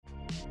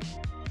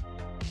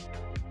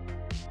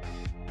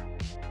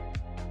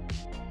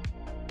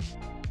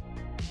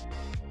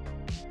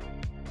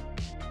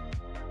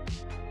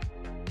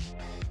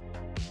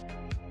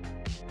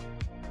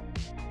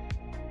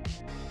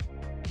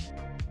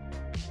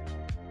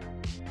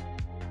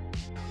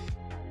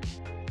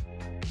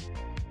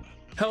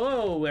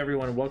Hello,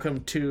 everyone.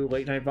 Welcome to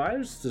Late Night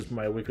Vibes. This is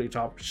my weekly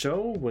talk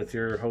show with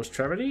your host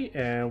Trevady,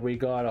 and we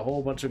got a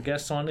whole bunch of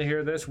guests on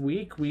here this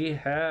week. We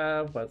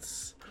have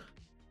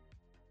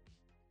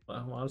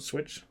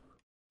switch.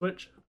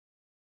 Let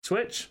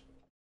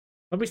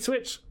me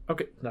switch.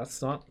 Okay,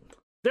 that's not.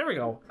 There we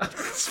go.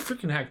 It's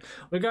freaking heck.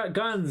 We got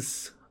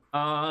Guns.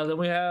 Then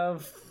we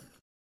have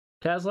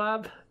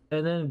Kazllab,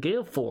 and then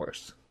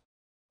GalePHorse.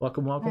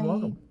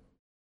 Welcome.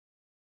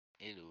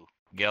 Ew.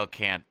 Gale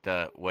can't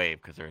wave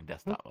because they're in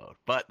desktop mode,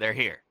 but they're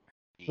here.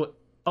 What?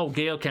 Oh,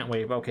 Gale can't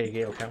wave. Okay,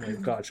 Gale can't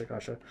wave. Gotcha.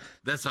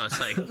 That's what I was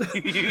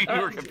saying. You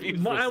were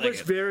confused. I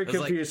was very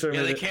confused. Like,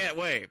 yeah, they can't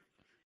wave.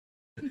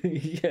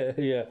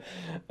 yeah.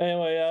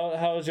 Anyway,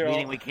 how's your?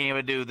 Meaning we can't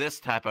even do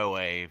this type of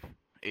wave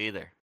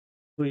either.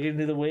 We can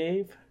do the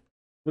wave.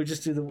 We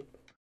just do the.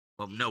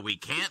 Well, no, we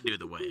can't do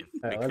the wave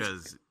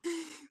because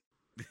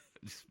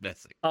just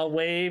messing.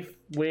 Wave.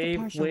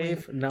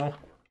 No.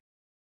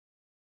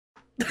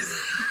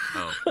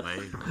 Oh,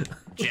 wave.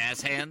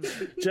 Jazz hands.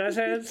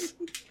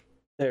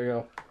 There you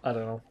go. I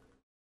don't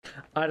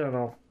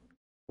know.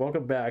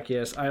 Welcome back.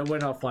 Yes, I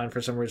went offline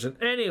for some reason.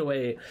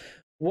 Anyway,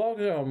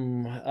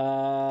 welcome.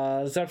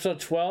 This is episode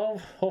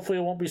 12. Hopefully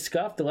it won't be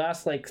scuffed. The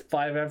last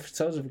 5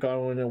 episodes have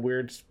gone in a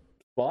weird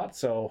spot,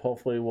 so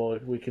hopefully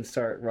we can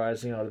start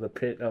rising out of the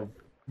pit of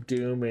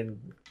doom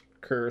and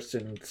cursed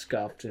and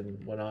scuffed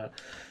and whatnot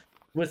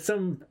with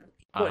some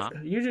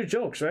you do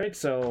jokes, right?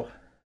 So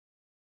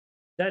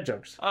dad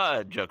jokes.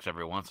 Jokes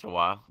every once in a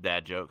while.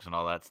 Dad jokes and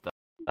all that stuff.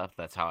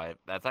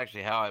 That's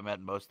actually how I met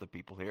most of the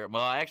people here.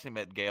 Well, I actually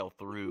met Gale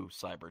through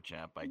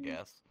CyberChamp, I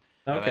guess.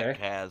 Okay. I met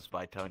Kaz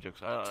by telling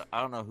jokes. I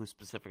don't know who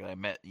specifically I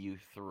met you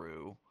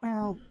through.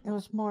 Well, it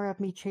was more of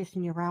me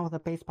chasing you around with a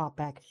baseball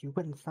bat because you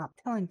wouldn't stop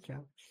telling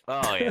jokes.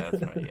 Oh yeah,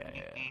 that's right. Yeah,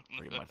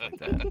 pretty much like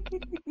that.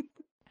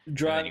 And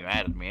then you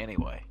added me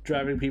anyway.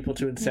 Driving people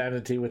to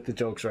insanity with the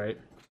jokes, right?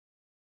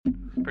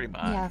 Pretty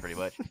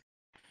much.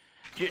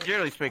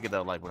 Generally speaking,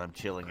 though, when I'm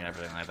chilling and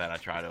everything like that, I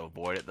try to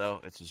avoid it, though.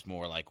 It's just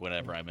more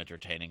whenever I'm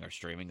entertaining or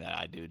streaming that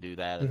I do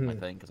that as my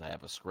thing, because I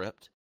have a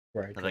script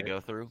that I go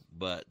through.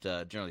 But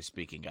generally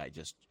speaking, I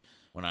just,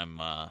 when I'm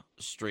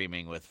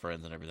streaming with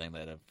friends and everything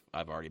that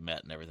I've already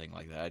met and everything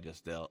like that,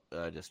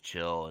 I just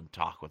chill and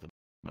talk with them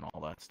and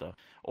all that stuff.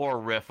 Or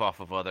riff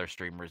off of other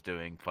streamers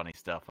doing funny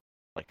stuff,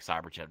 like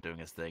CyberChamp doing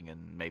his thing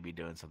and maybe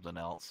doing something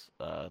else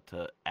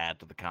to add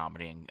to the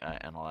comedy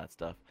and all that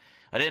stuff.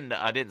 I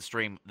didn't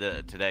stream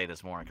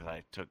this morning because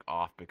I took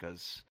off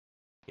because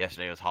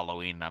yesterday was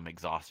Halloween and I'm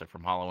exhausted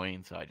from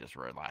Halloween, so I just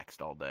relaxed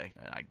all day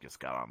and I just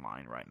got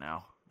online right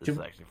now. This is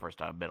actually the first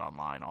time I've been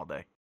online all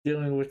day.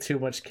 Dealing with too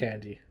much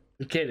candy.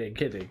 Kidding.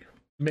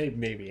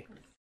 Maybe.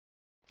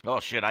 Oh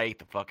shit! I ate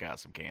the fuck out of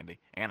some candy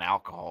and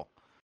alcohol.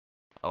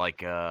 I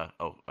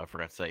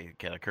forgot to say,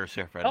 can I curse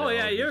here? Oh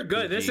yeah, you're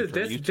good. This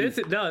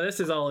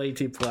is all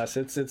 18 plus.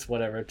 It's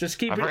whatever. Just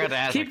keep. I forgot to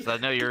ask because I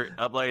know you're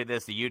uploading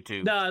this to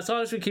YouTube. No, as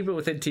long as we keep it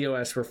within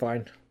TOS, we're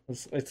fine.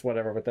 It's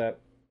whatever with that.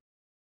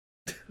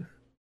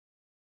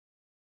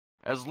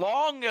 As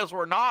long as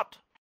we're not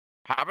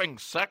having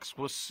sex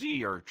with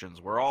sea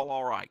urchins, we're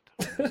all right.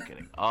 Just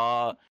kidding.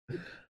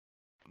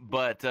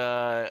 But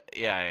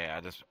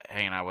just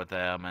hanging out with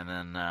them, and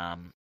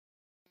then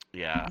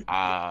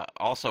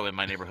also in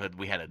my neighborhood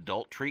we had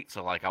adult treats.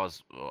 So I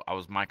was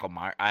Michael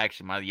Myers.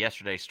 My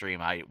yesterday's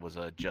stream was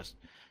a just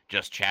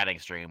chatting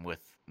stream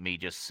with me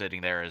just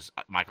sitting there as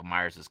Michael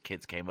Myers'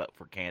 kids came up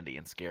for candy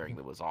and scaring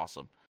them. It was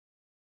awesome.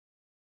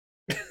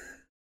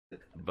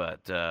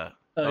 But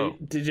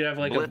did you have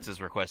Blitz is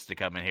requested to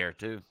come in here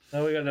too?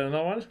 Oh, we got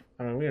another one.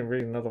 I mean, we can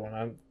read another one.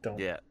 I don't.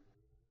 Yeah.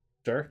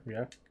 Sure.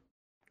 Yeah.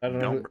 I don't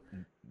know.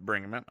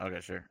 Bring him in. Okay,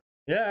 sure.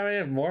 Yeah, I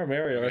mean, more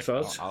Mario, I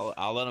suppose.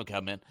 I'll let him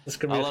come in.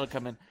 I'll let him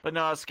come in. But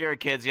no, I was scared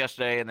kids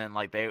yesterday, and then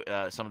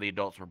some of the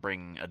adults were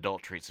bringing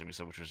adult treats to me,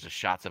 which was just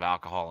shots of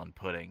alcohol and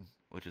pudding,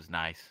 which is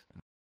nice.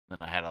 And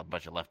then I had a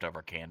bunch of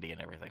leftover candy and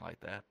everything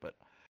like that. But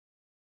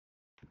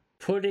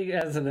pudding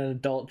as an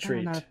adult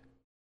treat.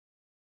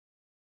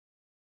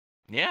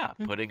 Yeah,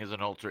 pudding is an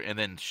adult treat, and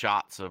then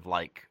shots of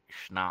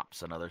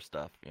schnapps and other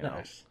stuff. You know,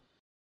 nice.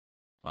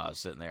 While I was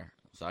sitting there,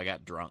 so I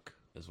got drunk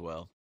as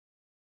well.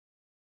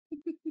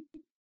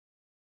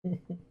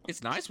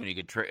 It's nice when you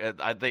could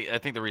I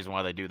think the reason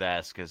why they do that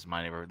is because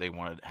my neighbor, they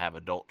want to have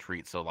adult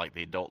treats, so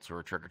the adults who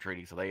are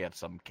trick-or-treating, so they have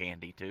some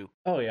candy too.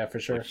 Oh yeah,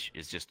 for sure. Which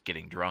is just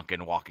getting drunk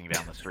and walking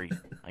down the street,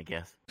 I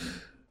guess.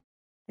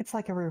 It's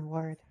like a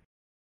reward.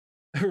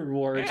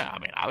 Reward. Yeah, I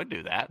mean, I would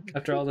do that.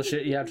 After all the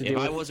shit you have to do. If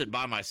I wasn't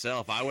by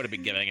myself, I would have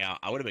been giving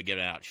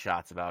out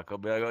shots of alcohol.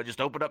 Be like, just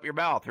open up your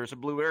mouth. Here's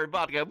some blueberry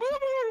vodka.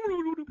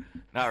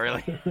 Not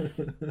really.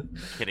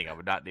 Kidding, I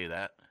would not do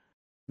that.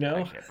 No,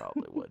 actually, I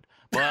probably would.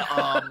 But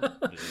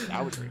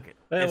I would drink it.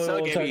 Yeah,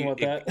 we'll talk about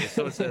that. If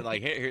someone said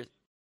here's.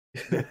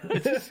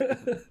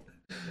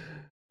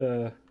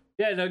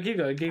 Yeah, no, keep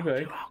going. Do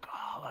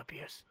alcohol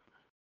abuse.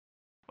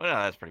 Well, no,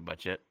 that's pretty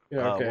much it.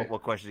 Yeah, okay.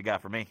 What question you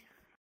got for me?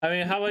 I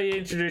mean, how about you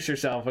introduce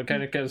yourself? I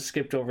kind of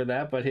skipped over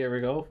that, but here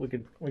we go.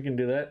 We can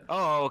do that.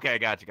 Oh, okay,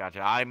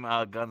 gotcha. I'm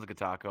Guns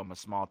Gataco. I'm a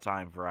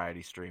small-time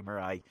variety streamer.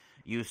 I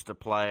used to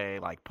play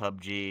like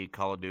PUBG,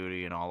 Call of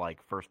Duty, and all like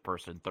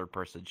first-person,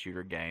 third-person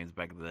shooter games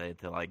back in the day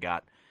until I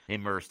got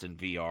immersed in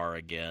VR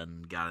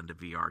again, got into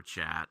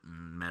VrChat,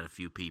 and met a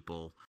few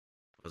people.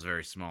 It was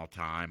very small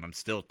time. I'm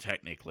still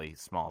technically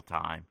small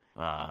time.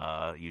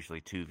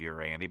 Usually 2v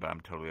Randy, but I'm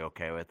totally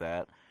okay with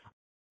that.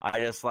 I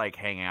just like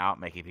hanging out,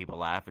 making people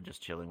laugh, and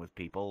just chilling with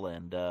people,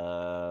 and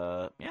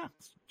yeah,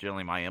 it's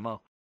generally my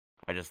MO.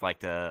 I just like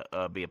to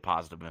be a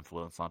positive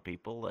influence on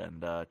people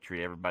and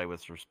treat everybody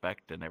with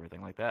respect and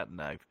everything like that.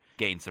 And I've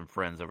gained some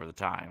friends over the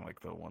time, like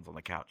the ones on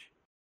the couch.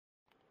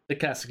 The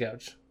cast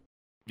couch.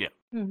 Yeah.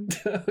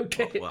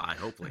 Okay. Well, I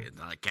hopefully it's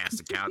not a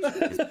cast couch.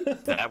 Is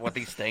that what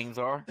these things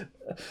are?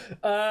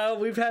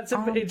 We've had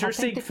some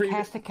interesting.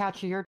 Cast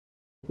couch.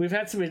 We've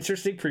had some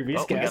interesting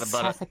previous guests.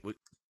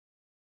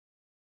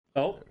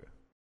 Oh.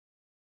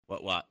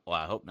 What? Well,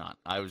 I hope not.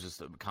 I was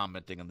just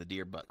commenting on the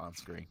deer butt on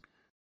screen.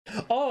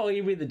 Oh,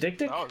 you mean the dick?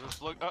 I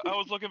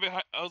was looking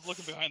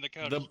behind the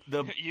couch.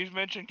 You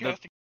mentioned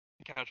casting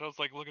couch. I was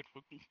like looking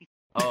for.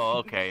 Oh,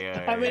 okay.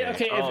 Yeah, I mean,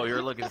 okay. Oh,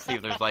 you're looking to see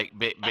if there's like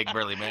big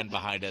burly men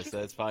behind us.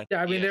 That's fine.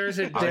 Yeah, I mean, there's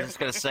a. I was just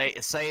gonna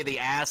say the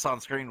ass on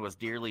screen was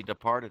dearly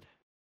departed.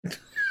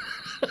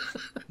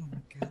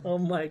 Oh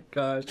my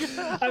gosh.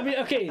 I mean,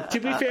 okay.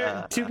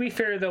 To be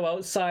fair though,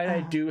 outside I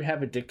do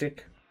have a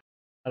dick.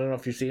 I don't know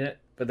if you've seen it,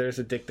 but there's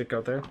a dick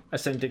out there. I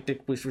sent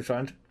dick. Please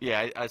respond.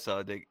 Yeah, I saw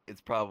a dick.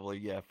 It's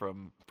probably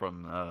from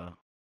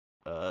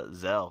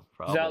Zell.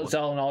 Probably.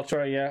 Zell and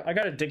Ultra. Yeah, I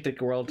got a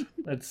dick world.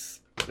 It's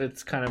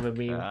kind of a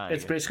meme.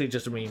 It's basically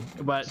just a meme.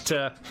 But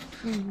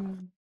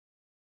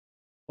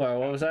well,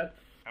 what was that?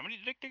 How many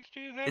dick dicks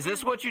do you have? Is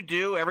this what you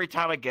do every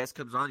time a guest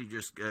comes on? You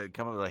just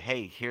come up with like,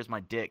 "Hey, here's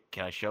my dick.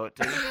 Can I show it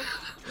to you?"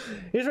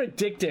 Here's my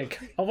dick.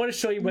 I want to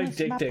show you my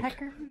dick.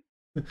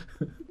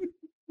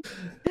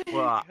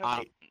 Well,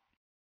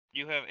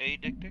 you have a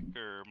dick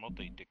or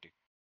multi dick?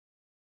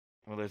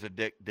 Well, there's a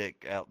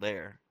dick out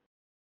there.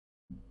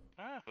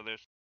 Ah, so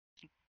there's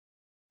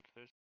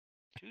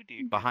two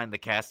dick behind the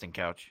casting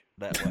couch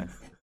that way.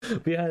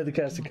 Behind the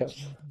casting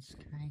couch.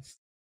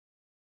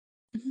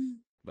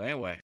 But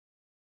anyway,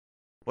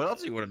 what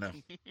else do you want to know?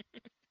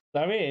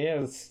 I mean,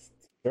 yeah,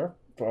 sure.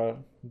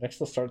 Next,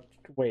 we'll start.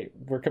 Wait,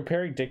 we're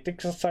comparing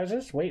dick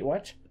sizes. Wait,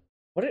 what?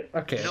 What?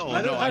 Okay. No,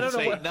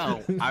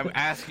 I'm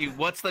asking you,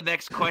 what's the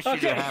next question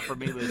you have for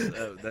me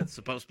that's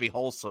supposed to be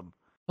wholesome?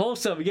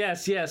 Wholesome,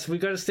 yes. We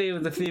got to stay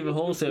with the theme of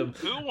wholesome.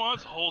 Who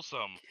wants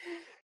wholesome?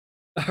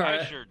 All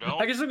right. I sure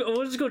don't. I guess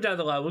we'll just go down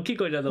the line. We'll keep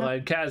going down the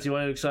line. Kaz, you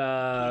want to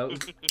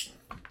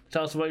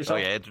tell us about yourself?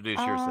 Oh yeah, introduce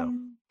yourself.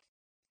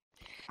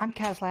 I'm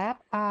Kazllab.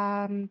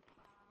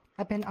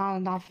 I've been on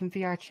and off in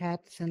VrChat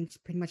since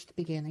pretty much the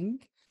beginning.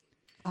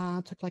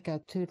 Took like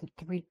a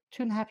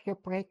 2.5 year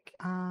break.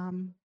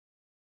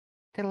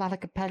 Did a lot of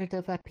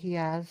competitive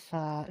FPS,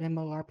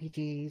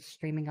 MMORPGs,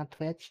 streaming on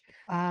Twitch.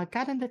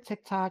 Got into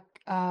TikTok,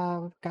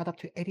 got up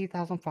to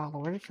 80,000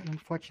 followers, and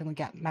unfortunately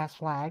got mass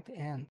flagged,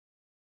 and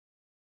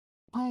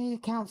my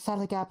account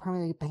sadly got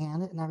permanently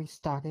banned, and I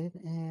restarted,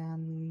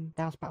 and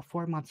that was about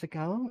 4 months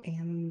ago,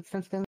 and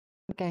since then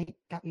I've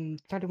gotten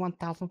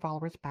 31,000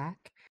 followers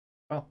back.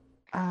 Oh.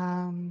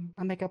 I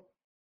make a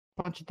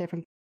bunch of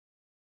different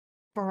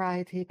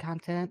variety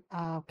content,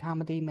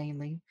 comedy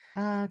mainly,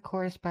 of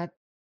course, but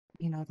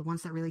you know, the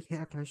ones that really hit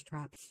are thirst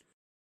traps.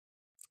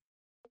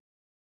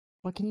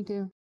 What can you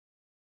do?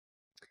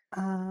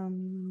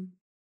 Don't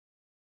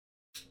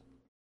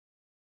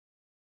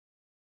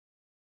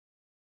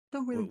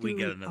really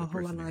do a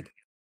whole lot of like.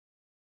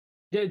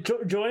 Yeah,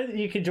 join.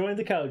 You can join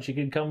the couch. You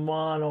can come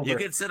on over. You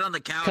can sit on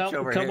the couch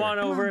over here. Come on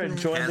over and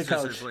join the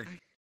couch.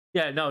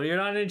 Yeah, no, you're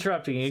not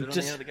interrupting. You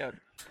just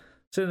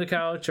sit on the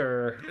couch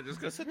or. Yeah, just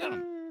go sit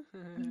down.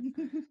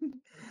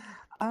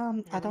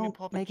 I don't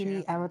make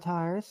any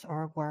avatars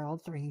or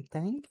worlds or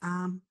anything.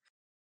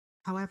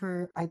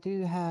 However, I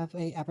do have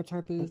a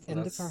avatar booth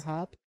in the Car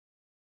Hub.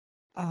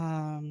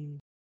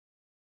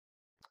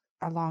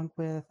 Along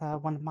with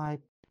one of my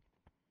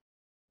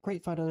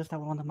great photos that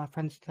one of my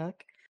friends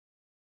took.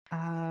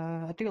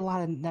 I do a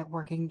lot of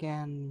networking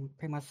and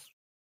pretty much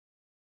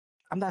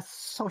I'm that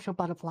social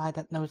butterfly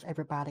that knows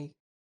everybody.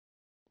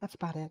 That's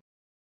about it.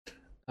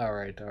 All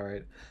right.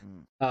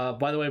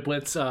 By the way,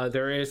 Blitz,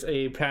 there is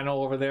a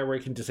panel over there where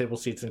you can disable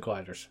seats and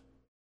colliders.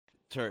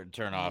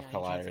 Turn off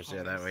colliders.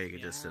 Yeah, that way you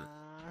can just sit.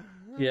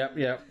 Yep.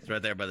 It's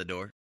right there by the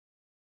door.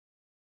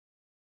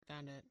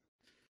 Found it.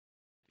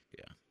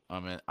 Yeah,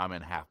 I'm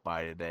in half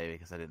body today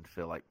because I didn't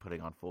feel like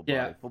putting on full body.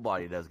 Yeah. Full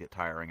body does get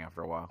tiring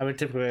after a while. I mean,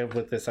 typically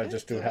with this, I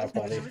just do half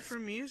body. For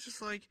me, it's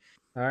just like,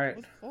 all right,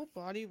 with full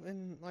body,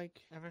 and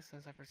like ever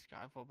since I first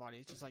got full body,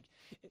 it's just like,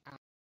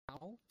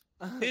 ow.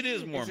 It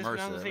is more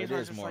immersive. It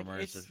is more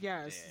immersive.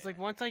 It's like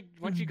once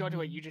you go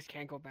to it, you just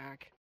can't go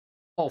back.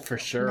 Oh, for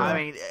sure. I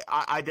mean,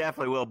 I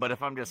definitely will. But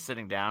if I'm just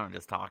sitting down and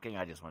just talking,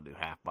 I just want to do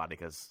half body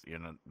because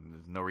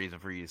there's no reason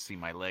for you to see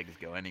my legs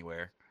go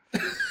anywhere.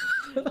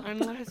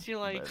 Unless you're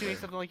like doing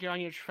something like you're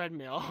on your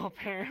treadmill,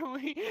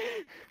 apparently.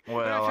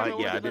 Well,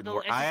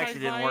 I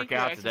actually didn't work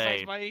out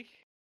today.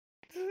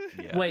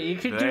 Yeah. Wait, you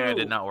can today I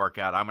did not work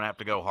out. I'm gonna have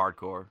to go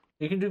hardcore.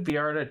 You can do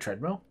VR on a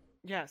treadmill?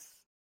 Yes.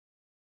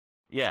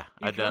 Yeah,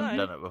 I've done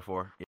it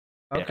before.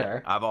 Yeah.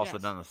 Okay. I've also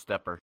done the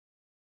stepper.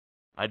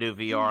 I do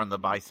VR on the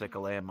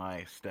bicycle and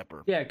my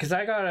stepper. Yeah, because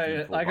I got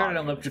an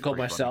elliptical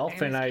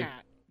myself, and I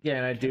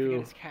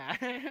do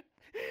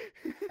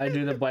I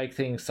do the bike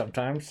thing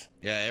sometimes.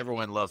 Yeah,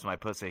 everyone loves my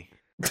pussy.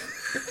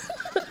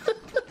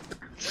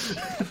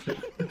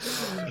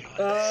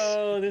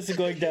 Oh, this is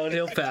going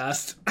downhill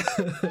fast. I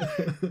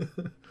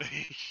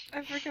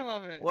freaking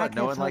love it. What?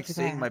 No one likes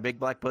seeing my big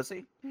black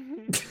pussy?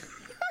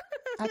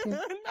 I do.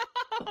 No.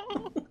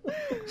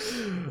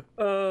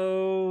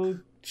 Oh,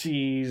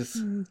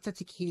 jeez.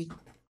 Such a cutie.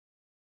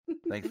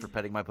 Thanks for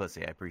petting my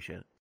pussy. I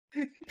appreciate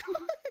it.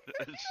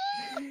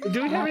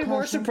 Do we have any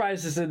more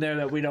surprises in there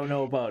that we don't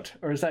know about,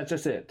 or is that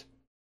just it?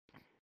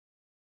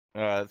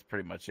 That's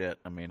pretty much it.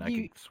 I mean, I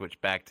can switch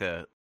back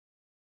to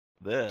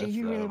this. Do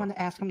you really want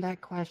to ask him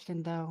that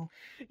question, though?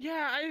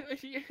 Yeah,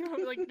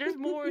 like there's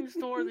more in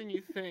store than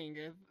you think.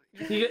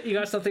 You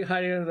got something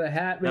hiding under the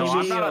hat, maybe? No,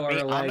 I'm not or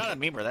I'm not a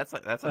memer. That's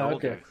an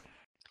old joke.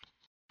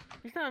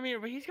 He's not a memer,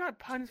 but he's got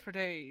puns for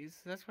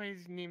days. That's why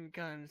he's named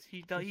Guns.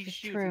 He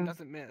shoots and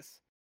doesn't miss.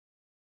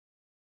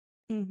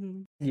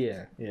 Mm-hmm.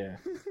 Yeah.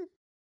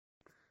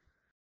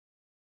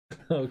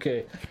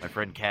 Okay. My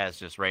friend Kaz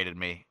just rated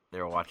me.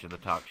 They're watching the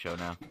talk show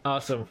now.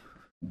 Awesome.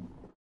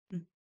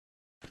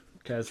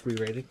 Kaz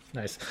re-rating.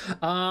 Nice.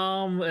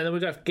 And then we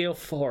got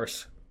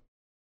GalePHorse.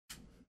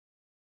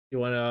 You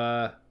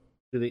wanna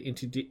do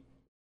the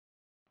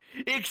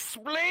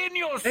Explain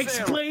yourself!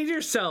 Explain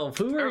yourself!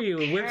 Who are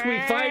you? Where can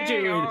we find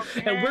you?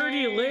 And where do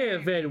you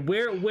live? And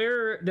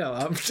where no,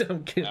 I'm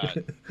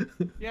kidding.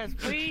 Yes,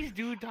 please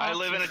do talk. I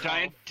live in a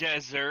giant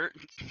desert,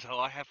 so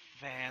I have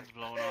fans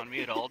blowing on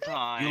me at all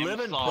times. You live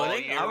in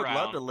pudding? I would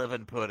love to live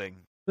in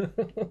pudding.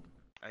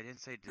 I didn't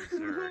say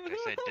dessert. I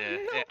said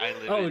I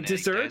live in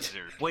dessert? a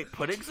desert. Wait,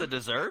 pudding's a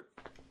dessert?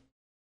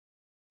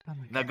 Oh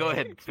now go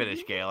ahead and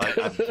finish, Gale.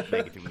 I'm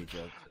making too many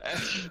jokes.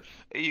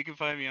 You can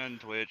find me on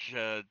Twitch,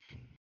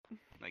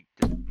 like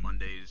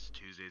Mondays,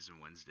 Tuesdays, and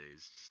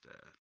Wednesdays. Just,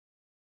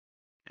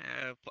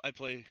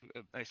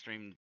 I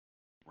stream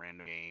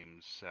random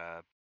games.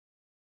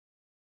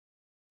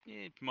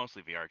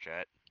 Mostly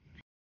VrChat.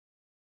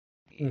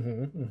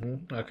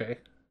 Okay.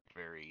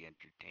 Very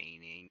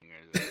entertaining,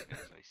 as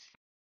I see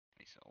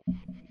myself.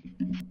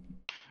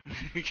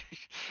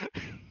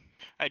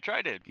 I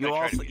try to.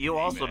 You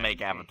also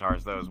make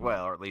avatars though as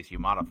well, or at least you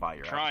modify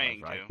your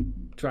avatars, right?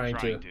 Trying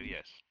to.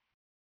 Yes.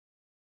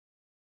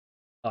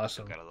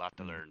 Awesome. I've got a lot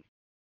to learn,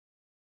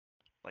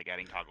 like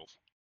adding toggles.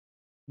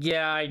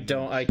 Yeah, I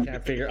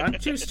can't figure. I'm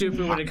too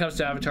stupid when it comes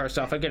to avatar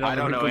stuff. I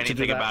don't know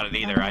anything about it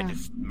either.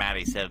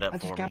 Maddie set it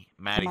up for me.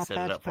 Maddie set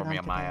it up for me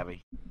on my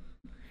Abby.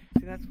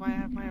 See, that's why I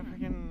have my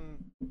freaking.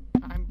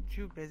 I'm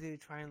too busy to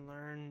try and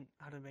learn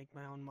how to make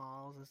my own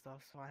models and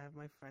stuff. So I have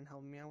my friend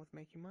helping me out with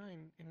making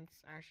mine, and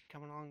it's actually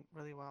coming along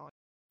really well.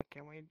 I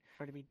can't wait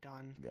for it to be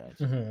done.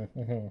 Gotcha.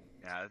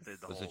 Yeah,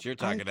 that's what you're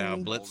talking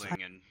about, Blitz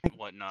and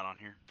whatnot on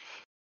here.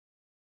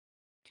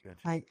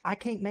 I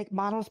can't make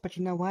models, but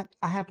you know what?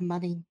 I have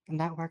money, and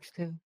that works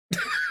too.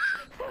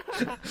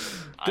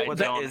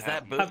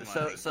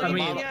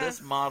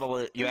 This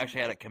model you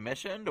actually had it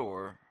commissioned,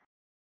 or?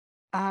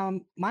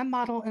 My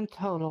model in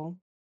total,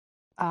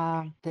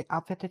 the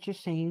outfit that you're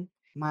seeing,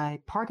 my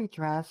party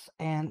dress,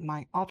 and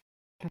my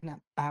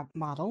alternate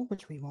model,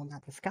 which we will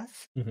not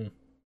discuss.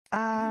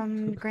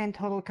 Grand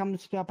total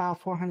comes to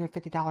about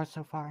 $450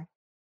 so far.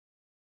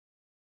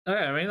 Okay,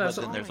 I mean that's.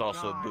 But then there's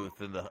also a booth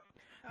in the.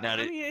 Now,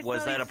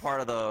 was that a part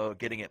of the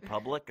getting it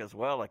public as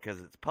well? Like, because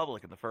it's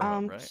public in the Fur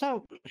Hub, right?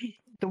 So,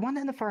 the one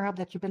in the Fur Hub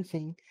that you've been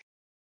seeing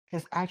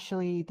is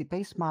actually the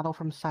base model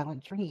from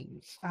Silent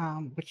Dreams,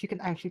 which you can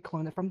actually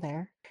clone it from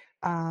there.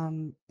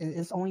 It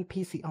is only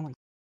PC only.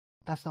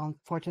 That's the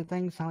unfortunate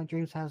thing. Silent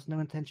Dreams has no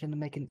intention of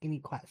making any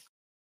quests.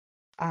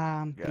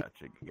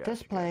 Gotcha.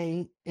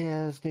 Display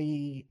is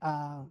the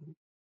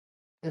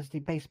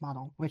base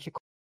model, which of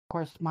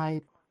course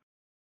my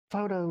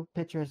photo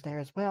picture is there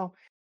as well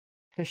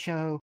to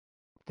show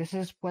this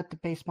is what the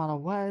base model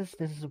was,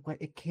 this is what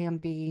it can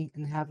be,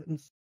 and have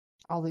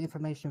all the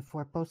information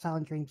for both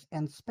Silent Dreams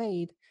and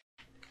Spade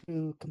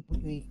to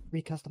completely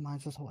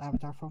recustomize this whole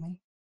avatar for me.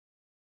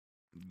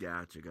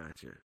 Gotcha.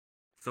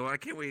 So why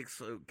can't we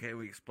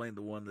explain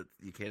the one that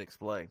you can't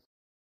explain?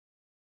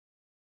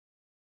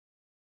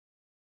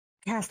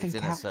 Casting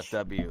couch.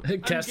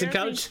 SFW. Casting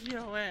couch?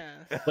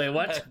 Wait,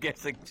 what? I'm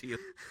guessing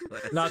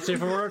TOS. Not safe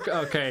for work?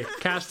 Okay.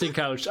 Casting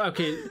couch.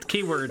 Okay,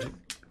 keyword.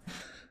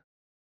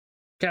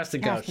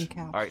 Casting couch.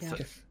 All right, so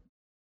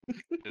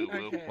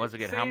once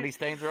again, how many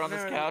stains are on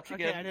this couch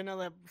again? I didn't know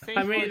that.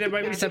 I mean, there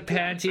might be some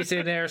panties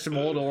in there, some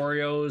old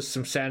Oreos,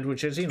 some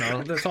sandwiches,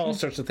 there's all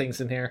sorts of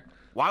things in here.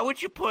 Why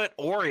would you put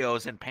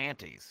Oreos in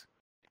panties?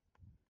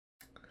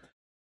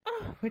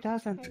 Who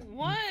doesn't?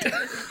 What?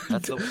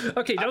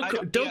 Okay, I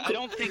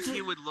don't think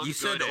he would look. You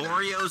said good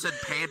Oreos and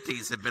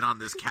panties have been on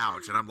this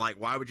couch, and I'm like,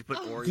 why would you put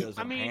Oreos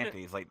and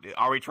panties? Like,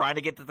 are we trying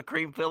to get to the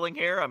cream filling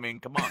here? I mean,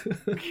 come on.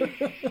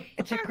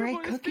 It's a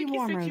great cookie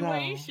warmer,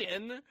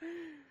 situation. though.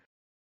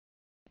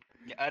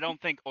 I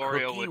don't think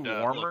Oreo would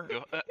warmer?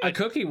 look good. A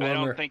cookie warmer.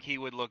 I don't think he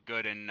would look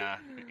good in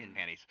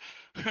panties.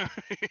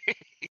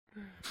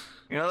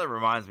 You know, that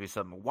reminds me of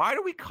something. Why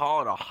do we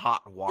call it a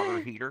hot water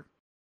heater?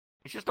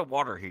 It's just a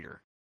water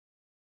heater.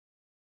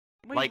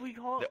 Wait, we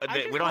don't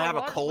have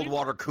a cold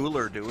water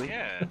cooler, do we?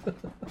 Yeah.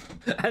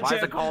 Why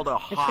is it called a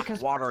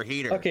hot water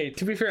heater? Okay,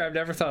 to be fair, I've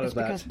never thought of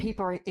that. Because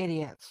people are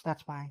idiots.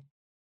 That's why.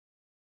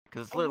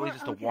 Because it's literally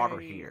just a water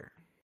heater.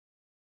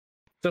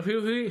 So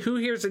who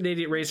here's an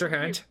idiot? Raise their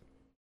hand.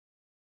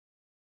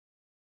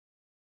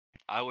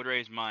 I would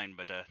raise mine,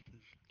 but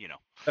you know.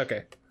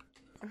 Okay.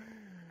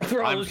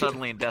 I'm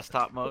suddenly in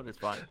desktop mode. It's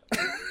fine.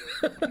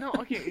 No,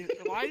 okay.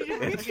 Why did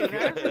you?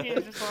 Okay, that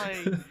is just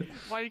like,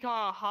 why do you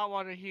call it a hot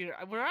water heater?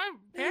 Where I'm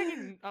back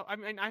in, I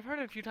mean, I've heard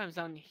it a few times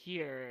down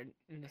here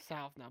in the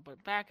south now,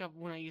 but back up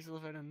when I used to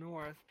live in the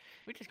north,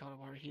 we just call it a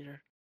water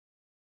heater.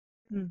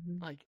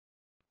 Mm-hmm. Like,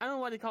 I don't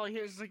know why they call it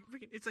here.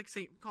 It's like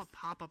say call it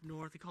pop up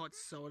north. They call it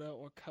soda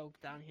or Coke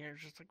down here.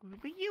 It's just like,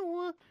 what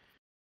you?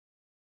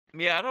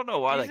 Yeah, I don't know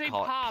why they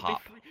call it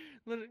pop.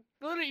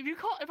 Literally, if you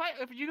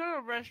go to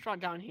a restaurant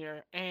down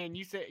here and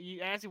you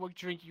ask what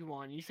drink you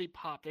want, and you say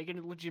pop, they're gonna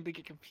legitimately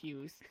get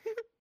confused.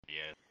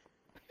 Yeah.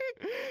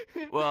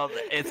 Well,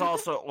 it's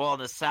also in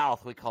the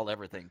South we call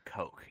everything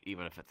Coke,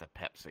 even if it's a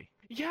Pepsi.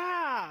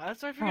 Yeah,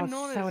 that's what I freaking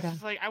noticed. Soda.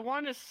 It's like I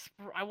wanted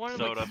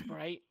like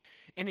Sprite,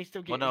 and they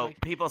still get. Well, no,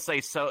 like, people say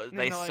soda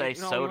like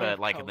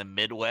Coke. In the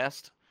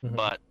Midwest,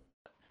 but.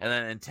 And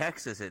then in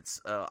Texas,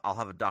 it's I'll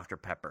have a Dr.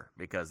 Pepper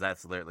because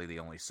that's literally the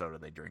only soda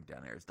they drink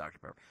down there is Dr.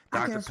 Pepper.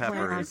 Dr.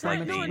 Pepper is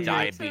like the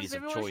diabetes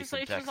of choice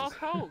in Texas. It's all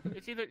Coke.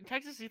 It's either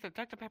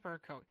Dr. Pepper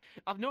or Coke.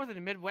 Up north in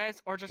the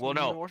Midwest or just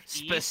Northeast.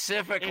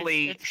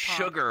 Specifically it's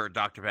sugar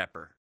Dr.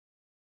 Pepper.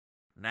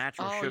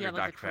 Natural sugar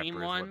like Dr. Pepper is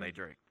what they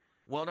drink.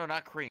 Well, no,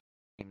 not cream.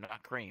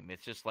 Not cream.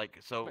 It's just like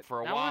but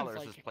for a while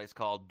there's this place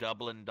called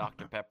Dublin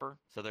Dr. Pepper.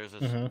 So there's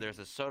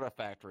a soda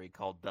factory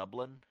called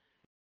Dublin.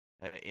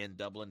 In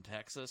Dublin,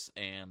 Texas,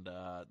 and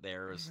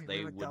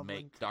they would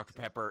make Dr.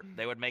 Pepper.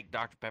 They would make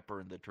Dr.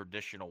 Pepper in the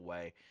traditional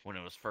way when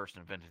it was first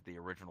invented, the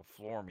original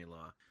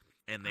formula,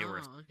 and they were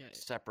a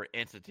separate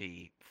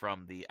entity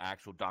from the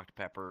actual Dr.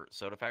 Pepper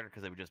soda factory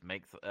because they would just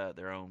make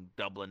their own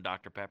Dublin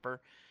Dr. Pepper,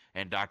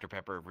 and Dr.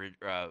 Pepper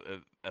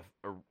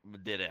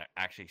did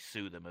actually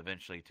sue them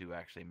eventually to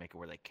actually make it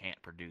where they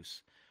can't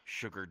produce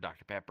sugar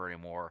Dr. Pepper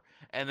anymore,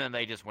 and then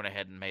they just went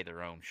ahead and made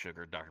their own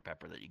sugar Dr.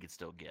 Pepper that you could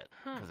still get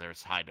because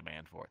there's high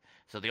demand for it.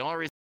 So the only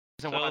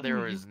reason why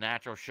there is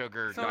natural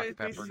sugar Dr.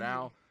 Pepper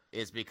now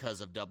is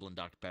because of Dublin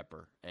Dr.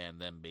 Pepper and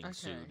them being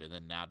sued, and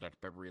then now Dr.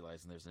 Pepper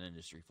realizing there's an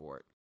industry for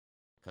it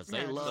because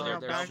they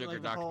love their sugar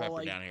Dr.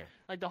 Pepper down here.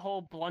 Like the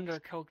whole blunder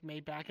Coke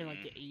made back in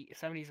like the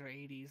 70s or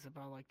 80s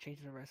about like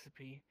changing the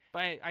recipe.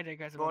 But I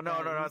digress. Well, no,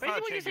 it's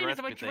not what you're saying is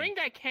if I thing. drink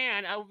that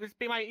can,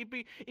 it'd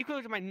be equal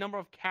to my number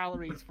of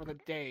calories for the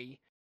day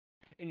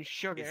in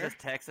sugar. It says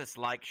Texas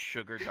likes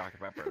sugar Dr.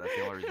 Pepper. That's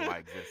the only reason why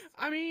it exists.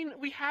 I mean,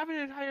 we have an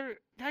entire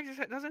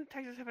doesn't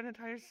Texas have an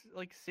entire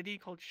like city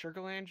called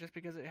Sugarland just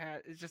because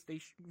it's just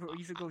they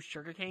used to go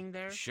sugarcane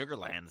there?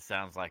 Sugarland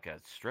sounds like a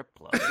strip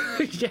club.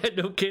 Yeah,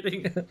 no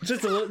kidding.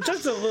 Just a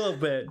little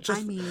bit.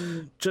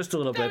 Just a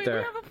little bit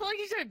there. Like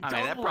you said,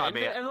 that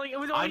probably.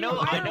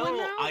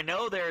 I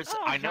know there's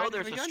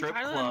a strip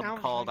club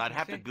called. I'd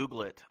have to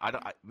Google it.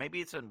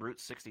 Maybe it's in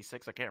Route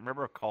 66. I can't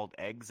remember. Called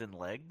Eggs and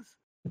Legs.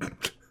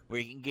 Where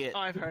you can get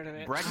I've heard of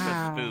it.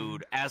 breakfast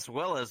food as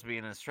well as being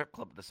in a strip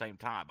club at the same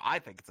time. I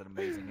think it's an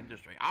amazing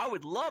industry. I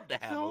would love to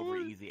have over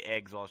easy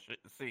eggs while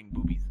seeing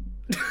boobies.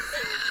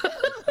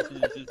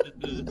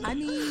 I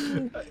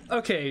mean,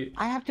 okay.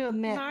 I have to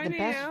admit,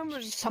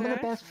 some of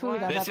the best food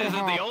I've ever had. This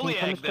isn't the only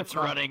egg that's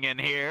running in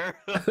here.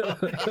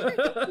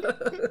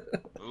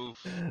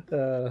 Oof.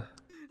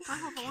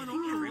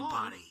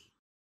 Everybody.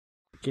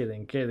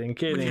 Kidding.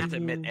 We have to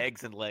admit,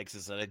 Eggs and Legs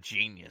is a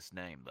genius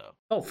name, though.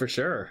 Oh, for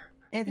sure.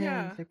 It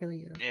is. It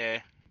really is.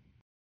 Yeah.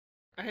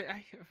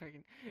 I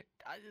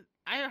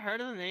heard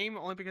of the name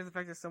only because of the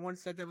fact that someone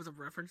said there was a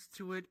reference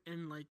to it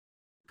in like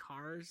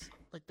Cars,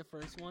 like the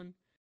first one.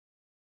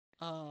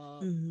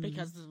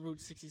 Because of Route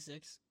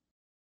 66.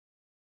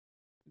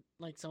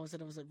 Like someone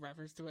said it was a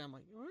reference to it. I'm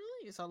like,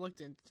 really? So I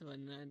looked into it,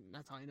 and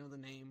that's how I know the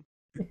name.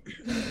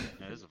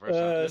 This is the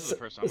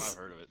first time I've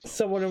heard of it. So.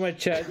 Someone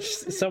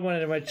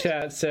in my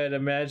chat said,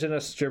 "Imagine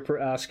a stripper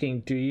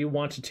asking, 'Do you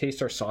want to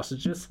taste our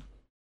sausages?'"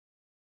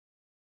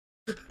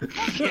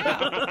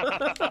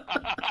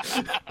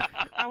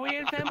 Are we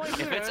in family?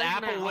 If it's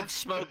Applewood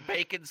smoked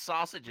bacon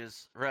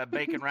sausages, or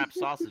bacon wrapped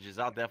sausages,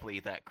 I'll definitely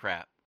eat that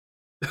crap.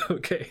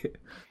 Okay.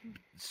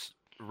 It's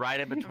right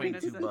in between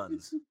two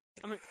buns.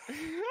 I mean,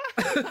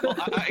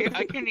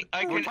 I can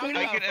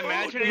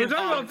imagine it. We're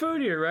talking about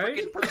food here,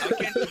 right? I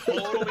can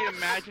totally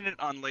imagine it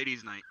on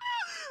Ladies' Night.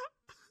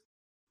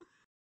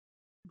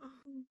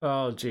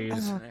 Oh,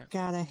 jeez. Oh,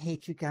 God, I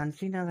hate you,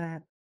 Guns. You know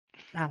that.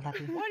 I love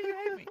you. Why do you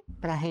hate me?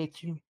 But I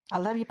hate you. I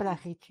love you, but I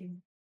hate you.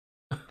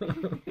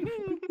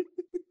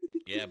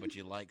 Yeah, but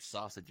you like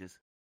sausages.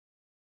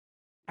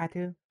 I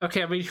do.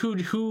 Okay, I mean,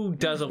 who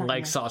doesn't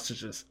like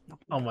sausages?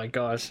 Oh my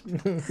gosh.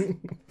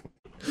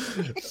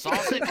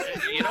 Sausage,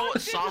 you know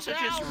what? Sausage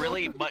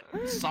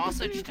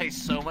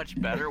tastes so much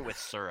better with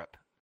syrup.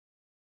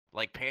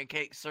 Like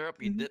pancake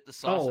syrup, you dip the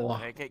sauce in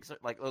pancake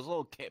syrup, like those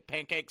little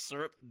pancake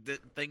syrup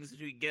things that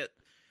you get.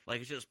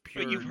 Like it's just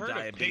pure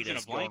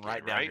diabetes going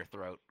right down your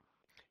throat.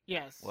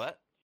 Yes. What?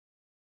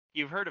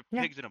 You've heard of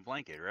pigs in a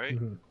blanket, right?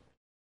 Mm-hmm.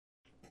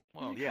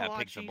 Well, yeah,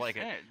 pigs in a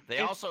blanket. They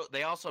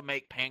also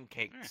make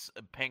pancakes,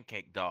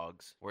 pancake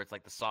dogs, where it's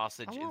like the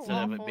sausage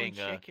instead of it being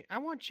a. I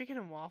want chicken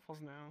and waffles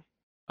now.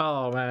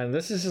 Oh man,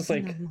 this is just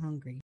like. I'm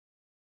hungry.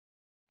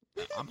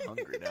 I'm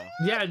hungry now.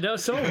 Yeah, no,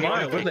 so am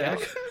I. What the heck?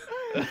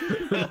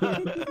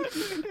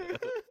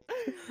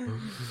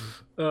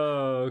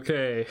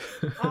 Okay.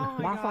 Oh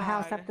Waffle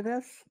House after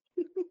this?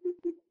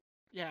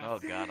 Yeah. Oh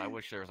God, I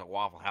wish there was a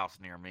Waffle House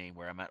near me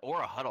where I'm at,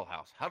 or a Huddle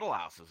House. Huddle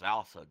House is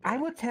also good. I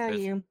will tell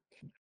you,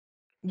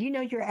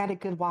 you're at a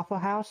good Waffle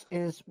House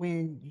is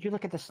when you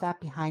look at the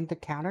staff behind the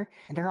counter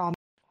and they're all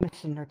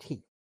missing their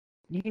teeth.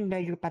 You know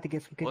you're about to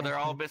get some good. Well, they're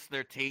all missing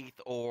their teeth,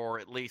 or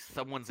at least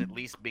someone's at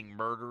least being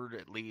murdered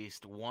at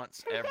least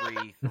once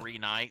every 3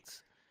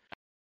 nights.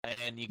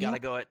 And you got to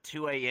go at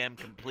 2 a.m.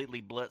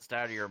 completely blitzed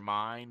out of your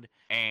mind.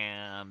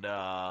 And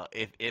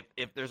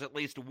if there's at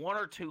least 1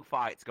 or 2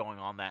 fights going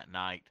on that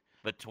night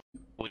between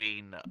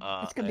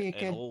it's gonna be a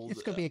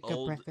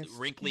good breakfast.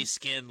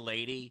 wrinkly-skinned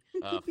lady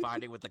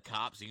fighting with the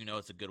cops, you know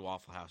it's a good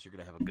Waffle House. You're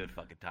gonna have a good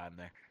fucking time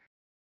there.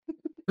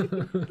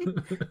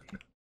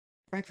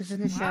 Breakfast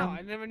in the show. Wow,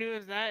 I never knew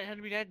it had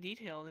to be that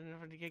detailed in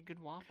order to get good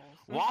waffles.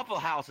 Waffle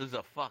House is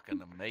a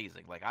fucking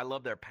amazing. Like I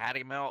love their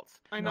patty melts.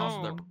 I know.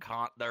 And also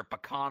their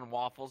pecan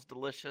waffles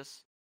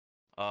delicious.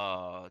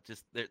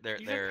 Just their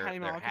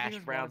hash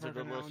browns are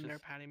delicious. Their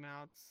patty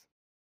melts.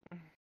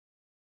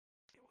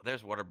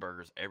 There's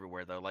Whataburgers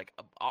everywhere though. Like,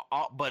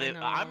 but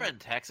I'm in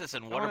Texas,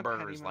 and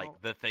Whataburger is like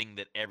the thing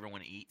that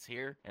everyone eats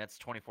here, and it's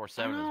 24/7 as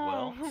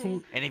well.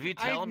 And if you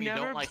tell them you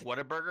don't like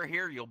Whataburger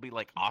here, you'll be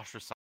like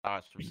ostracized.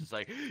 It's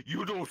like,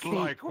 you don't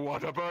like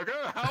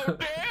Whataburger? How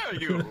dare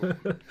you?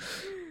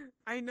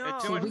 I know.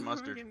 Too much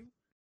mustard.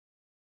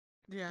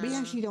 Yeah. We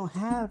actually don't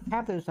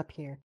have those up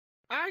here.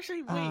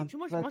 Actually, wait, too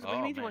much mustard. What do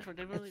you mean too much mustard?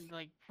 They really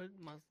like put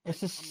mustard. It's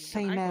the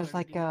same as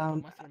like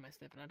mustard in my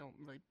stuff, and I don't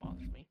really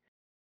bothers me.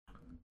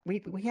 We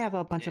have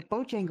a bunch of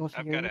Bojangles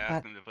here, I've got to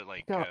ask them to put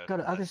like go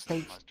to other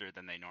states. Mustard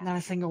than they normally not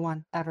a single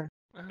one ever.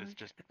 It's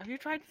just. Have you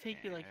tried to take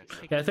like?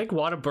 Yeah, I think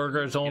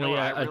Whataburger is only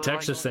a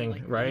Texas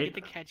thing, right?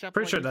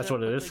 Pretty sure that's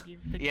what it is.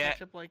 Yeah.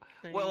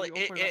 Well,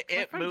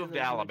 it moved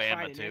to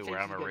Alabama too, where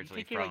I'm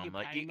originally from.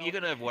 Like you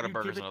can have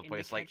Whataburgers in other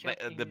places. Like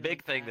the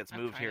big thing that's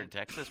moved here in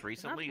Texas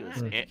recently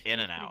is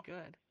In-N-Out.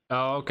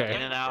 Oh, okay.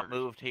 In-N-Out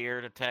moved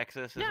here to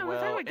Texas as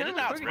well.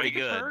 In-N-Out's pretty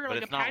good, but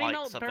it's not like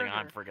something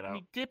I'm freaking out.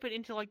 You dip it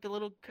into like the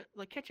little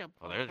like ketchup.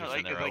 Oh, there's just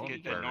like a normal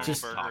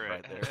just burger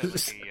right there.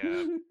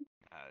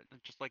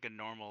 Just like a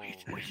normal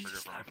burger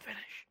from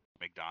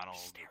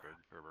McDonald's or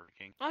Burger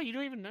King. Oh, you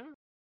don't even know.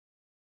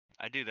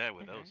 I do that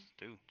with those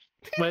too.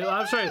 Wait,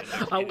 I'm sorry.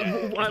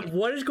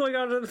 What is going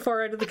on at the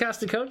far end of the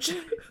casting coach?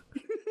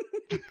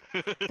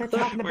 We're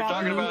talking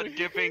about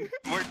dipping.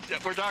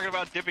 We're talking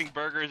about dipping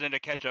burgers into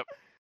ketchup.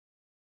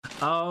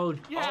 Oh,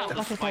 yeah.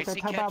 The spicy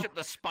ketchup.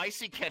 The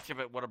spicy ketchup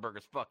at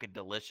Whataburger's fucking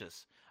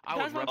delicious.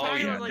 My friend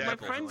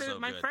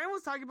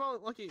was talking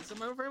about. Okay, so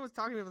my friend was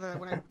talking about that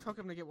when I took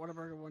him to get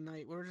Whataburger one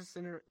night. We were just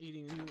sitting there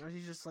eating, and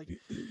he's just like,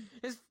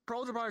 his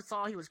older brother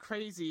saw he was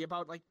crazy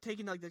about like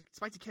taking like the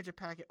spicy ketchup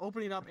packet,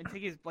 opening it up, and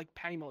taking his like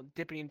patty melt, and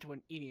dipping it into it,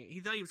 and eating it. He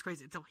thought he was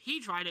crazy until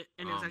he tried it,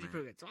 and it was actually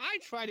pretty good. So I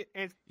tried it,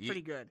 and it's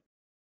pretty good.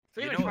 So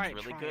you know what's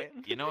really good?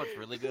 You know what's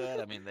really good?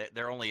 I mean,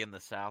 they're only in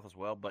the South as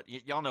well, but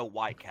y'all know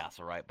White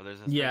Castle, right? But there's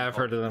this thing I've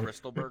heard of them.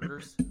 Crystal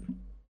Burgers.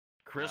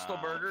 Crystal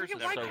Burgers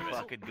is so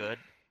fucking good.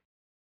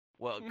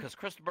 Well, because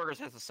Crystal Burgers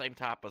has the same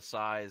type of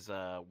size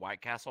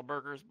White Castle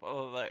burgers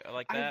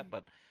like that,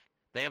 but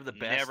they have the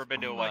best. Never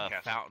been to a White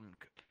Castle. Fountain.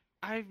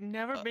 I've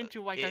never been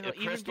to White Castle.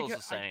 Crystal's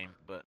the same,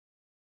 but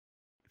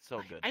it's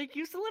so good. I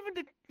used to live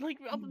in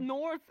up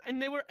north,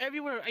 and they were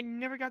everywhere. I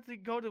never got to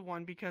go to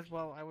one because,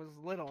 well, I was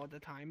little at the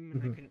time,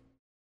 and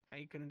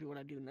I couldn't do what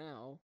I do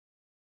now.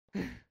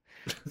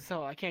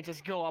 So I can't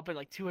just go up at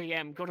like 2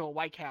 a.m. go to a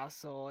White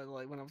Castle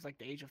like when I was like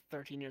the age of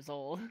 13 years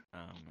old. Oh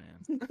man.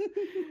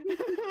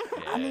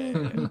 I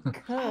mean,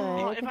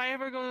 if I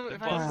ever go,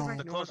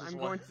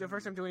 the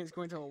first I'm doing is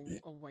going to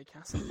a White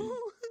Castle.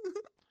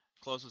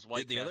 Closest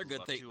White Castle. The other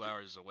good thing, 2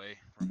 hours away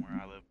from where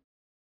I live.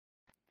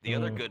 The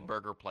other good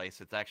burger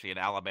place, it's actually an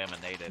Alabama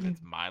native.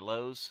 It's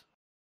Milo's.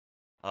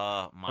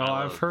 Milo's. Oh,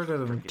 I've heard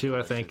of them too.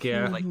 I think,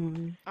 yeah.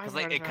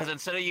 Because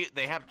instead of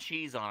they have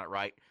cheese on it,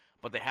 right?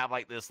 But they have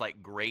like this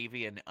like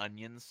gravy and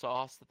onion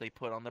sauce that they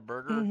put on the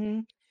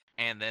burger,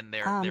 and then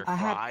their fries.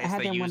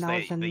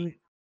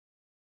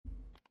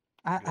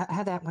 I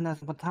had that when I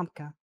was in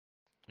Wetumpka.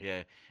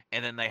 Yeah,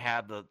 and then they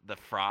have the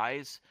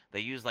fries.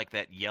 They use like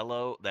that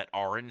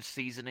orange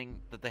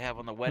seasoning that they have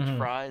on the wedge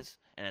fries,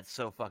 and it's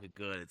so fucking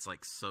good. It's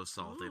like so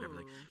salty and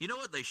everything. You know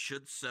what they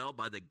should sell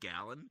by the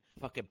gallon?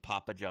 Fucking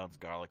Papa John's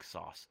garlic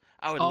sauce.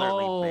 I would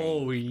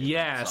literally bathe in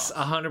that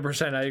sauce.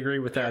 100%. I agree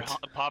with that.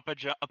 Papa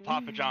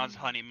John's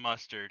honey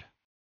mustard.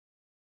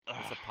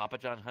 It's a Papa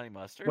John honey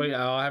mustard. Wait,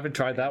 I haven't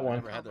tried that one.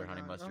 I've never had their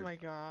honey mustard. Oh my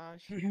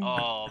gosh.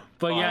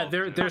 But yeah,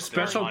 their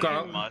special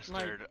garlic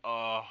mustard.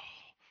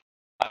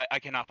 I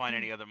cannot find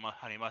any other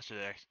honey mustard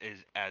that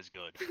is as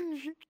good.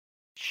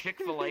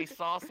 Chick-fil-A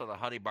sauce or the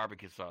honey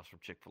barbecue sauce from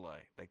Chick-fil-A.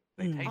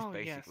 They taste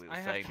basically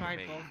the same to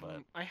me.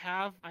 But I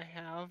have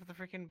the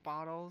freaking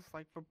bottles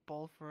like for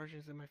both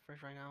versions in my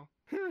fridge right now.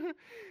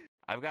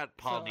 I've got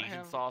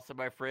Polynesian sauce in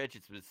my fridge.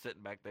 It's been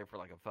sitting back there for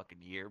like a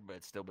fucking year, but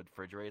it's still been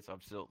refrigerated.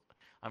 So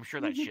I'm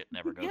sure that shit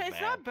never goes bad. Yeah, it's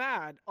not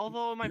bad.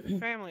 Although my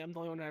family, I'm the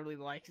only one that really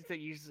likes it. That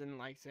uses it and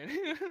likes it.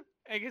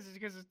 I guess it's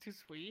because it's too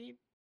sweet.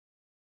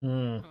 I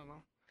don't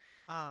know.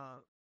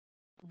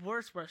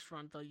 Worst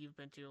restaurant though you've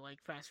been to,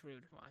 like fast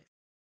food wise?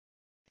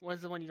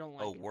 What's the one you don't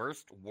like? Oh,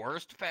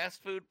 worst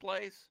fast food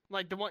place?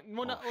 Like the one,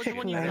 the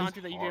one you've gone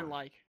to that you didn't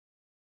like.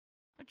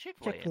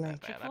 Chick-fil-A ain't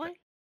that bad. Chick-fil-A?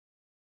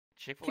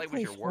 Chick-fil-A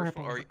was your worst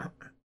one?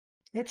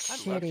 It's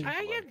shitty.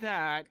 I get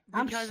that.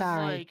 I'm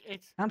sorry.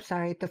 Like, I'm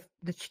sorry.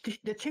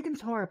 The chicken's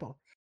horrible.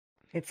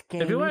 It's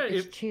gamey.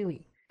 It's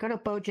chewy. Go to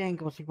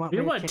Bojangles. You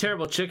want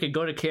terrible chicken?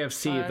 Go to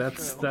KFC.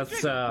 That's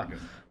I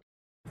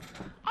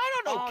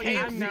don't know.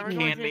 KFC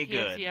can be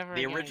good.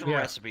 The original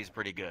recipe is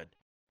pretty good.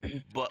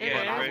 But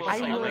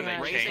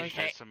I changed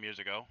it some years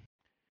ago.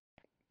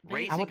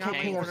 I would take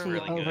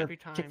KFC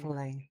over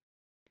Chick-fil-A.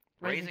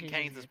 Raising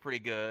Cane's is pretty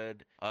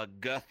good.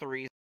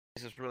 Guthrie's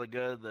is really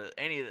good.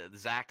 Any of the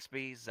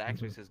Zaxby's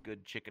has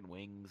good chicken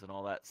wings and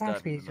all that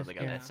stuff. They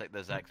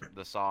got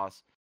the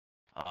sauce.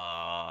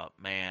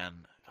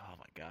 Man, oh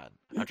my god.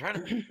 I'm trying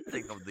to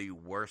think of the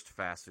worst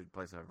fast food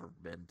place I've ever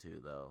been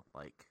to though.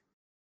 Like,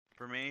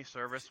 for me,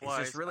 service-wise,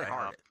 it's just really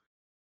hard.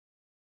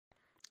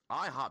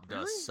 IHOP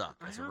does suck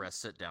as a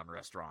sit-down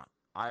restaurant.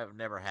 I have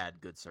never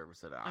had good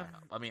service at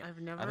IHOP. I've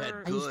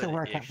had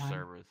good-ish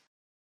service.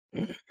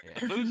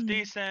 Food's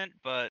decent,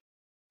 but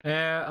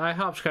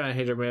IHOP's kind of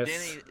hit or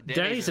miss.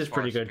 Denny's is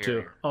pretty good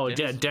too. Oh,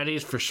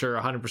 Denny's for sure,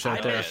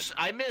 100% there.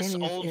 I miss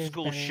old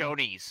school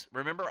Shoney's.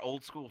 Remember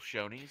old school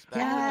Shoney's?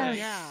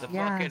 Yes, the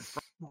fucking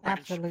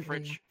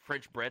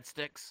French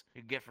breadsticks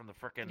you get from the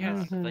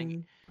frickin'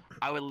 thing.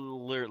 I would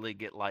literally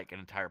get like an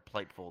entire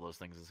plate full of those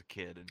things as a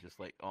kid, and just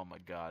like, oh my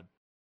god.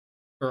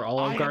 Or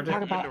Olive Garden.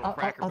 Talk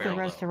about other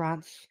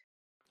restaurants.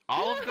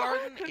 Olive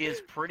Garden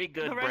is pretty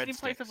good. The resting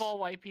place of all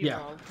white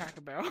people.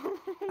 Cracker Barrel.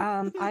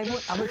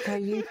 I would tell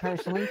you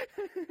personally,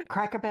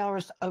 Cracker Barrel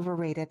is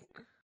overrated.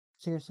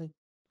 Seriously.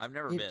 I've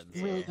never been.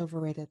 It's really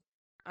overrated.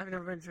 I've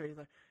never been to it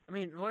either. I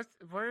mean,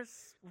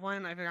 worst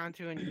one I've gone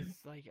to, and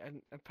it's like,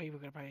 people are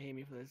gonna probably hate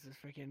me for this, is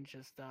freaking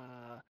just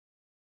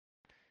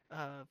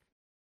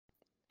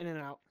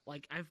In-N-Out.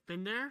 Like, I've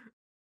been there,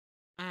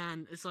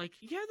 and it's like,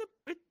 yeah,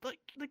 the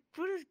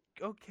food is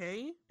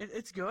okay.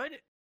 It's good.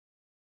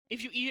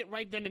 If you eat it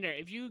right then and there.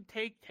 If you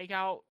take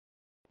out,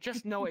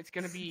 just know it's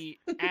gonna be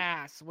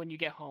ass when you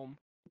get home.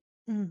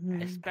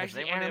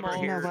 Especially animal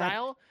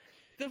style.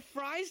 The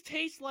fries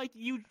taste like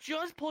you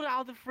just pulled it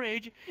out of the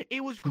fridge.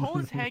 It was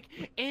cold as heck,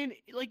 and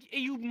like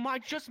you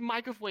just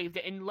microwaved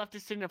it and left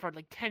it sitting there for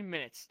like 10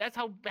 minutes. That's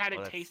how bad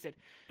it tasted.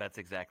 That's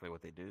exactly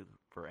what they do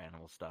for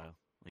animal style,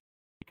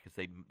 because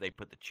they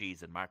put the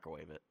cheese and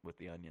microwave it with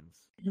the onions.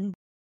 Exactly.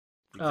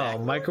 Oh,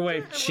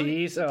 microwave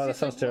cheese? Oh, that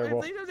sounds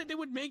terrible. They know that they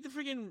would make the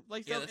freaking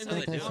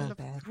stuff on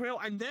the grill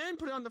and then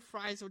put it on the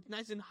fries so it's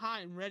nice and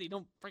hot and ready.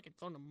 Don't freaking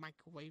throw it in the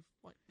microwave.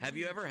 Have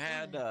you ever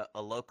had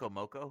a Loco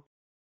Moco?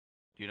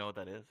 Do you know what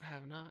that is? I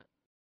have not.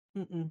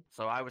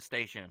 So I was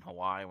stationed in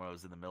Hawaii when I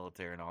was in the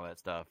military and all that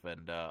stuff,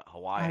 and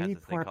Hawaii has this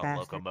thing called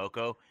Loco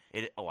Moco.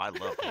 I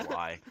love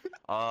Hawaii.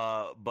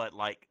 But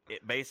like,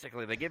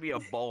 basically they give you a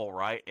bowl,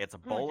 right? It's a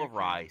bowl of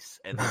rice,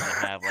 and then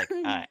they have like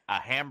a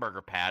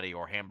hamburger patty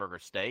or hamburger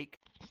steak,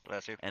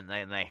 and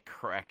then they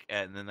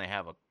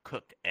have a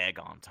cooked egg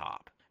on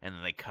top, and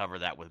then they cover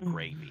that with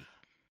gravy,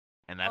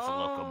 and that's a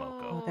Loco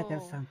Moco. Oh, that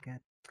does sound good.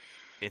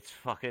 It's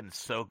fucking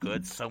so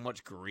good, so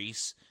much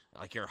grease,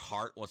 like your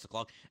heart wants to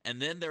clog.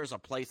 And then there was a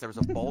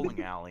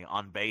bowling alley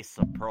on base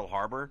of Pearl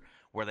Harbor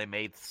where they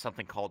made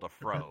something called a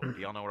fro. Do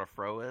y'all know what a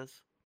fro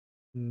is?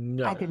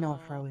 No. I do know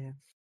what fro is.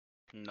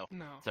 No.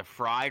 It's a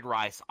fried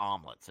rice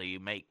omelet. So you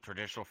make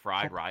traditional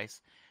fried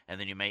rice, and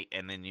then you make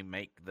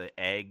the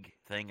egg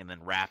thing, and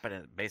then wrap it,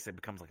 and it basically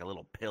becomes like a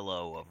little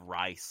pillow of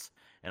rice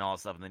and all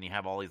that stuff. And then you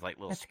have all these like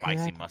little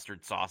spicy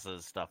mustard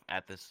sauces stuff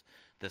at the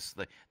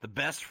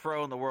best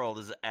fro in the world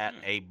is at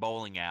a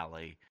bowling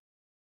alley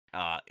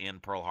in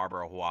Pearl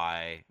Harbor,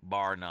 Hawaii,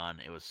 bar none.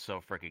 It was so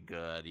freaking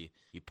good.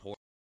 You pour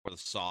the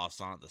sauce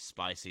on it, the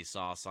spicy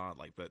sauce on it,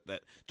 like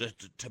that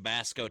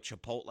Tabasco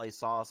Chipotle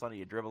sauce on it.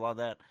 You dribble on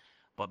that.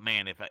 But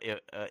man,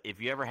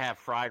 if you ever have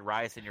fried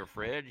rice in your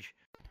fridge,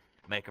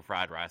 make a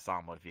fried rice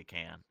omelet if you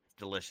can.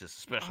 delicious,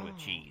 especially with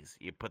cheese.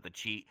 You put the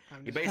cheese.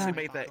 You basically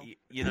make that.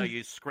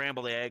 You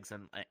scramble the eggs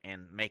and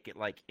make it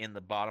like in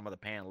the bottom of the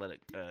pan. Let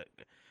it.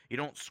 You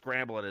don't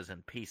scramble it as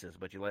in pieces,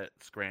 but you let it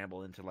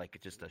scramble into like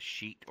just a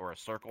sheet or a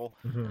circle,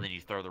 and then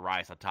you throw the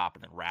rice on top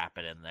and then wrap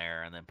it in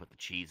there, and then put the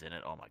cheese in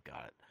it. Oh my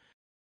god,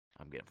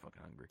 I'm getting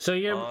fucking hungry. So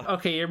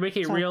you're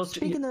making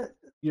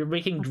you're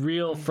making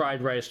real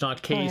fried rice,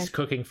 not Kay's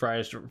cooking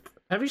fries.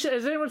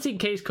 Has anyone seen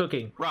Kay's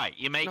cooking? Right,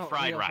 you make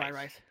fried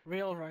rice.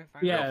 Real fried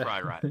rice. Yeah. Real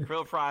fried rice.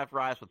 Real fried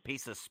rice with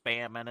pieces of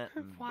Spam in it.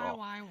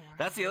 Why?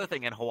 That's the other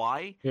thing in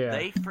Hawaii. Yeah.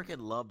 They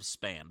freaking love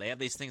Spam. They have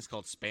these things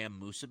called Spam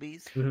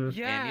musubis.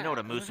 Yeah. And you know what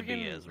a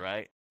musubi is,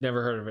 right?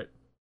 Never heard of it.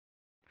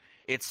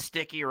 It's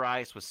sticky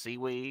rice with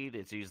seaweed.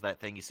 It's used that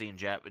thing you see in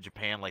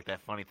Japan, like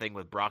that funny thing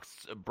with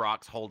Brock's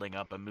holding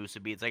up a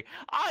musubi. It's like,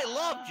 I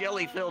love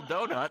jelly-filled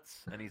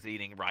donuts, and he's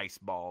eating rice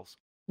balls.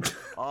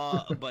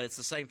 But it's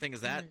the same thing as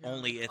that,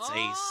 only it's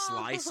a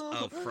slice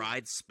of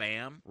fried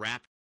Spam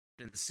wrapped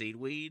in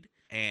seaweed,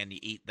 and you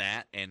eat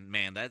that, and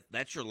man,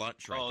 that's your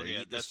lunch right there. You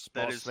eat this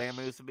Spam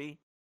musubi.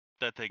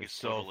 That thing is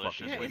so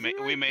delicious. Yeah, we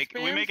make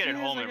it at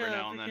home every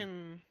now and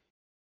then.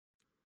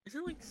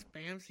 Isn't like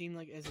Spam seen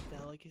like as a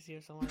delicacy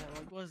or something like that?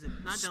 Like, what is it?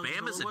 Not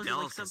Spam is a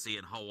delicacy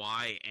in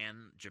Hawaii and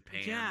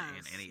Japan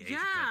and any Asian country.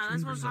 Yeah,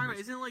 that's what I'm talking about.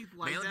 Isn't it like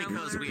mainly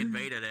because we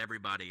invaded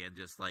everybody and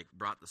just like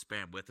brought the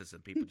Spam with us,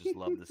 and people just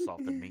love the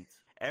salted meats.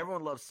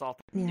 Everyone loves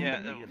salted meat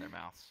in their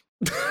mouths.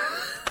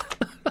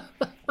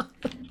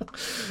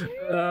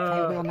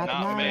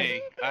 Not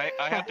me. I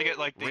have to get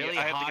like the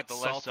I have to get the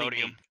less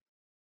sodium.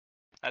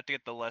 I have to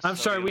get the less. I'm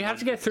sorry, we have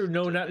to get through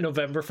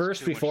November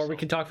first before we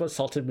can talk about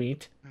salted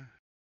meat.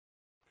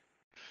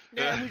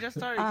 Yeah, we just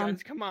started,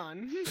 guys. Come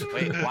on.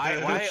 Wait,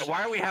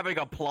 why are we having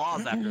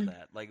applause after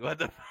that? Like, what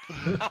the?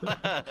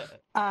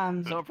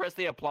 Someone press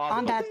the applause.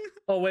 On that.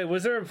 Oh wait,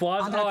 was there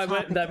applause? Oh, I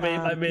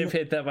may have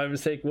hit that by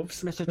mistake.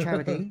 Whoops. Mr.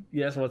 Trevady.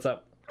 Yes, what's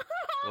up?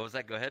 What was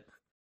that? Go ahead.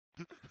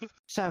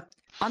 So,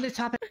 on the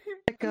topic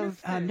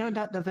of No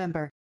Nut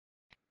November,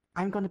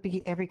 I'm going to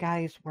be every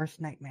guy's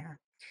worst nightmare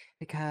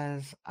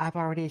because I've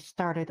already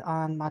started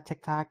on my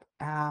TikTok.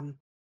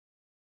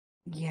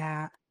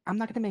 Yeah, I'm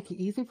not going to make it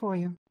easy for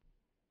you.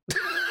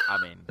 I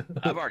mean,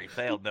 I've already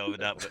failed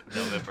November.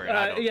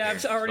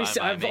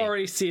 I've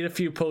already seen a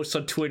few posts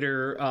on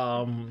Twitter,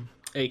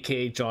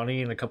 aka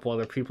Johnny and a couple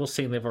other people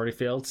saying they've already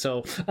failed.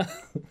 So,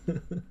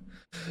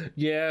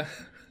 yeah.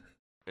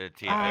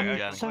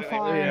 So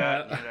far,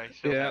 I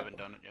still haven't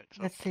done it yet.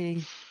 So. Let's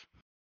see.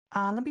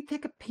 Let me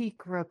take a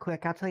peek real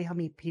quick. I'll tell you how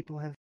many people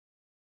have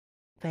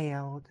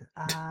failed.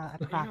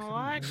 Approximately. You know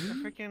what?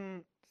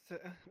 Freaking.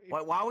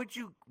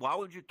 Why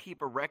would you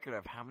keep a record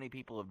of how many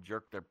people have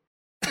jerked their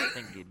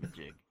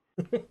thingy-majig?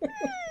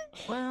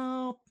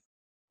 Well,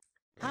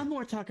 I'm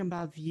more talking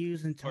about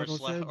views and total.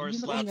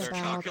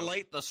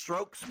 Calculate the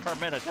strokes per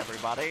minute,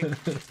 everybody.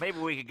 Maybe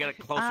we could get it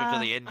closer to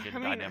the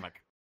engine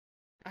dynamic.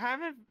 I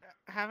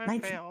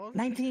haven't failed.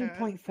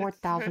 19.4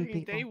 thousand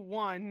people. Day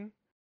one.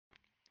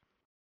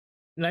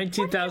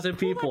 19,000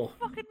 people.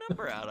 What fucking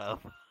number out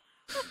of?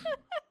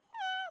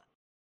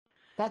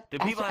 Do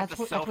people have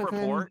to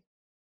self-report?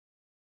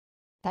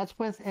 That's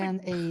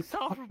within a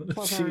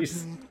self-report.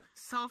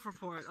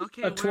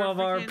 Okay, a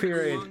 12-hour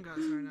period.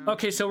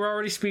 Okay, so we're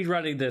already speed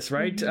running this,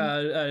 right?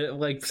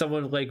 Like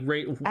someone like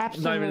rate.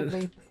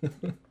 Absolutely.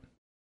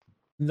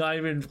 Not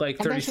even like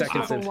 30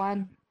 seconds. Level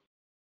 1.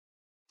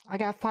 I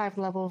got 5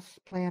 levels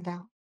planned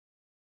out.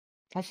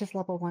 That's just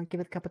level 1. Give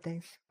it a couple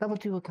days. Level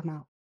 2 will come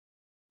out.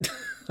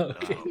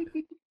 Okay.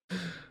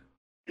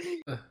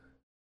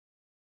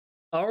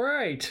 All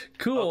right,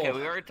 cool. Okay,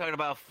 we already talked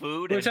about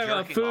food. We're talking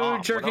about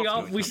food, jerking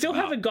off. We still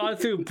haven't gone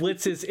through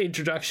Blitz's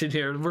introduction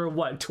here. We're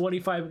what,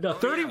 25? No,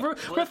 30. We're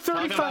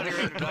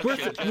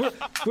 35.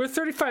 We're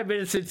 35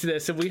 minutes into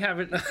this, and we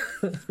haven't.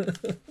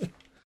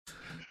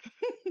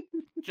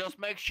 Just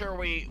make sure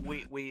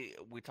we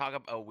talk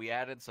about. We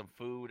added some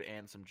food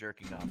and some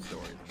jerking off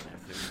stories in there.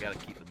 So we got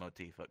to keep the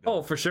motif going.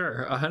 Oh, for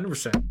sure,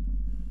 100%.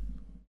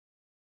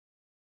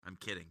 I'm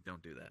kidding.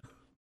 Don't do that.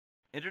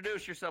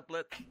 Introduce yourself,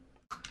 Blitz.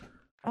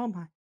 Oh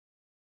my.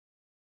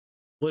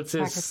 What's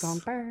this?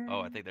 Oh,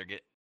 I think they're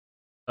getting.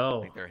 Oh.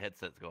 I think their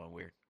headset's going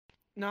weird.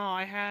 No,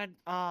 I had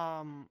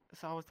so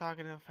I was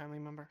talking to a family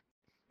member.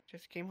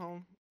 Just came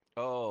home.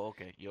 Oh,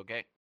 okay. You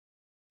okay?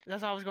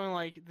 That's why I was going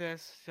like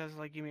this. Just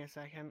like give me a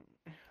second.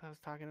 I was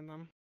talking to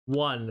them.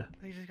 One.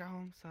 They just got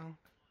home, so.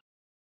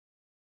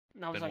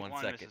 And I was like, 1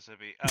 second.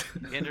 Mississippi.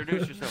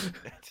 Introduce yourself.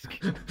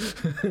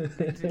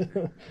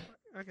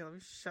 Okay, let me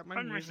shut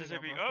my music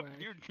Mississippi up.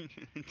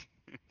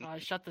 I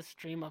shut the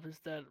stream up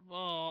instead.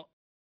 Oh.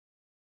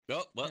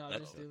 Oh, well, yeah, I'll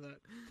just do that.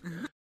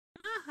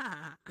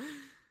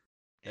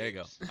 There you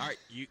go. All right,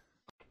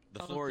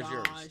 the floor is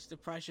yours. The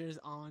pressure is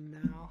on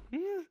now.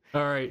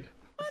 All right.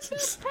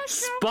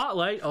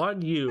 Spotlight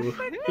on you,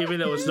 even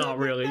though it's not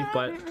really,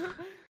 but.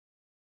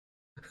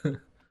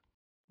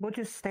 We'll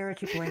just stare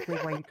at you blankly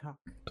while you talk.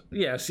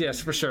 Yes,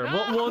 for sure.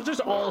 We'll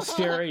just all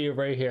stare at you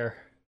right here.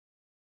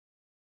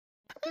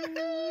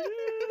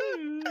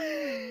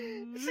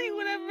 See,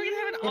 whenever we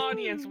have an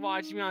audience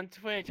watching me on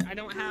Twitch, I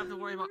don't have to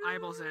worry about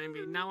eyeballs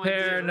enemy. Now I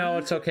Here, do. no,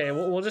 it's okay.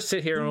 We'll just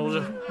sit here and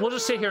we'll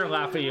just sit here and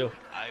laugh at you.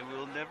 I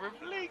will never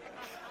blink.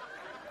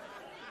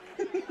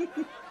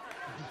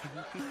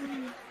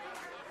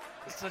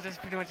 So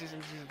just pretty much just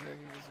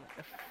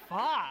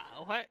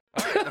what?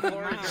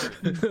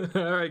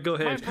 All right, go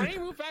ahead. My brain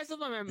moved faster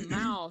than my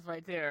mouth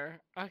right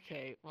there.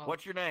 Okay, well.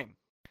 What's your name?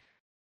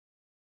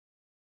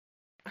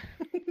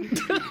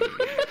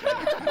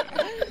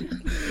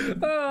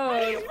 Oh. How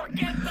do you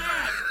forget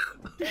that?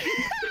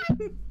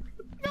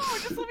 No,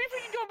 just let me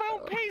freaking go my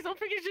own pace. Don't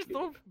freaking just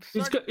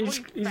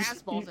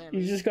fastballs at me.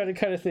 You just got to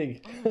kind of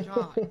think. Oh,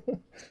 God.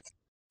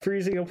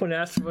 Freezing up when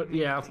asked, but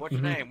yeah. What's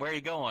your name? Where are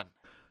you going?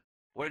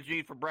 What did you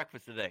eat for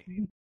breakfast today?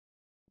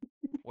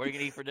 What are you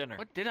gonna eat for dinner?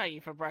 What did I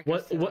eat for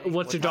breakfast today?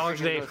 What's your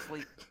dog's name?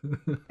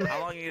 How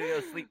long are you gonna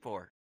go to sleep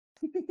for?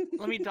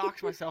 Let me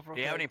dox myself real quick.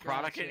 Do you have any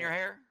product in your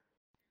hair?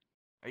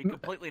 Are you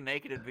completely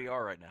naked in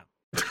VR right now?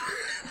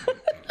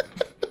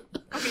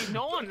 Okay,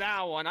 no on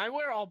that one. I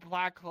wear all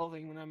black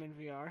clothing when I'm in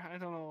VR. I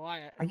don't know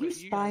why. Are you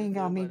spying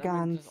on me,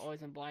 Guns? Just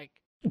always in black.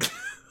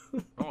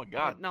 Oh my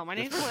God! No, my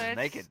name's Blitz.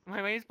 Naked.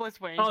 My name's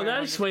BlitzWingvr. Oh,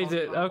 that explains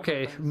it.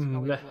 Okay.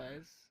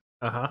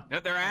 Uh-huh. No,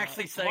 they're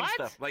actually saying what?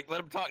 stuff. Like, let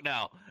them talk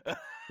now.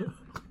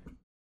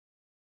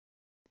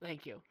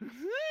 Thank you.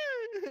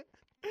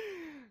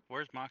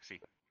 Where's Moxie?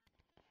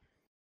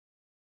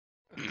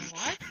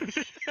 What?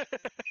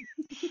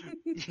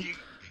 Your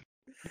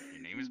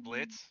name is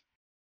Blitz.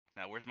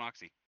 Now, where's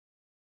Moxie?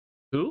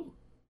 Who?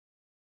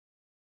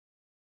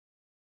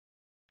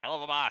 Hell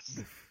of a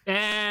boss.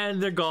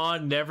 And they're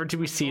gone, never to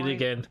be seen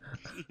again.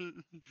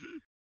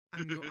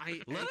 Let him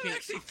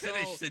actually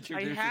finish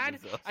introducing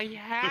himself. I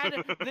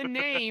had the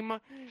name,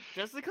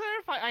 just to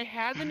clarify, I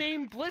had the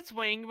name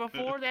BlitzWing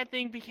before that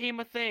thing became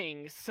a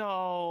thing.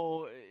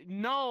 So,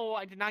 no,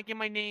 I did not get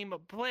my name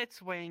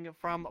BlitzWing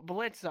from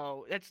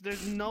Blitzo.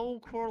 There's no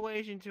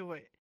correlation to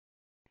it.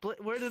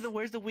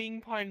 Where's the wing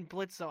part in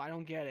Blitzo? I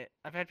don't get it.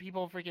 I've had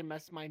people freaking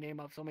mess my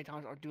name up so many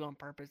times or do it on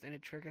purpose, and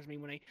it triggers me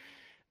when they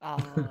call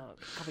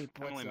me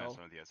Blitzo. I'm only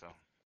messing with you, so.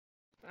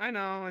 I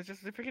know, it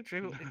freaking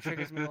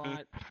triggers me a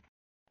lot.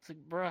 It's like,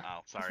 bruh.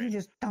 Oh, sorry. You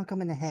just dunk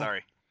him in the head.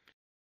 Sorry.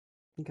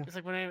 It's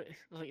like when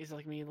it's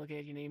like me looking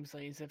at your name,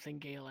 saying instead of saying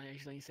Gale, I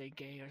actually say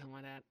gay or something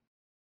like that.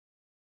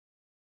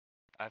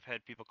 I've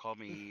had people call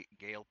me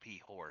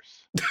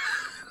GalePHorse.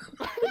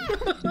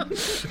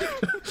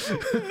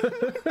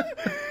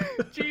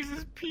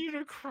 Jesus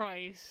Peter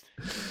Christ.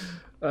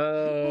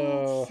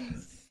 Oh,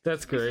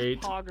 that's great.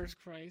 Poggers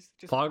Christ.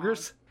 Just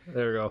Poggers?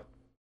 There we go.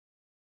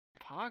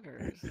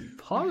 Poggers.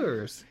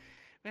 Poggers.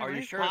 Man, Are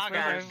you sure it's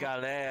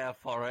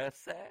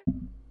GalePHorse?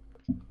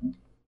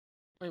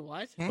 Wait,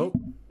 what? Oh.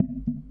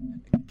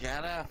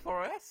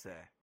 GalePHorse.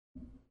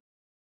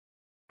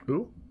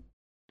 Who?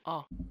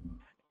 Oh.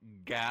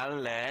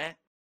 GalePHorse.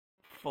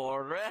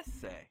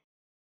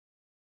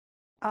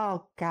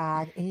 Oh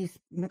God, he's.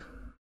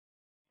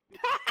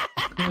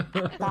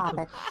 Stop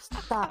it!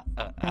 Stop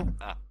it!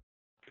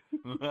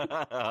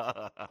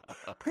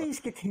 Please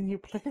continue,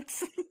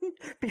 Blitz,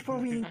 before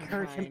we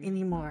encourage him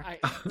anymore.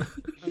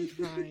 I'm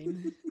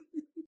trying.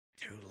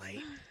 Too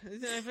late.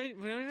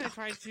 Whenever I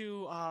try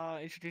to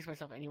introduce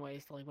myself,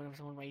 anyways, to like whenever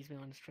someone raises me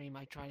on the stream,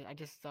 I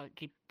just throw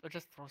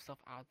stuff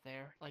out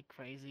there like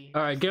crazy.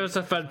 All right, give us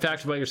a fun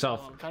fact about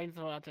yourself. I'm trying to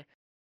throw it out there.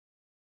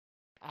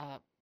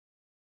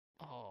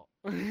 Oh.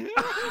 All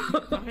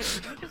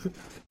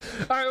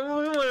right,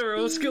 whatever.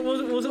 We'll skip.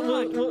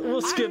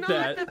 We'll skip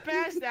that. I'm not the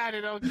best at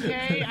it,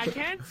 okay? I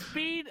can't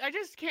speed. I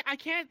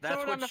can't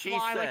throw it on the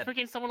fly like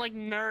freaking someone like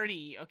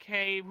Nerdy,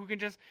 okay? Who can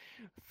just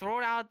throw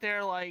it out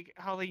there like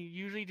how they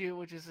usually do,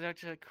 which is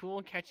such a cool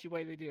and catchy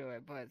way to do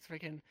it. But it's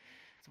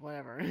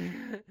whatever.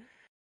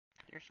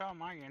 You saw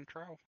my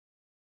intro.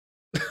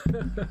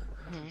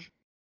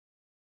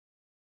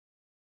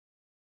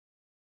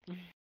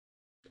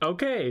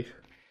 Okay.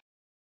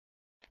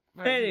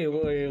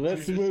 Anyway,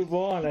 let's move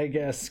on, I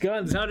guess.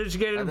 Guns, how did you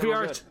get in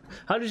VR?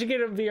 How did you get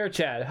in VR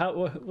chat?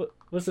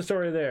 What's the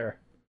story there?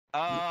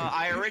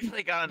 I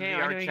originally got in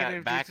VR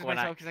chat back when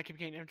because I keep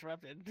getting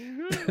interrupted. Do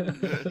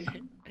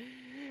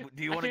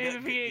you want to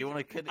get? Do you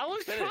want to? I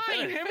was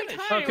trying every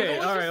time. Okay,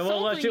 all right.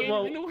 We'll let you.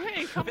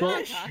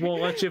 We'll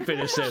let you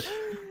finish it.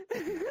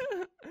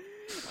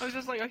 I was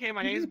just like, okay,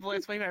 my name is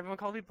BlitzWingvr. Everyone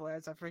calls me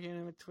Blitz. I freaking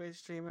am a Twitch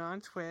streamer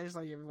on Twitch,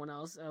 like everyone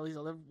else, all these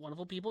other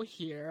wonderful people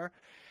here.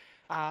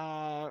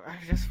 I'm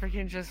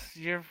just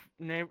your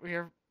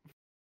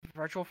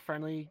virtual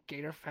friendly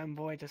gator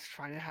femboy, just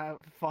trying to have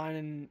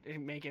fun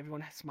and make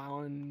everyone smile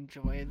and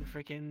enjoy the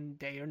freaking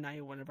day or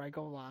night whenever I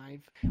go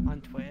live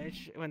on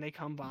Twitch when they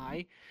come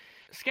by.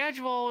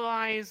 Schedule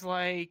wise,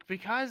 like,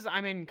 because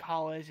I'm in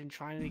college and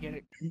trying to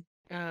get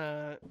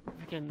a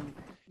freaking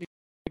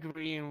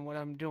degree in what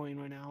I'm doing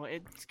right now,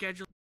 it's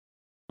scheduled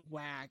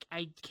whack.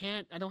 I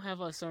don't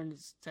have a certain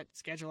set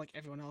schedule like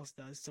everyone else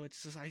does, so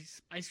it's just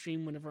I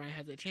stream whenever I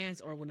have the chance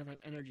or whenever I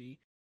have energy.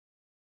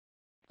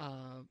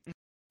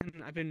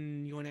 I've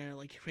been going at it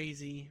like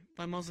crazy,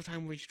 but most of the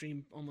time we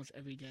stream almost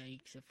every day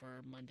except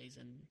for Mondays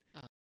and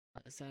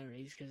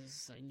Saturdays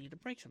because I need a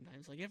break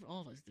sometimes, like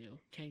all of us do.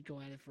 Can't go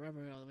at it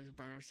forever, otherwise we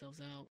burn ourselves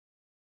out.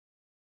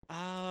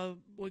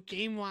 What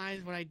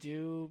game-wise, what I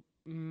do,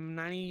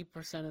 90%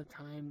 of the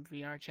time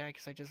VrChat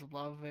because I just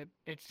love it.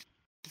 It's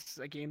just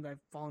a game that I've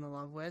fallen in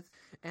love with,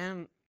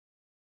 and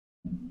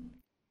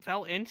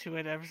fell into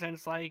it ever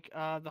since like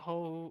the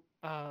whole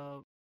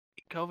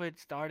COVID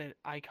started.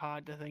 I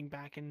caught the thing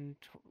back in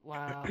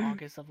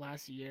August of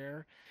last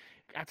year.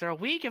 After a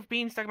week of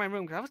being stuck in my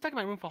room, because I was stuck in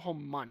my room for a whole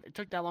month. It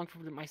took that long for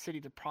my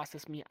city to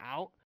process me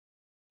out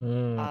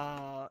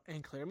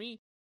and clear me.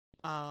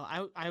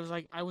 I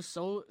was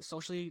so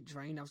socially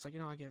drained. I was like,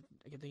 I get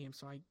the game.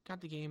 So I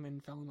got the game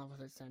and fell in love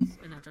with it since.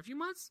 And after a few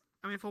months,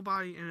 I'm in full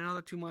body. And in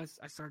another 2 months,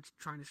 I started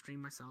trying to stream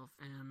myself,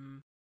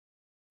 and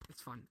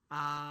it's fun.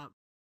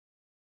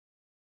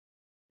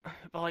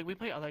 But like we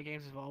play other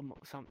games as well.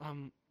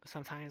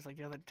 Sometimes like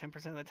the other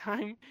 10% of the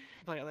time, we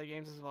play other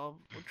games as well.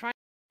 We're trying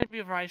to be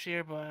a variety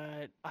here,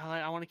 but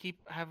I want to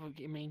have a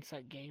main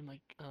set game like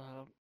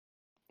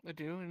I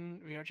do,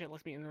 and VrChat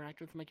lets me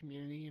interact with my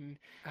community and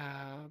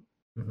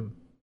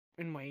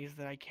in ways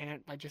that I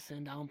can't by just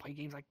sitting down and play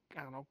games like,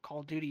 I don't know,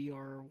 Call of Duty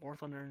or War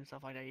Thunder and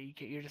stuff like that.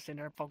 You're just sitting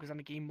there focused on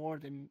the game more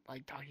than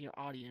like talking to your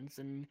audience,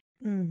 and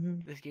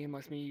this game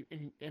lets me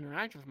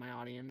interact with my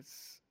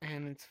audience,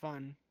 and it's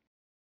fun.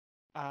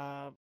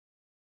 Where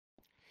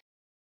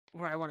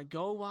I want to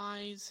go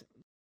wise,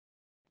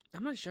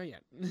 I'm not sure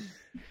yet.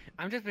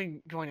 I've just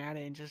been going at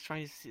it and just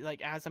trying to see,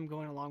 like, as I'm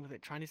going along with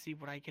it, trying to see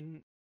what I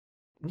can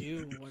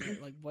do, what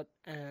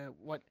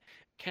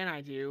can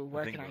I do,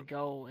 where can I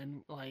go,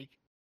 and like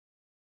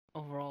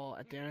overall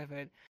at the end of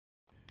it,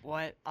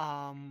 what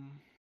can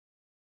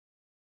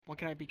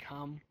I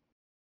become,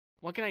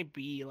 what can I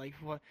be, like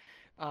what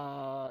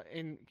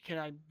and can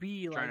I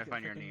be trying like to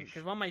find your niche?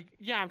 Because I'm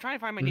trying to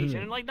find my niche,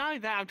 and like not only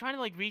that, I'm trying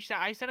to like reach that.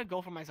 I set a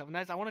goal for myself, and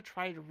that's I want to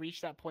try to reach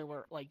that point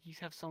where like you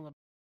have some of the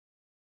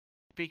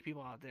big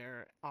people out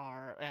there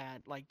are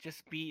at, like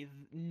just be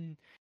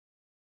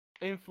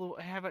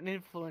have an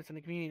influence in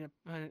the community,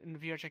 in the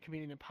VrChat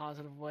community in a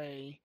positive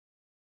way,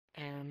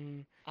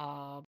 and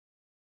I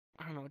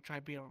don't know, try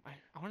to be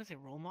I want to say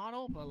role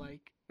model, but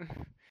like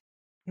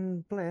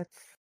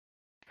Blitz.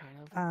 Kind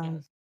of.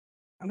 Yes.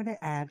 I'm gonna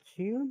add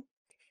you,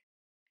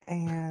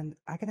 and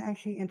I can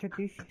actually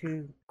introduce you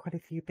to quite a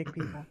few big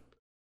people.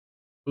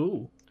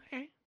 Ooh.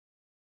 Okay.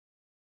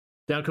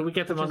 Now, can we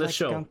get them on the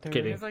show?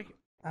 Kidding. Like,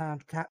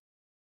 Towels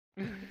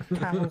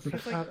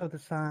of the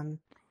Sun.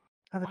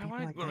 Other people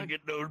like that.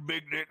 Get those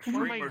big dick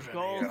one streamers. Of my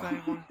goals,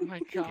 oh my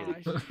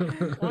gosh.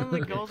 One of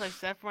the goals I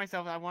set for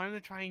myself, I wanted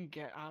to try and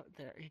get up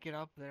there.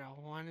 I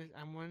wanted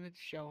to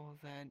show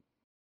that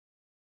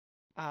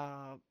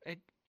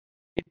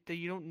that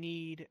you don't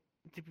need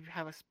to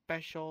have a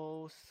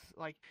special,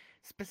 like,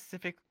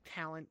 specific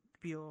talent to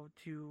be able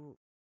to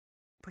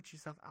put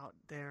yourself out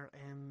there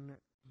and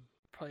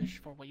push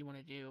for what you want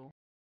to do.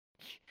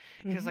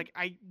 Because like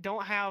I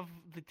don't have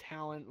the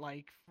talent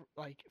like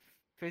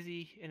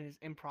Fizzy in his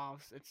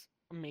improvs. It's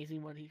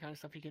amazing what kind of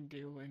stuff he can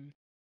do, and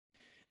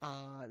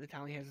the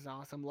talent he has is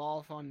awesome.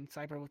 Lawful and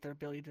Cyber with their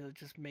ability to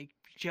just make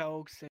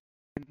jokes and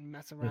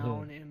mess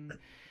around and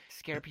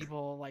scare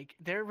people, like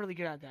they're really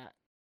good at that.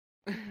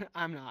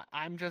 I'm not.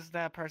 I'm just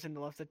that person that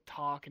loves to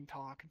talk and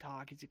talk and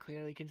talk, as you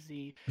clearly can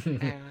see,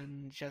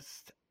 and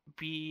just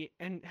be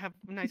and have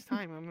a nice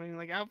time. I mean,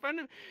 like, let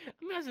me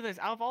ask you this: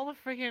 out of all the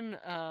freaking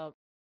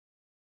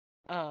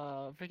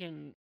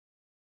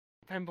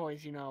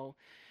femboys,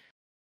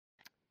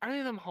 are any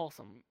of them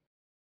wholesome?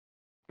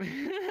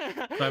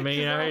 I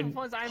mean,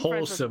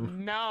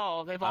 wholesome.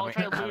 No, they've all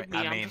tried to loot me.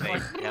 I mean, they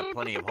have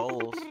plenty of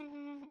holes.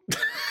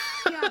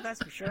 Yeah,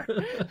 that's for sure.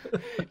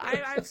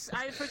 I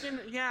freaking,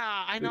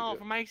 yeah, I know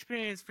from my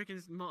experience, freaking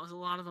a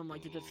lot of them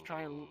like to just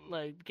try and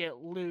like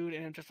get loot,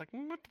 and I'm just like.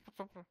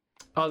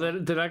 Oh,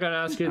 then I gotta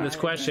ask you this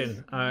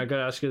question. I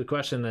gotta ask you the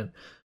question then.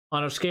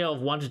 On a scale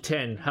of 1 to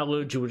 10, how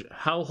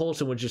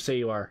wholesome would you say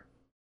you are?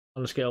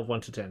 On a scale of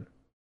 1 to 10.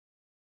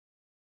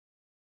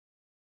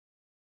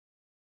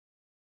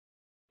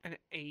 An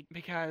 8,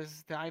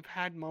 because I've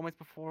had moments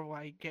before where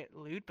I get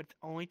loot, but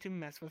only to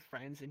mess with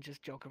friends and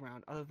just joke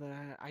around. Other than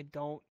that, I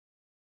don't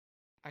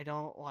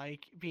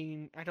like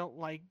being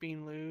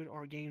looted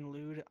or getting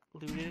looted,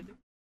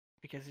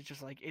 because it's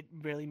just like it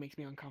really makes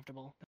me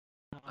uncomfortable.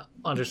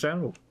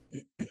 Understandable.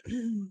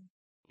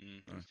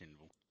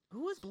 Understandable.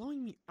 Who is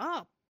blowing me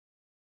up?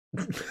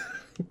 Who's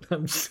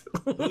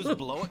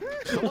blowing?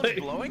 Someone's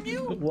blowing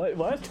you?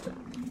 What?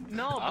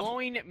 No,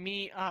 blowing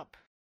me up.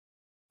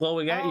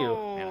 Blowing at you.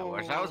 Yeah, I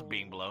wish I was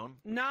being blown.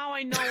 Now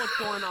I know what's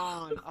going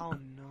on. Oh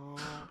no.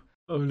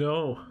 Oh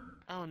no.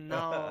 Oh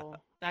no.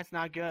 That's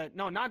not good.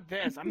 No, not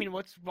this. I mean,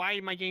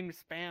 why my game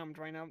is spammed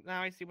right now?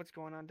 Now I see what's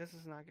going on. This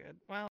is not good.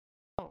 Well.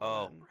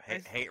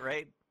 Hate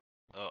raid?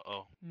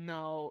 Uh-oh.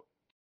 No.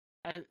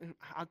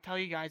 I'll tell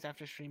you guys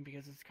after stream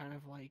because it's kind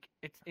of like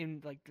it's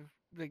in like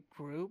the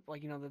group,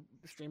 like the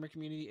streamer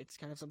community. It's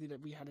kind of something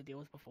that we had to deal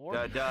with before.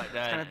 We're not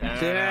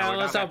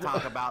gonna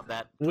talk about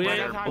that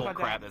Twitter bull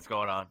crap that's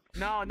going on.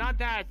 No, not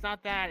that. It's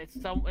not that. It's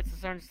a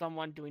certain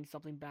someone doing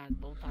something bad.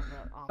 We'll talk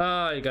about.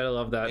 Oh, you gotta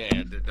love that.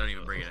 Yeah, don't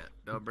even bring it up.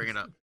 Don't bring it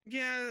up.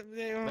 Yeah.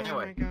 Oh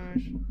anyway. my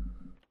gosh.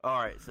 All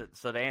right,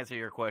 so to answer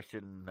your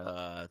question,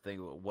 I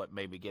think what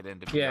made me get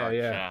into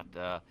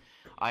VrChat,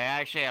 I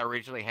actually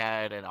originally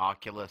had an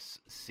Oculus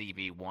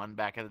CV1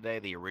 back in the day,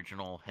 the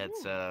original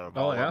headset of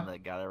all of them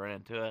that got right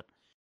into it.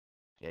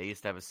 Yeah, I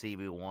used to have a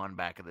CV1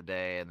 back in the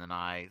day, and then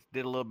I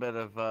did a little bit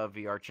of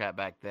VrChat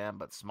back then,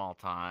 but small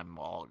time,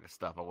 all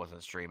stuff. I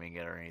wasn't streaming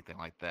it or anything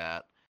like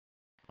that,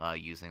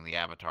 using the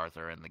avatars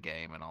that are in the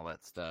game and all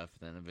that stuff.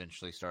 Then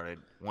eventually started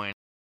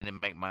and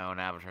make my own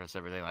avatars,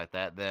 everything like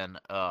that. Then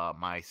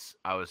I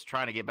was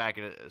trying to get back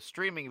into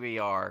streaming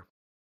VR.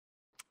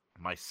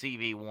 My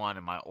CV1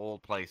 in my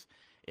old place,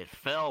 it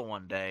fell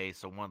one day,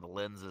 so one of the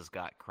lenses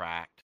got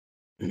cracked.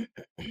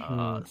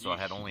 So I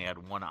had only had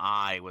one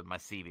eye with my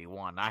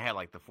CV1. I had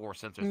like the 4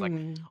 sensors.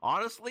 Like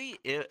honestly,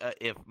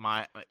 if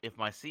my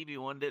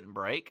CV1 didn't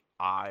break,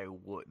 I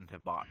wouldn't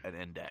have bought an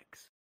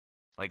Index.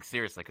 Like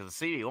seriously, because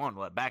the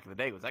CV1 back in the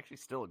day was actually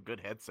still a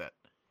good headset.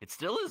 It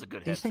still is a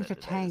good headset. These things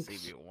are tanks. The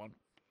CV1.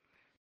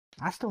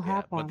 I still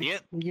have one.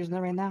 I'm using it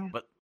right now.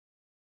 But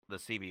the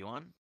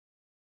CV1,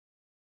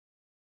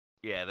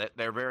 yeah,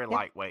 they're very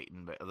lightweight,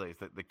 and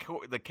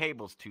the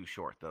cable's too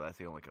short though. That's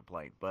the only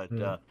complaint. But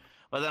then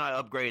I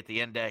upgraded the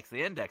Index.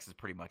 The Index is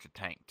pretty much a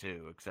tank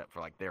too, except for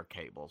like their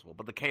cables.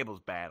 But the cable's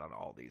bad on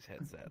all these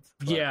headsets.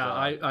 But,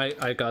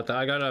 I got that.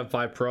 I got a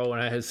Vive Pro,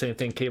 and I had the same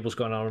thing. Cable's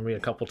gone on with me a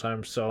couple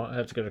times, so I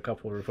had to get a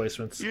couple of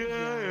replacements.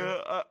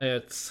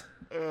 It's.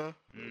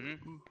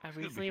 I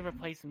recently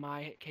replaced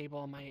my cable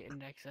on my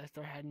Index as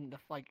they're having the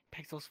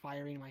pixels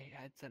firing my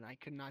headset. I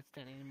could not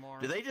stand anymore.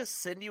 Do they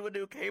just send you a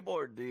new cable,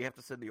 or do you have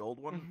to send the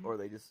old one, or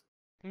they just?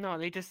 No,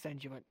 they just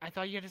send you it. I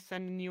thought you had to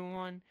send a new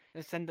one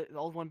and send the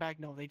old one back.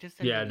 No, they just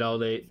send.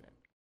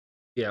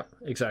 Yeah,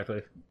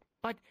 exactly.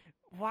 But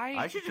why?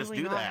 I should just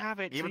do that. Have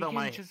it even though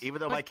my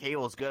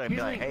cable's good, I'd be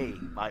like, hey,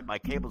 my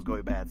cable's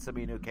going bad. Send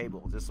me a new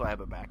cable just so I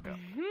have a backup.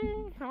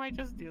 I might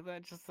just do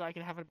that just so I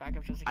can have a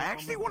backup. I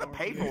actually want to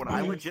pay for one. I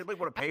legitimately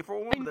want to pay for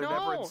one, but they're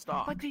never in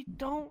stock. But they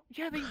don't.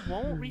 Yeah, they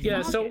won't restock.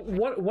 Yeah. So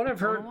what I've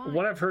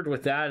heard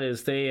with that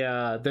is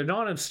they're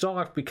not in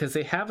stock because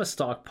they have a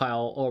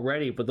stockpile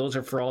already, but those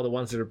are for all the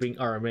ones that are being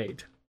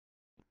made.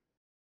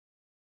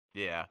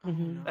 Yeah,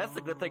 that's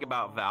the good thing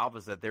about Valve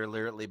is that they're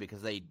literally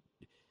because they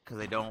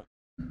don't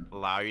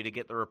allow you to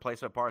get the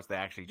replacement parts, they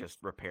actually just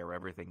repair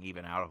everything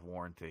even out of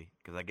warranty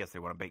because I guess they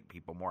want to make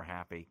people more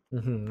happy.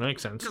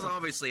 Makes sense. Because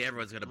obviously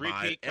everyone's going to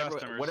buy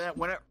it.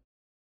 Whenever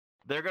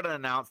they're going to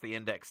announce the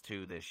Index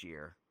 2 this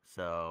year,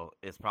 so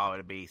it's probably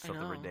going to be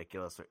something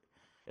ridiculous.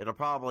 It'll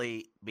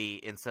probably be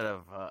instead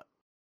of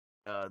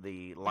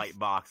the light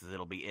boxes,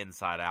 it'll be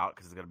inside out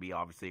because it's going to be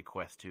obviously a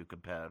Quest 2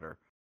 competitor.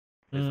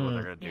 Is what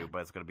they're going to do, but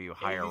it's going to be a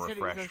higher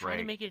refresh rate.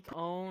 To make its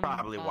own,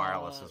 probably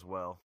wireless as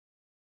well.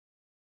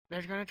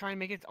 They're going to try and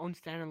make its own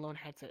standalone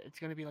headset. It's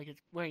going to be like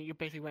you're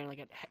basically wearing like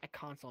a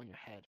console on your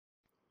head.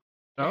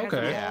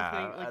 Okay.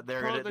 Yeah,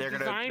 they're going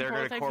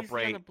to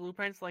incorporate the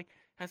blueprints.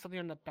 Has something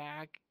on the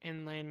back,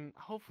 and then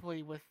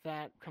hopefully with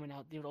that coming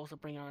out, they would also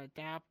bring out an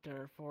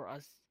adapter for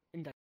us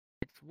Index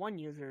 1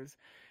 users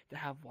to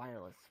have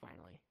wireless.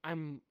 Finally,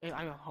 I'm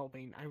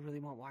hoping. I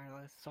really want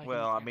wireless. So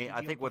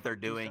I think what they're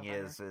doing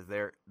is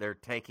they're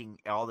taking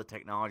all the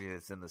technology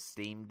that's in the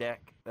Steam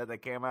Deck that they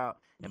came out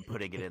and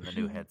putting it in the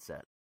new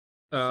headset.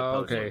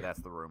 Okay. That's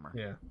the rumor.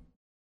 Yeah,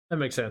 that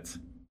makes sense.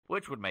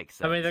 Which would make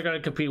sense. I mean, they're going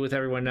to compete with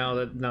everyone now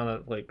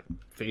that like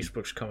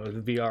Facebook's coming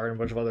with VR and a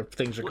bunch of other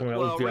things are coming out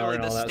with VR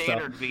and all that stuff. The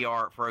standard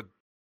VR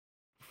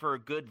for a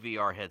good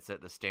VR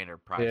headset, the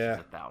standard price is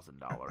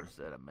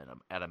 $1,000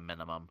 at a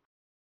minimum.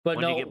 But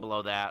when you get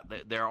below that,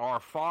 there are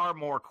far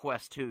more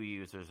Quest 2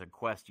 users and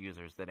Quest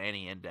users than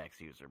any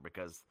Index user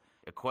because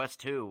a Quest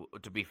 2,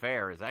 to be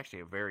fair, is actually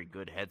a very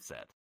good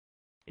headset.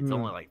 It's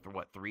only like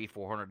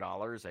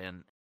 $300-$400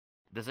 and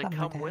does it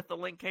come with the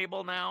link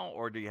cable now,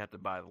 or do you have to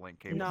buy the link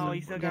cable? No,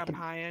 you still got to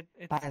buy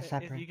it. Buy it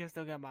separate. You can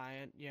still got to buy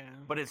it, yeah.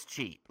 But it's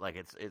cheap. Like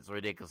it's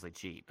ridiculously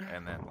cheap,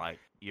 and then like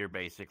you're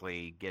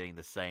basically getting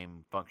the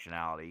same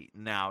functionality.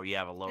 Now you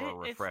have a lower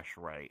refresh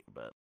rate,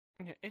 but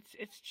yeah,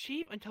 it's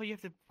cheap until you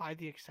have to buy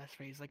the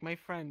accessories. Like my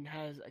friend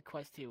has a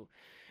Quest 2,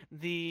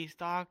 the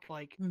stock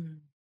like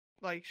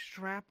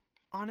strap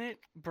on it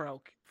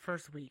broke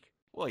first week.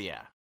 Well,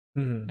 yeah.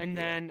 And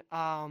then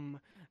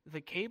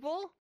the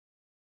cable.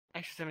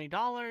 Extra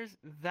 $70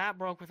 that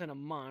broke within a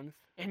month,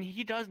 and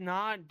he does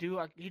not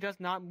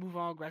move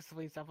on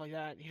aggressively and stuff like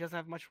that. He doesn't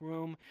have much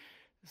room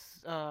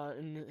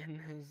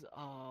in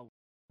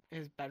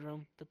his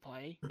bedroom to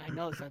play. I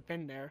know this. I've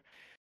been there.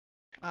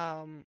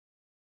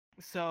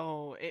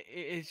 So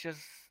it's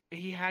just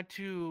he had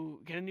to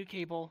get a new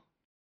cable,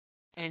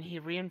 and he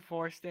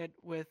reinforced it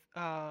with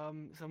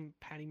some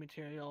padding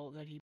material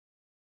that he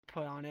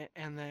put on it,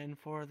 and then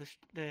for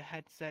the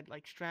headset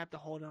like strap to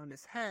hold it on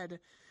his head,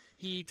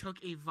 he took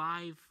a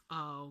Vive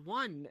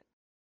 1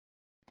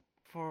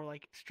 for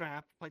like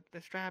strap, like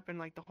the strap and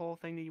like the whole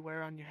thing that you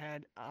wear on your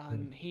head.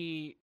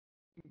 He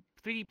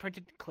 3D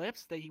printed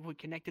clips that he would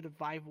connect to the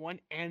Vive 1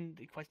 and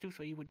the Quest 2,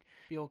 so he would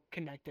feel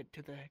connected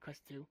to the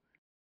Quest 2.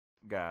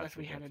 Gotcha, that's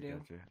what we had to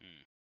do.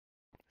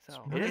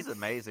 So it is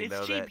amazing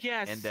though cheap, that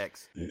yes.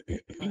 Index.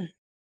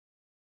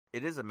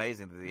 It is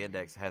amazing that the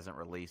Index hasn't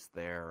released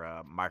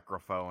their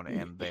microphone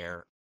and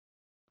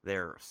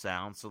their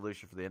sound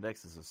solution for the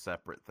Index is a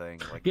separate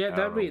thing. Like, yeah,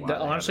 that'd be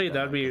honestly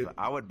that'd be.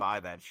 I would buy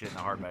that shit in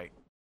a heartbeat.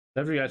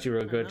 That'd be actually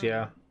real good,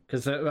 yeah.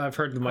 Because I've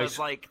heard the mic.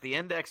 Like the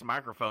Index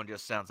microphone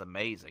just sounds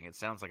amazing. It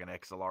sounds like an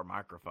XLR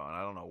microphone.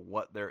 I don't know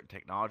what their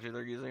technology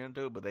they're using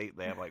into, but they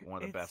have like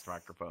one of the best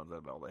microphones out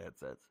of all the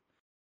headsets.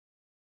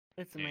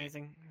 It's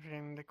amazing.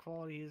 And the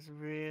quality is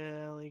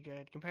really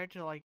good compared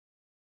to like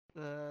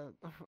the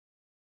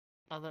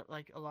other,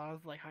 like a lot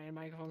of like high-end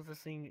microphones. This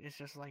thing is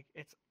just like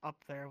it's up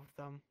there with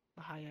them.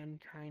 The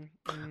high-end kind.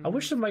 I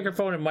wish the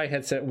microphone in my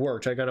headset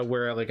worked. I gotta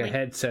wear like a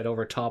headset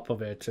over top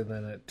of it, and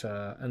then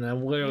and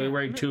I'm literally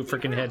wearing two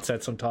freaking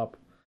headsets on top.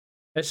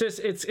 It's just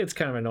it's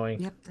kind of annoying.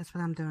 Yep, that's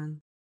what I'm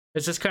doing.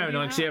 It's just kind of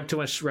annoying because you have too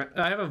much.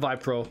 I have a Vive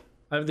Pro.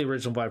 I have the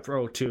original Vive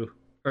Pro too,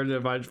 or the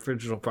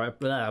original Vive.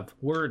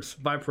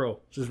 Vive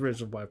Pro, just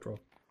original Vive Pro.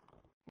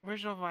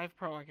 Original Vive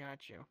Pro, I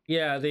got you.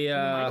 Yeah,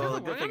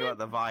 the good thing about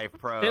the Vive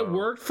Pro. It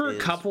worked for a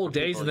couple of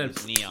days and then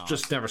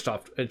just never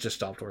stopped. It just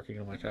stopped working.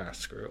 I'm like,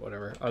 screw it,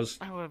 whatever. A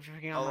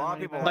lot of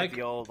people like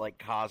the old like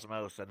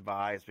Cosmos and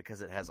Vives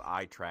because it has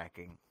eye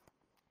tracking.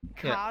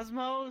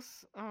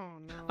 Cosmos? Oh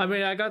no. I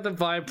mean, I got the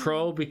Vive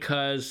Pro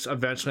because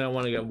eventually I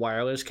want to get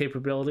wireless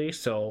capability.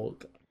 So,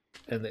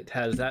 and it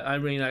has that. I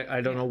mean,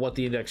 I don't know what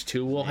the Index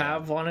 2 will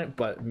have on it,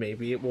 but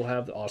maybe it will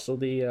have also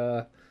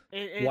the.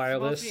 It's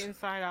wireless. supposed to be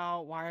inside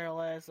out,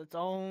 wireless, its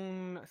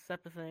own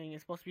separate thing.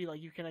 It's supposed to be like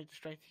you connect it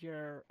straight to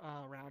your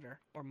router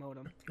or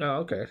modem. Oh,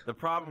 okay. The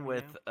problem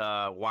with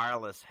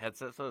wireless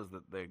headsets is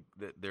that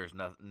there's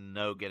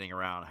no getting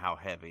around how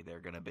heavy they're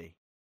going to be.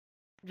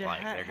 Yeah,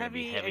 like they're going to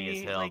be heavy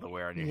as hell to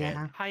wear on your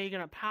head. How are you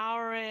going to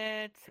power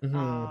it? It's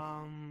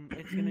going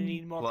to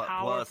need more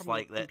power from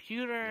the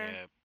computer.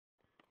 Yeah.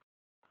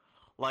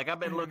 Like I've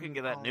been looking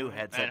at that new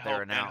headset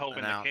they're announced.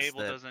 And hoping the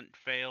cable doesn't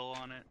fail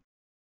on it.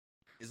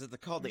 Is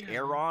it called the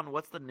Aeron?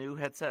 What's the new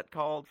headset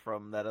called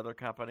from that other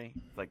company?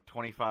 It's like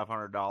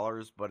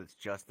 $2,500, but it's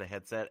just the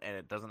headset and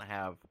it doesn't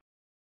have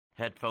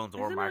headphones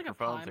or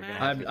microphones.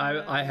 Like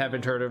I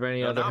haven't heard of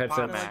any other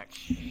headsets.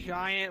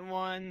 Giant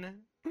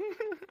one.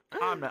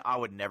 I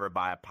would never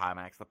buy a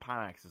Pimax. The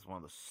Pimax is one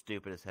of the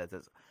stupidest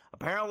headsets.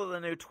 Apparently the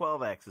new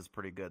 12X is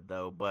pretty good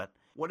though. But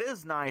what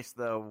is nice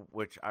though,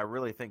 which I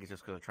really think is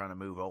just because they're trying to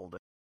move old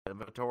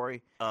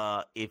inventory,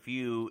 if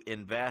you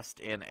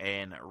invest in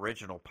an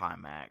original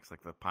Pimax,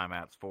 like the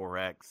Pimax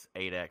 4X,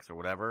 8X, or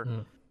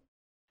whatever,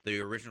 the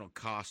original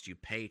cost you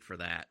paid for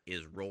that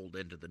is rolled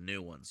into the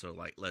new one. So,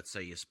 like, let's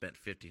say you spent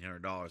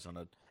 $1,500 on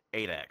an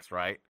 8X,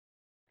 right?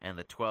 And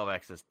the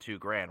 12X is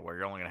 $2,000, where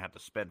you're only going to have to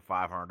spend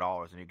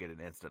 $500 and you get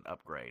an instant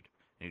upgrade,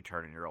 and you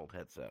turn in your old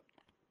headset.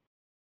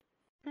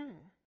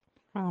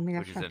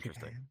 Which is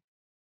interesting.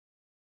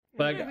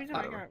 But the reason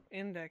I got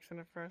Index in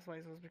the first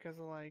place was because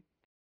of like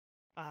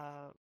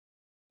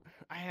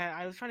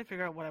I was trying to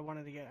figure out what I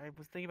wanted to get. I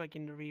was thinking about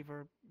getting the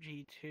Reverb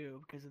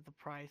G2 because of the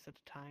price at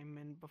the time,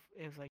 and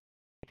it was like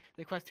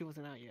the Quest 2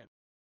 wasn't out yet.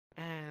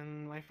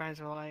 And my friends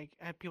were like,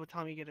 I had people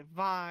telling me get a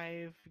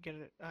Vive, get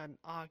an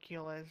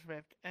Oculus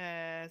Rift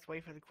S,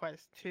 wait for the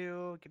Quest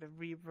 2, get a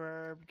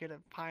Reverb, get a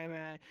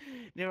Pimax.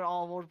 They were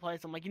all over the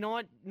place. I'm like, you know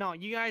what? No,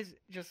 you guys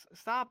just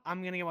stop.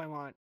 I'm gonna get what I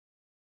want.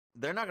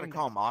 They're not going to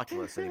call them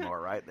Oculus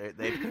anymore, right?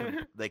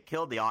 They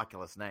killed the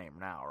Oculus name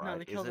now,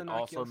 right? No, is it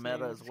also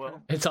Meta as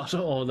well? It's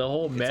also the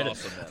whole Meta.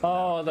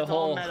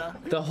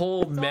 The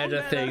whole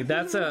Meta thing.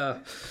 That's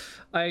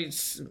I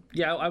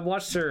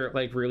watched their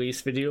like release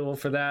video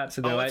for that.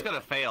 So it's going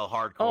to fail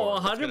hardcore. Oh,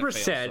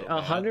 100%,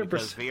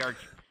 100%.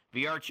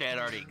 VrChat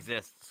already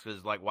exists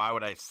because like why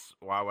would I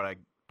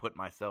put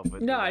myself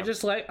in? No, I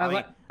just like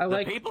I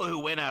like people who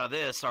win out of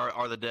this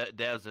are the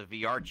devs of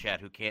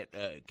VrChat who can't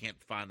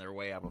find their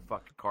way out of a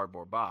fucking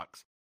cardboard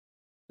box.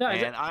 No,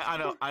 I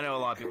know a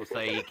lot of people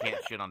say you can't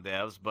shit on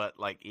devs, but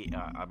like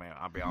I mean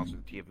I'll be honest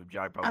with you,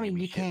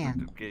 you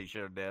can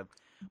shit on devs,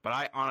 but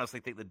I honestly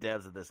think the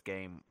devs of this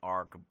game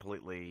are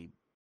completely,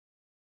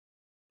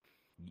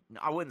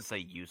 I wouldn't say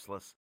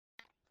useless,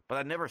 but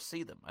I never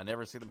see them. I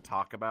never see them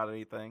talk about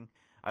anything.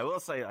 I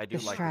will say I do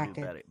like the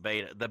new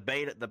beta.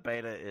 The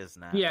beta is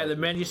nice. Yeah, the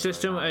menu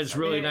system is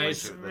really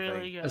nice. It's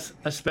really good.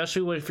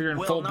 Especially if you're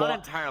in full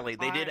not entirely.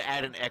 They did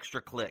add an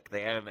extra click.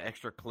 They added an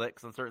extra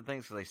clicks on certain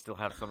things, so they still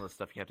have some of the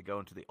stuff you have to go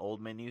into the old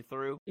menu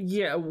through.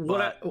 Yeah,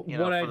 for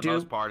the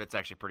most part, it's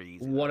actually pretty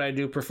easy. What I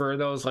do prefer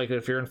though is like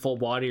if you're in full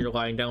body, you're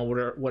lying down,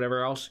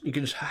 whatever else, you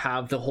can just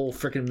have the whole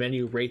freaking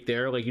menu right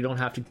there. Like you don't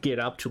have to get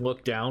up to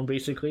look down.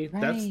 Basically,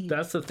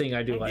 that's the thing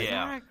I do like.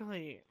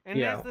 Exactly. And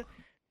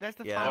that's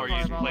the or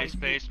use play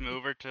space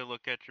mover to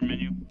look at your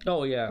menu.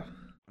 Oh yeah.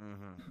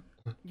 Mm-hmm.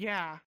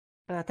 Yeah.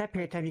 But at that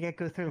period of time, you gotta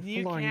go through the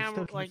New floor and you camera,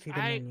 still can't like, see the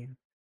menu.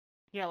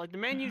 Yeah, like the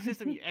menu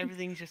system,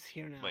 everything's just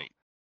here now. Wait.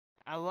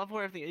 I love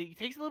where everything. It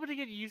takes a little bit to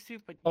get used to,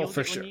 but Oh,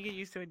 for sure. when you get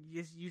used to it,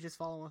 you just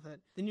follow with it.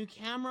 The new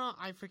camera,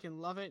 I freaking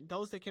love it.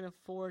 Those that can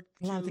afford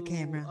Love the to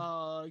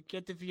camera.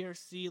 get the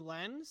VRC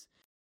lens,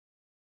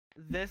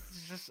 this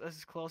is just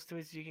as close to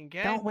as you can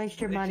get. Don't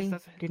waste your money.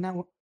 Do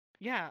not.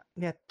 Yeah.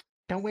 Yeah.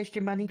 Don't waste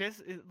your money.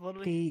 This is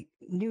literally.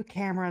 The new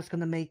camera is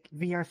gonna make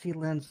VRC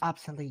lens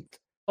obsolete.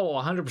 Oh,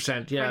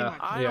 100%. Yeah.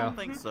 I don't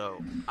think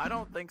so. I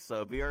don't think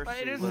so. VRC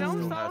But there's lens some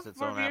still stuff has its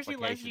for own VRC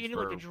lens you can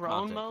do like a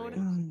drone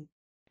mode.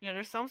 Yeah,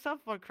 there's some stuff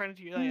like credit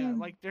to you. Yeah,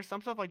 like there's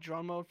some stuff like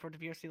drone mode for the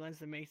VRC lens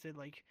that makes it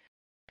like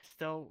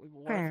still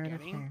worth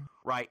getting.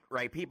 Right.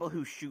 People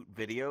who shoot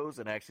videos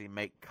and actually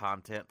make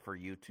content for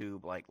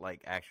YouTube, like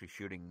actually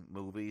shooting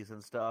movies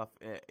and stuff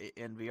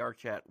in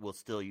VRChat, will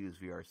still use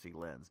VRC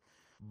lens.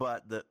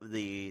 But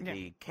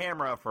the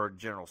camera for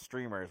general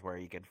streamers, where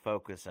you can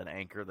focus and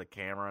anchor the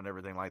camera and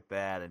everything like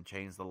that, and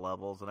change the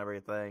levels and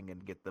everything,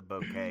 and get the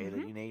bokeh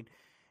that you need,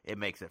 it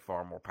makes it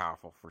far more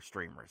powerful for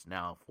streamers.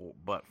 Now,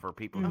 but for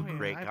people who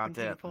create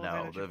content,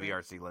 no, the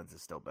VRC lens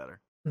is still better.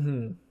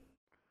 Mm-hmm.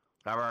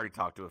 I've already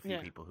talked to a few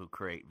people who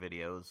create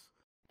videos,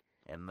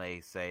 and they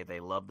say they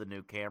love the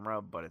new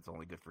camera, but it's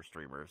only good for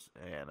streamers,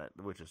 and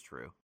which is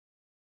true.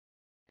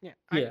 Yeah,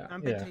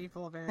 I'm taking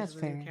full advantage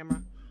of the new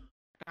camera.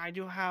 I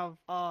do have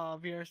a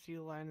VRC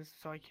lens,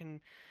 so I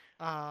can,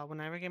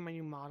 whenever I get my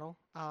new model,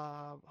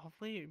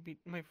 hopefully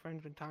my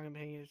friend's been talking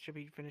about it should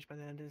be finished by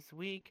the end of this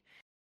week.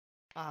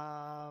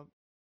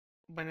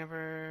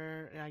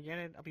 Whenever I get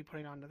it, I'll be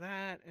putting it onto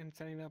that and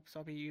setting it up so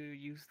I'll be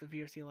use the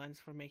VRC lens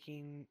for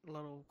making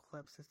little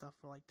clips and stuff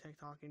for like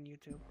TikTok and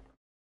YouTube.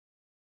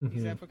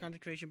 Use that for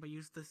content creation, but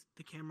use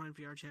the camera and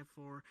VRChat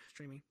for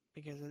streaming,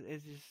 because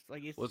it's just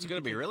like it's. What's going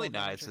to be really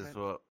nice is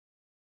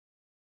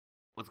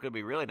What's going to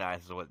be really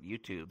nice is what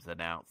YouTube's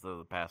announced over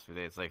the past few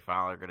days. They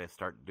finally are going to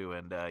start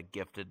doing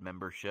gifted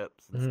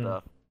memberships and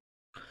stuff,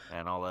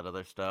 and all that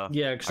other stuff.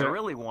 Yeah, I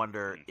really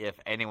wonder if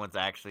anyone's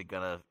actually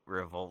going to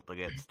revolt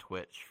against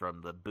Twitch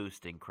from the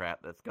boosting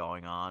crap that's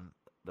going on.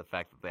 The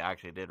fact that they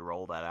actually did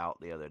roll that out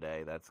the other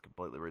day, that's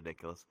completely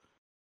ridiculous.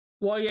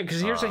 Well, yeah,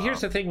 because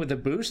here's the thing with the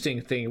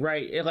boosting thing,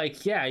 right?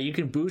 You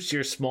can boost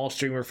your small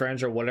streamer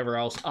friends or whatever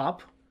else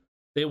up.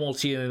 They won't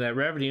see any of that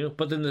revenue,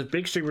 but then the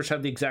big streamers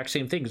have the exact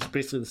same thing. It's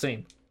basically the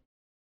same.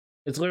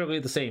 It's literally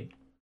the same.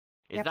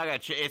 It's not gonna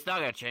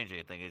change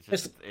anything. It's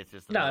just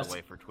another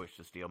way for Twitch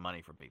to steal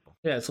money from people.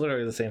 Yeah, it's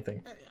literally the same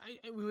thing.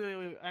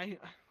 I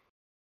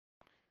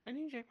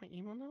need to check my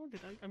email now.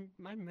 Did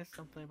I missed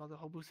something about the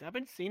whole boosting? I've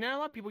been seeing that a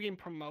lot. People getting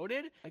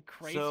promoted like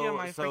crazy on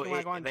my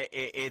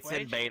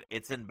freaking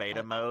it's in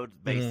beta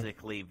mode.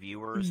 Basically,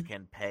 viewers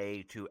can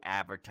pay to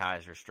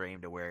advertise your stream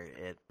to where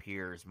it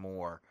appears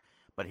more.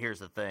 But here's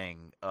the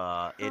thing,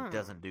 it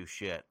doesn't do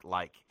shit.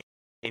 Like,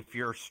 if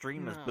your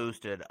stream is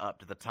boosted up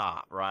to the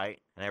top, right,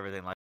 and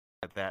everything like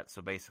that,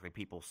 so basically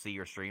people see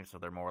your stream, so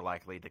they're more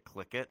likely to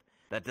click it.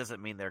 That doesn't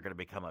mean they're going to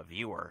become a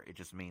viewer. It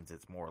just means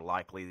it's more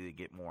likely to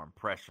get more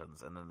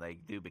impressions, and then they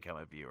do become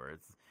a viewer.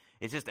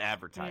 It's just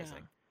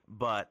advertising.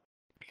 But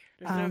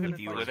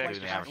with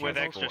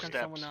extra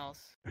steps.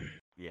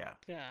 Yeah.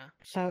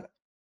 So,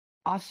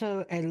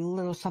 also a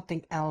little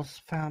something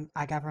else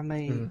I got from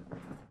a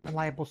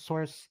reliable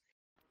source.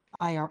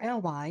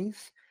 IRL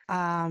wise,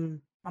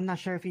 I'm not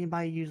sure if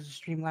anybody uses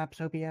Streamlabs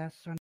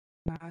OBS or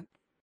not,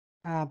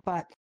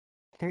 but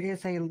there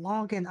is a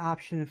login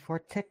option for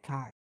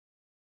TikTok.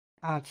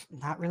 It's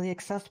not really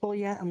accessible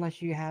yet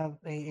unless you have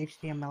a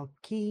HTML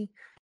key,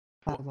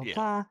 blah blah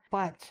blah.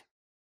 But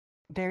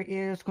there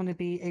is going to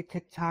be a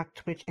TikTok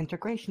Twitch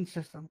integration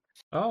system.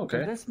 Oh,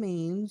 okay. So this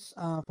means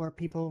for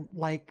people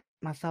like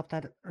myself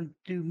that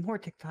do more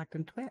TikTok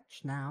than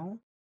Twitch now.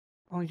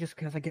 Only just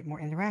because I get more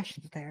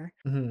interactions there.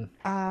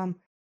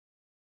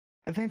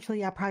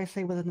 Eventually, I'll probably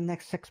say within the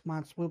next 6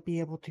 months, we'll be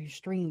able to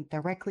stream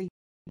directly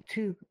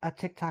to a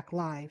TikTok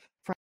live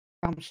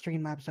from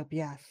Streamlabs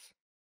OBS.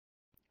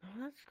 Oh,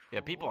 that's cool.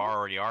 Yeah, people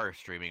already are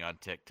streaming on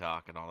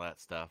TikTok and all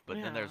that stuff.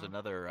 But then there's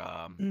another,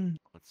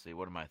 let's see,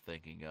 what am I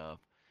thinking of?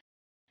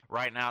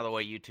 Right now, the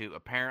way YouTube,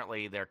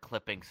 apparently their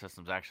clipping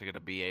system's actually going to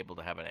be able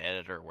to have an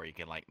editor where you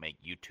can like make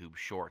YouTube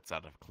shorts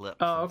out of clips.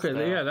 Oh,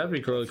 okay. Yeah, that'd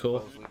be really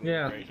cool.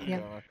 Yeah.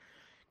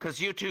 Because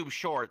YouTube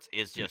Shorts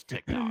is just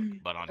TikTok,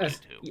 but on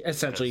YouTube.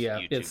 Essentially, yeah.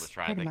 YouTube was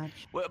trying to make...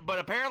 But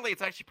apparently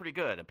it's actually pretty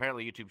good.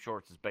 Apparently YouTube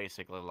Shorts is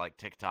basically like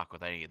TikTok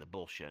with any of the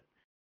bullshit.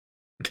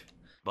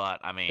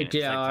 But, I mean...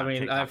 Yeah, I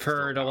mean, I've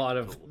heard a lot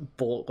of...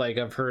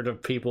 I've heard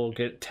of people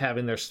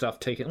having their stuff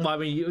taken... Well, I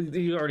mean,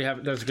 you already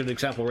have... There's a good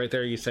example right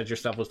there. You said your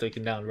stuff was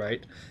taken down,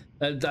 right?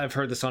 I've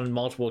heard this on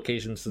multiple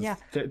occasions. Yeah.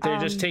 They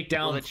just take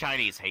down... Well, the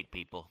Chinese hate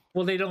people.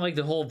 Well, they don't like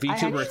the whole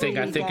VTuber thing,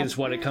 I think, is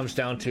what it comes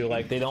down to.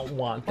 Like, they don't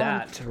want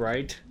that,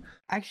 right?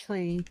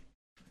 Actually,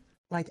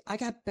 I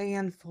got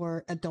banned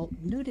for adult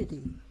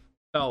nudity.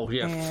 Oh,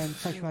 yeah. And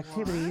sexual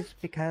activities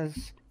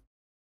because...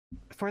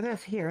 For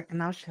this here,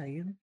 and I'll show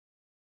you.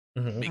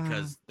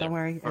 Because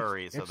they're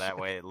furry, so that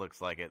way it looks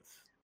like it's...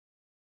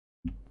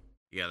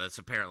 Yeah, that's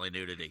apparently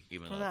nudity,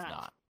 even though it's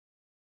not.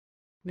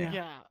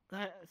 Yeah,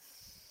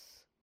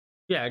 that's...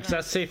 Yeah, because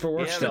that's safe for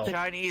work still. The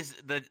Chinese,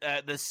 the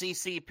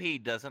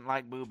CCP doesn't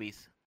like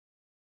boobies.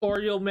 Or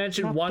you'll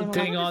mention one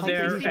thing on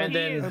there, and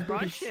then...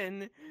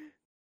 Russian.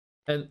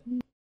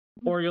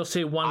 Or you'll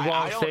say one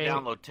wrong thing. I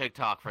don't download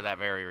TikTok for that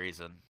very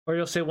reason. Or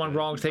you'll say one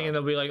wrong thing, and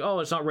they'll be like, "Oh,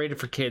 it's not rated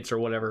for kids," or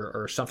whatever,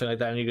 or something like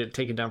that, and you get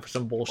taken down for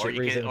some bullshit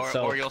reason.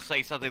 Or you'll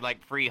say something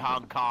like "Free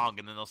Hong Kong,"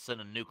 and then they'll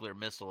send a nuclear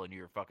missile into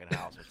your fucking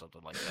house or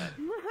something like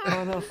that.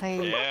 Or they'll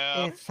say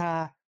it's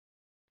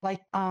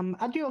like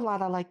I do a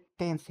lot of like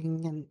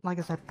dancing and, like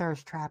I said,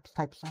 thirst traps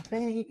type stuff.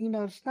 And, you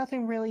know, it's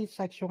nothing really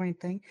sexual or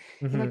anything.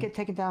 Mm-hmm. And I get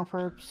taken down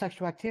for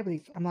sexual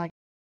activities. I'm like,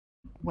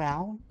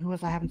 well, who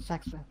was I having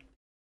sex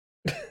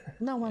with?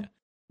 No one.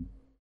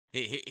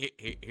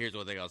 Here's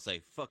one thing I'll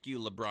say. Fuck you,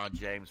 LeBron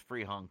James.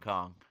 Free Hong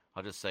Kong.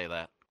 I'll just say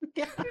that.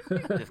 Yeah.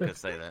 Just gonna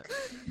say that.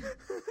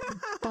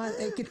 But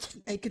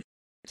it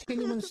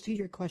continues to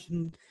your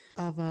question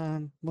of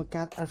what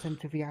got us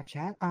into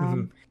VrChat.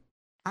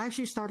 I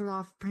actually started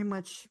off pretty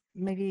much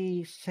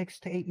maybe 6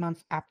 to 8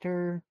 months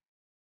after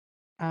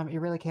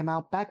it really came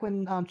out. Back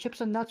when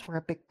chips and nuts were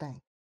a big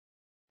thing.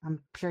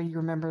 I'm sure you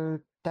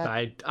remember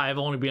that. I've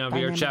only been on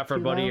VrChat for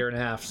about a year and a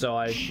half, so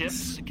I...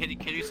 Chips? Can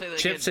you say that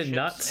Chips again? and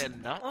nuts?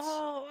 And nuts?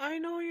 Oh, I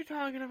know what you're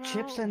talking about.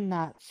 Chips and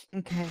nuts.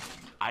 Okay.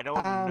 I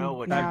don't know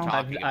what you're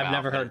talking about. I've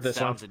never heard this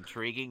one. Sounds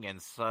intriguing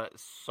and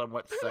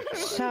somewhat sexual.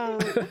 So,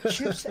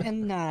 chips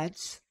and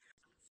nuts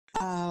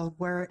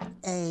were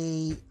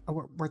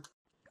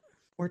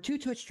two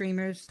Twitch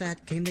streamers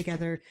that came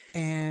together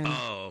and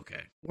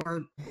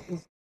were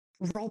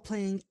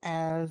role-playing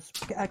as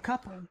a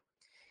couple.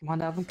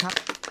 One of them caught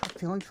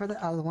feelings for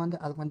the other one. The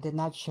other one did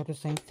not share the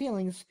same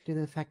feelings due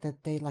to the fact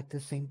that they like the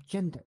same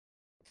gender.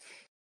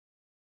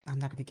 I'm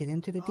not going to get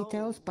into the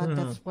details, but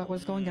that's what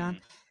was going on.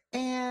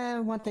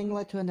 And one thing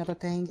led to another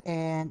thing,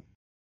 and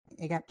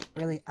it got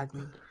really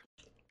ugly.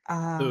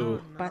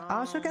 But I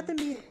also got to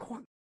meet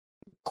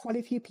quite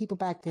a few people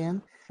back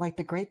then, like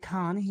the Great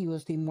Khan. He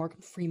was the Morgan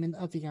Freeman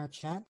of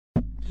VrChat.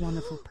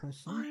 Wonderful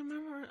person. I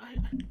remember.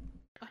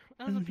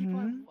 Those are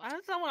people.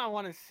 That's not what I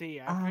want to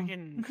see. I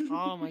freaking.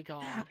 Oh my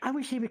god. I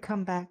wish he would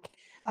come back.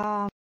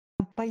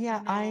 But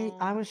yeah,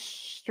 I was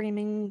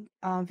streaming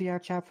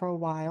VrChat for a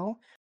while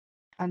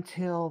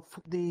until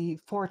the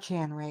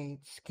 4chan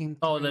raids came.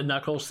 Oh, the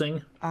Knuckles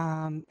thing.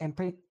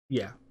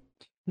 Yeah.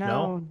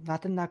 No,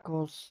 not the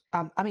Knuckles.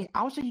 I mean,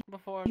 I was a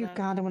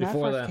Ugandan when I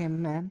first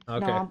came in.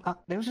 Okay. No,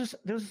 this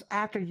was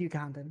after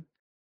Ugandan.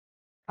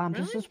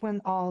 This is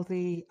when all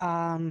the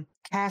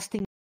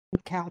casting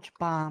couch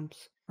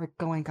bombs were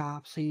going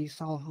off, so you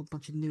saw a whole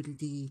bunch of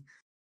nudity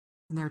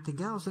and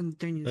everything else, and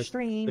during the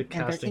stream, and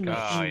they're in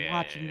the stream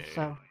watching.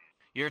 So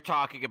you're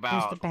talking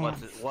about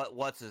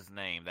what's his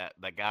name?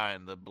 That guy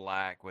in the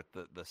black with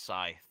the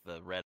scythe,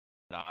 the red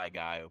eye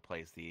guy who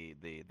plays the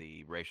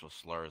racial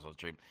slurs on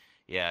stream.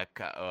 Yeah,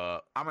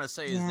 I'm gonna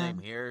say his name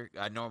here.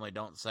 I normally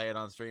don't say it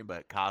on stream,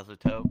 but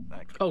Kazuto.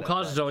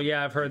 Kazuto.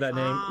 Yeah, I've heard that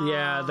name.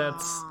 Yeah,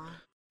 that's.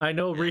 I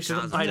know.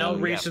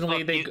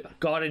 Recently they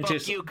got into.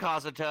 Fuck you,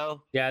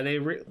 Kazuto. Yeah,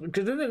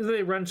 because then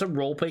they run some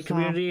roleplay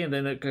community, and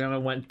then it kind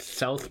of went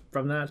south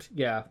from that.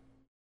 Yeah.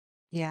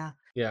 Yeah.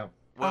 Yeah.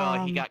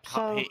 Well, he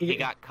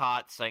got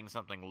caught saying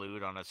something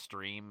lewd on a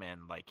stream,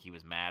 and like he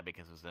was mad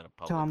because it was in a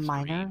public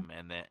stream,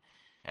 and that.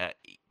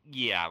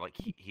 Yeah, like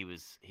he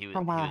was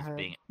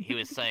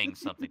saying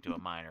something to a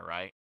minor,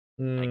 right?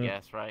 I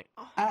guess, right?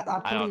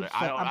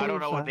 I don't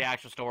know what the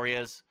actual story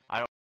is.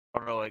 I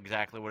don't know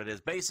exactly what it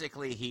is.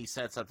 Basically, he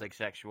said something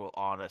sexual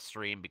on a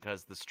stream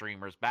because the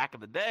streamers back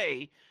in the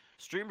day,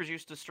 streamers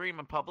used to stream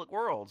in public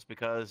worlds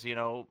because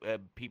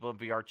people in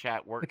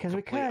VrChat weren't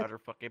utter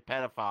fucking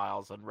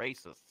pedophiles and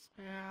racists.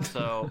 Yeah.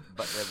 So,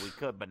 but we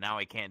could, but now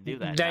we can't do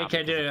that. They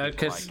can't do it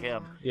because like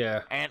him.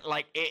 Yeah. And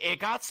like it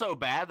got so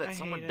bad that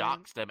someone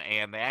doxed him,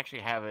 and they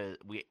actually have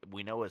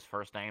we know his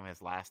first name,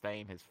 his last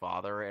name, his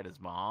father, and his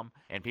mom,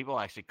 and people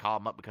actually call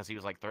him up because he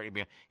was like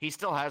 30. He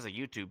still has a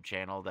YouTube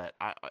channel that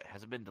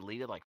hasn't been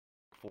deleted like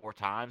 4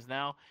 times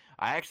now.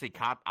 I actually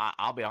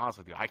I'll be honest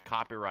with you. I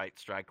copyright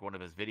striked one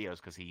of his videos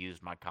because he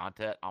used my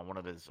content on one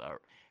of his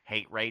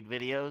hate raid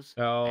videos.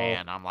 Oh.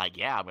 And I'm like,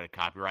 yeah, I'm gonna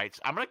copyright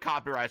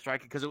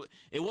strike it because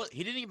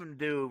he didn't even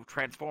do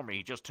transforming.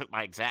 He just took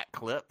my exact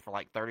clip for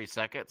like 30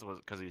 seconds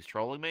because he was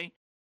trolling me.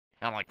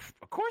 And I'm like,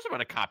 of course I'm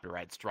gonna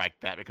copyright strike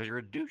that because you're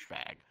a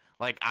douchebag.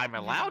 Like I'm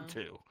allowed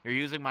to. You're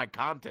using my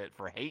content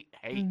for hate.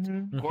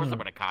 Of course I'm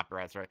gonna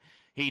copyright strike.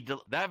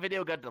 That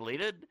video got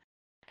deleted.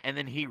 And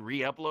then he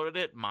re-uploaded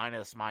it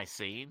minus my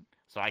scene,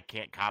 so I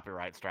can't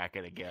copyright strike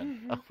it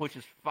again, which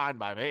is fine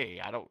by me.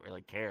 I don't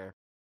really care.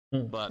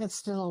 But it's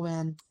still a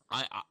win.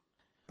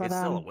 It's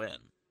still a win.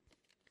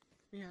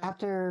 Yeah.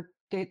 After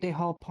the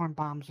whole porn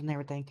bombs and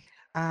everything,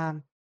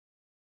 I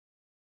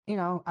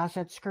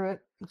said screw it.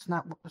 It's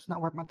not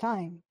worth my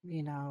time.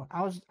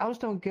 I was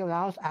doing good.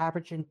 I was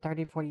averaging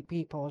 30, 40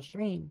 people a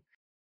stream.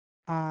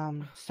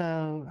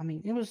 So I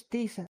mean, it was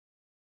decent.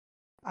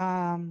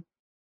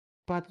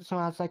 But so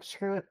I was like,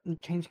 screw it, and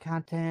change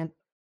content.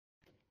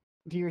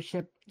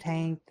 Viewership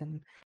tanked,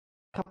 and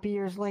a couple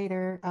years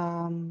later,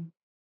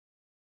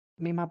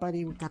 me and my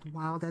buddy got the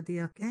wild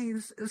idea. Hey,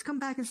 let's come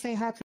back and say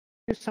hi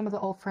to some of the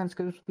old friends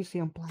because we see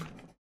them play.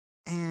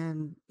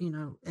 And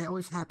it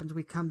always happens.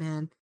 We come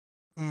in,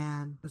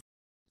 and it's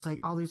like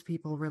all these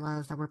people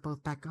realize that we're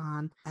both back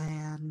on,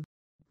 and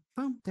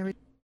boom, there we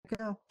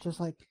go. Just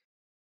like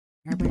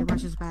everybody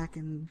rushes back,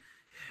 and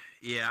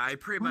yeah, I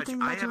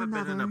haven't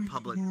been in a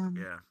public.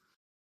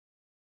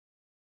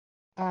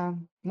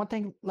 One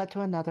thing led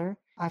to another.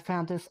 I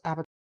found this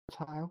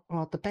avatar,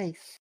 well, the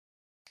base.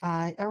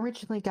 I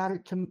originally got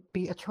it to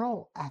be a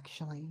troll,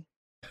 actually.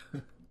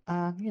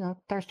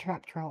 Thirst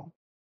trap troll.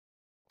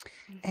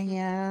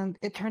 And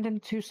it turned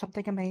into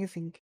something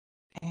amazing.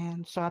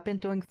 And so I've been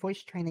doing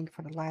voice training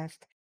for the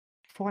last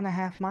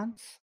 4.5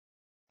 months.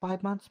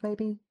 5 months,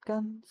 maybe,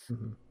 Guns?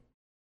 Mm-hmm.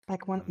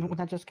 Like when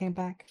I just came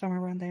back, somewhere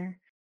around there.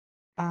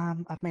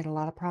 I've made a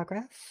lot of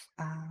progress.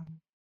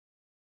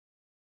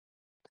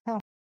 Hell,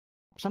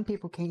 some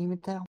people can't even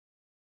tell.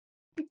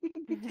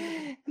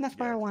 And that's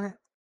where I want it.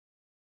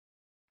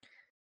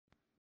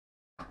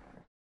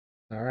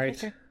 All right.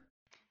 Okay.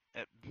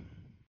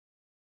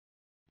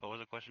 What was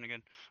the question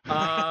again?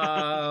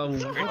 How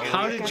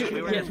did you?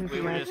 We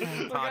were just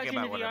talking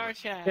about whatever.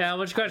 Chat. Yeah,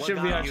 what you got your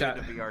VR chat?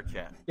 VR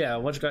chat. Yeah,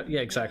 what you got?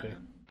 Yeah, exactly.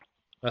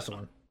 That's the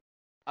one.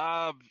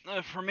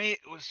 For me,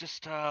 it was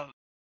just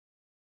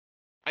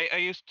I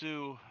used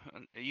to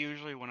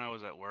usually when I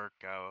was at work.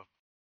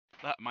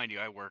 Mind you,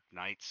 I work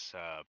nights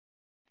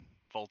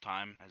full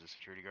time as a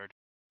security guard.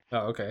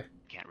 Oh, okay.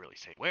 Can't really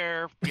say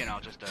where,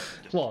 just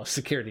well,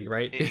 security,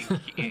 right?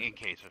 in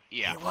case of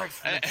He works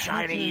for the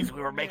Chinese we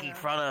were making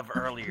fun of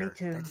earlier.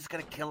 They're just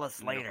gonna kill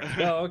us later.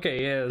 Oh,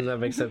 okay, yeah, that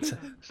makes sense.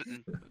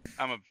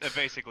 I'm a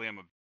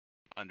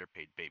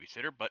underpaid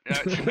babysitter, but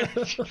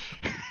It's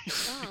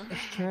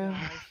true.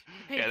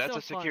 yeah, that's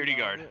a security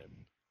guard.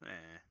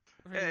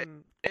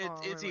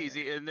 It's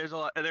easy, and there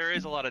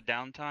is a lot of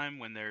downtime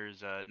when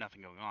there's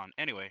nothing going on.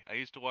 Anyway, I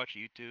used to watch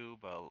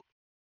YouTube.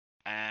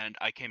 And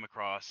I came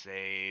across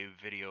a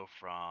video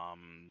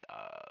from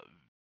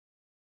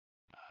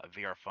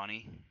VR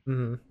Funny,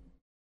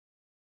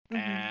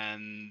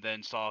 and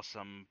then saw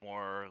some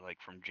more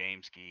like from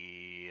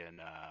Jameski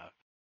and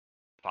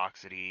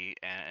Foxity,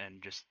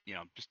 and just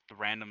the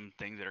random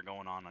things that are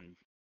going on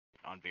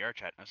VR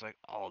chat. And I was like,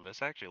 oh,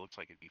 this actually looks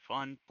like it'd be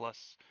fun.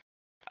 Plus,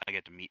 I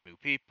get to meet new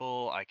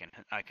people. I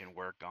can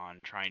work on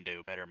trying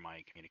to better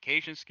my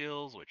communication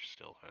skills, which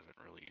still hasn't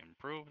really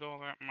improved all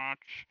that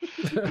much.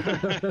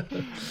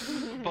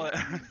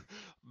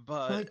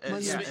 but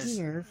you're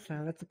here,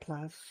 so that's a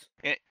plus.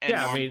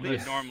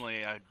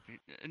 Normally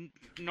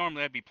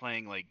I'd be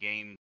playing like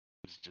games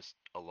just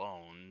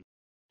alone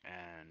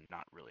and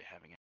not really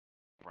having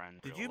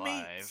friends. Did you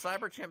meet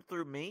Cyberchimp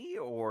through me,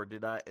 or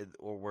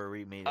were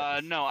we meet?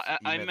 No,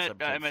 I met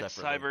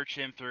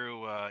Cyberchimp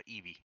through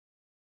Eevee.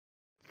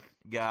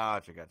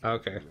 Gotcha.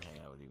 Okay.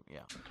 Hang out with you.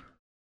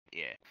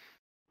 Yeah.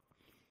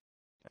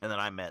 And then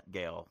I met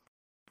Gale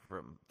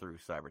through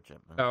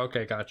Cyberchimp. Oh,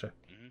 okay, gotcha.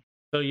 Mm-hmm.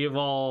 So you've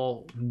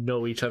all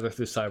know each other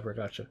through Cyber,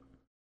 gotcha.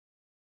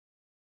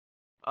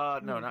 No,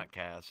 not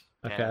Kaz.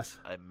 Kaz.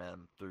 I met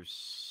him through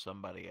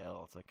somebody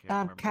else. I can't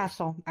remember.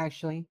 Castle,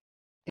 actually.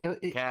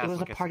 It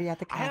was a party at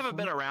the castle. I haven't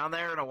been around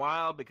there in a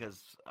while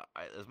because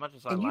as much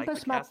as I like the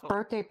castle. You missed my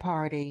birthday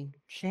party.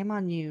 Shame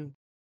on you.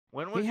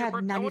 When was we had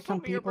 90-some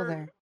people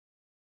there.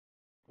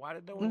 Why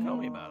did no one tell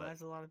me about it?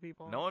 That's a lot of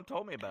people. No one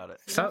told me about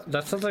it.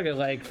 That sounds like a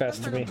lag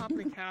fest to me.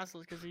 Public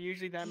castles because there's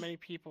usually that many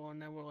people,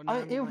 and then we'll.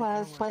 It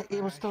was, but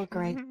it was still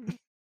great.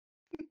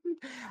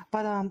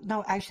 But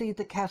no, actually,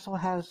 the castle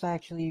has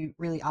actually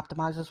really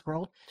optimized this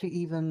world to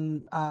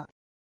even.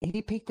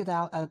 He peaked it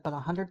out at about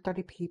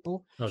 130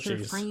 people. Oh, the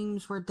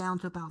frames were down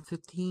to about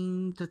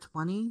 15 to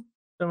 20.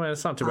 I mean,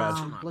 it's not too bad.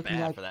 Not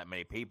bad for that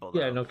many people, though.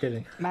 Yeah, no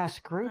kidding. Mass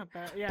group. Not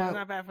bad. Yeah,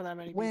 not bad for that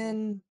many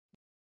people.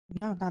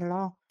 No, not at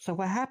all. So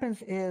what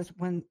happens is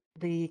when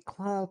the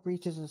club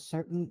reaches a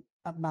certain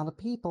amount of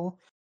people,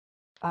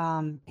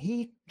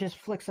 he just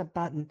flicks a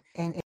button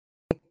and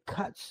it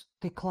cuts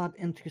the club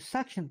into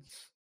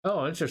sections.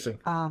 Oh, interesting.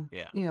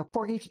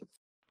 For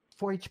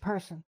each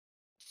person.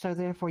 So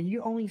therefore,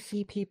 you only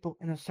see people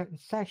in a certain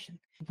section.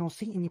 You don't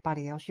see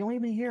anybody else. You don't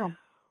even hear them.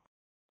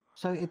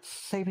 So it's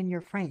saving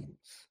your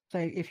frames. So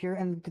if you're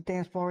in the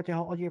dance floor with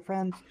all your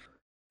friends,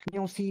 you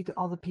don't see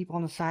all the people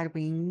on the side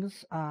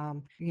wings,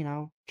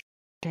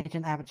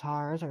 changing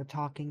avatars or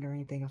talking or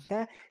anything else.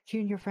 That you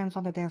and your friends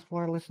on the dance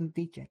floor listen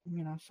to DJ.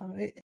 So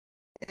it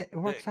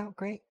works out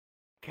great.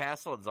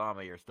 Castle and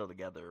Zombie are still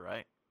together,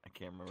 right? I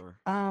can't remember.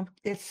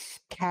 It's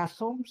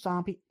Castle,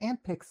 Zombie,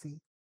 and Pixie.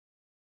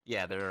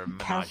 Yeah, they're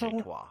menage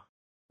a trois.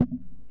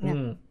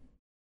 Yeah.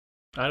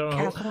 I don't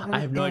know. I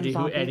have no idea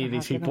who any of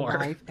these people are.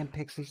 Wife and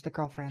Pixie's the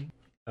girlfriend.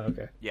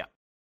 Okay. Yeah.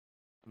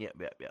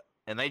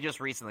 And they just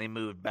recently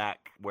moved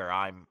back where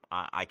I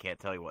can't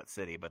tell you what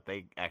city, but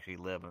they actually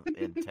live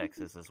in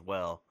Texas as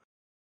well.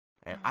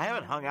 And I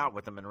haven't hung out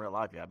with them in real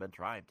life yet. I've been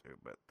trying to,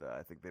 but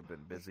I think they've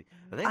been busy.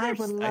 I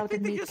would love to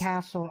meet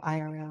Castle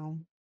IRL.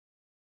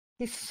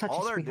 He's such a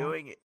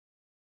sweetheart.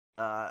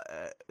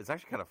 it's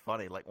actually kind of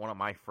funny. Like one of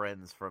my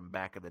friends from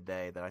back in the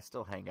day that I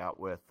still hang out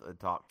with and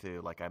talk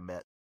to, like I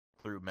met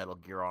through Metal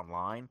Gear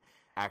Online,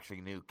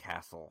 actually knew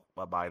Castle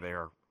by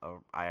their.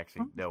 I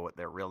actually know what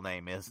their real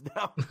name is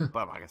now, but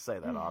I'm not gonna say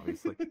that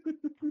obviously.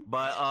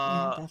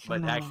 But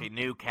but actually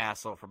knew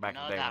Castle from back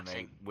in the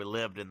day when we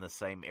lived in the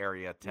same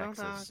area,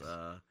 Texas.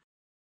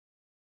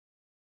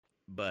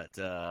 But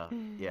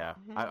yeah,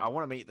 I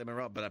want to meet them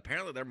around. But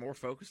apparently they're more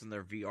focused on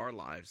their VR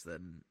lives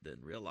than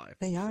real life.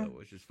 They are,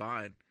 which is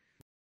fine.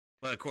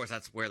 But of course,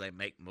 that's where they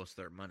make most of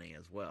their money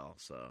as well.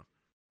 So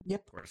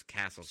yep. Of course,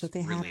 Castle's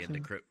really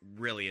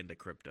into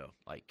crypto,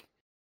 like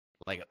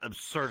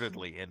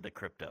absurdly into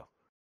crypto.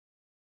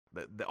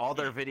 All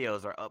their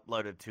videos are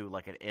uploaded to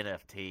like an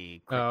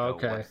NFT crypto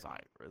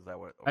website. Or is that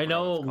what I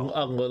know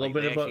a little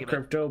bit about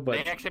crypto, but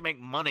they actually make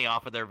money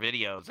off of their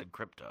videos in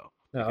crypto.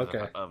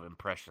 Of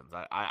impressions.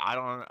 I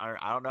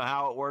don't know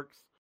how it works.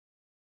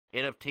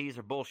 NFTs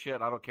are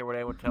bullshit. I don't care what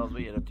anyone tells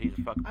me. NFTs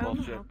are fucking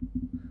bullshit.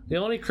 The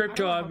only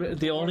crypto all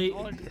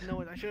I just know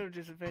is I should have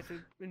just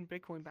invested in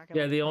Bitcoin back.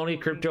 The only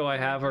crypto I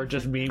have are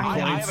just meme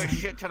coins. I have a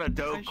shit ton of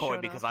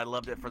Dogecoin because I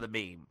loved it for the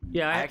meme.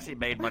 Yeah, I actually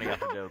made money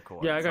off of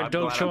Dogecoin. Yeah, I got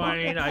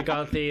Dogecoin. I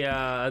got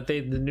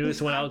the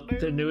newest one out.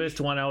 The newest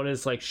one out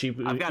is like cheap.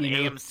 I've got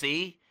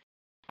AMC.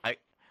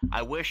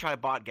 I wish I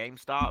bought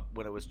GameStop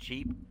when it was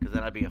cheap, because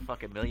then I'd be a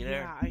fucking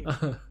millionaire.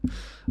 Yeah,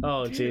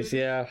 oh, jeez,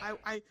 yeah.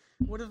 I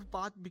would have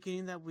bought beginning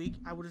of that week.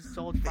 I would have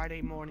sold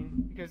Friday morning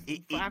because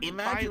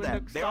imagine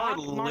that they are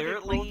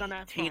literally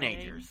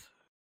teenagers.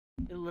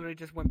 It literally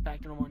just went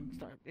back to normal and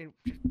started.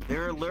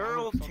 They're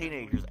literal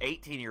teenagers,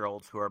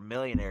 18-year-olds who are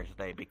millionaires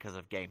today because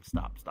of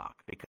GameStop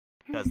stock,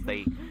 because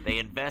they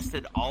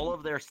invested all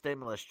of their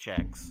stimulus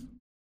checks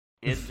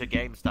into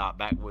GameStop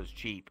back when it was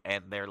cheap,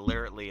 and they're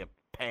literally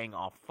paying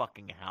off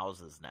fucking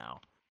houses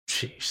now.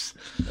 Jeez.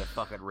 They're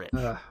fucking rich.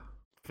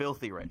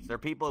 Filthy rich. They're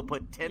people who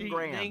put 10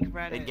 grand in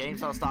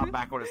GameStop stock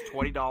back when it's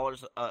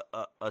 $20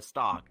 a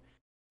stock,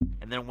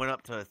 and then went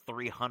up to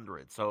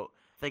 $300. So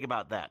think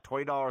about that.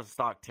 $20 a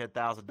stock,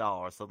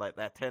 $10,000. So like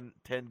that 10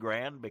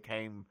 grand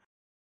became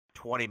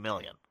 20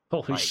 million.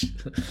 Holy shit.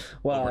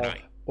 Wow.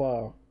 Overnight.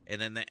 Wow.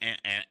 And then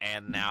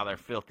and now they're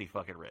filthy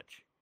fucking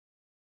rich.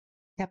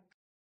 Yep.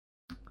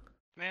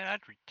 Man, I'd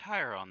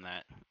retire on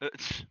that.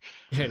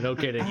 Yeah, no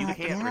kidding. You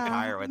can't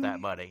retire with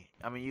that money.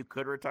 I mean, you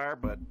could retire,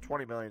 but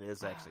 20 million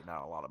is actually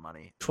not a lot of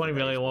money. 20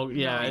 million won't.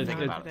 Yeah,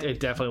 it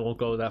definitely won't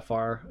go that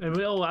far. And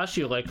it'll last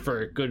you like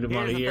for a good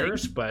amount of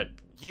years, but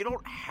you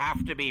don't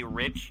have to be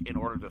rich in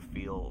order to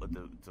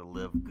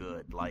live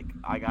good. Like,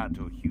 I got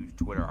into a huge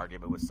Twitter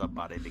argument with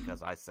somebody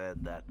because I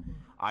said that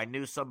I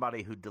knew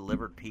somebody who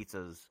delivered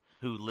pizzas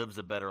who lives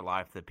a better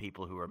life than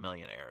people who are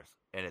millionaires.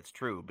 And it's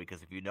true,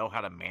 because if you know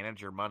how to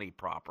manage your money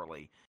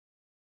properly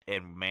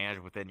and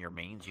manage within your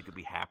means, you could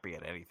be happy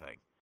at anything.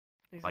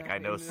 Exactly. Like I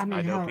know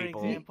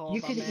people.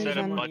 You could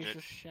even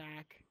budget.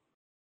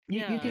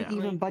 You could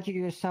even budget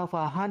yourself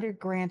 $100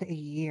 grand a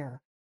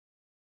year.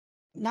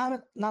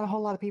 Not a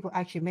whole lot of people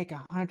actually make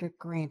 $100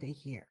 grand a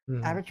year.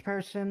 Mm-hmm. Average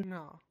person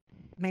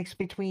makes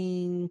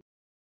between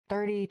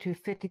 $30,000 to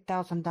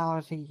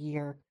 $50,000 a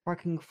year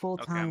working full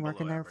time,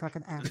 working their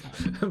fucking ass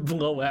off.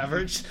 Below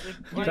average.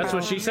 That's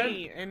what she said.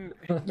 And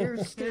you're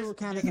still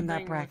kind of in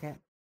that bracket.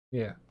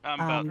 Yeah.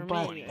 About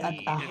but at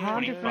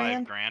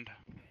 $100 grand.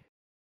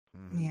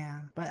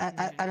 Yeah, but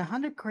at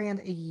 $100 grand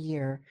a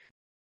year,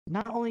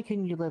 not only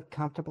can you live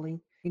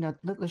comfortably,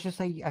 let's just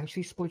say you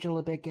actually splurge a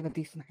little bit, get a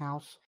decent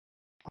house,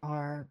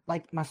 or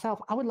like myself,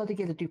 I would love to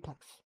get a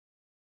duplex.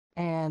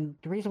 And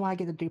the reason why I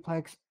get a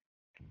duplex,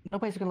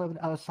 nobody's gonna live on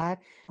the other side.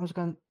 I'm just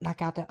gonna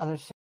knock out that other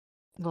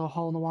little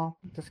hole in the wall,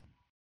 just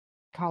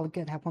call it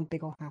good, have one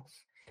big old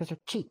house because they're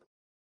cheap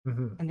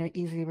and they're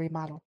easy to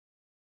remodel.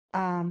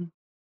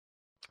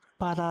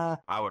 But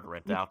I would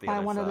rent out the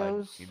other one side. Of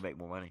those, you'd make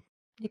more money.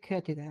 You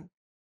could do that.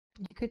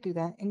 You could do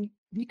that, and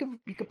you could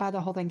buy the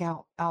whole thing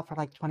out for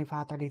like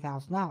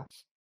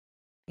 $25,000-$30,000.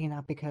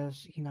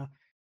 Because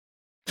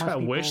I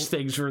wish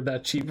things were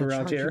that cheap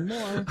around here.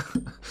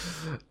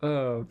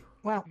 Well,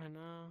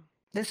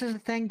 this is the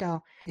thing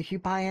though. If you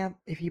buy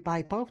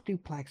both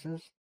duplexes,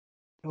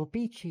 it will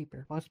be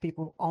cheaper. Most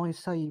people only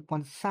sell you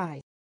one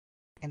side,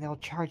 and they'll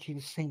charge you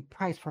the same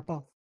price for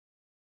both.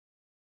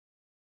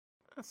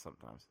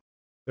 Sometimes.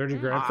 30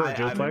 grand for a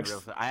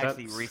duplex? I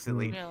actually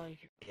recently,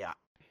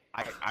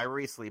 I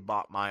recently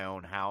bought my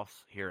own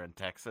house here in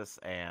Texas,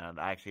 and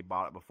I actually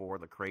bought it before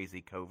the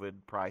crazy COVID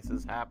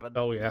prices happened.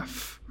 Oh yeah.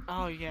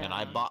 Oh yeah. And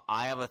I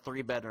have a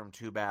 3-bedroom,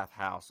 2-bath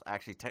house.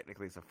 Actually,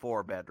 technically it's a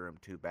 4-bedroom,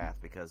 2-bath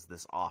because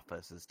this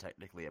office is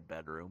technically a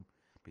bedroom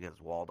because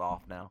it's walled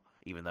off now,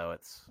 even though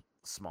it's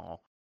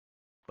small.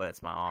 But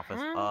it's my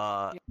office.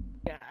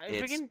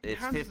 It's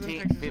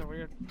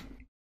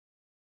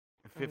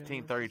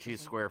 1532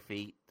 square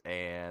feet,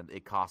 and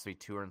it cost me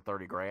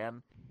 $230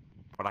 grand.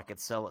 But I could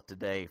sell it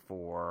today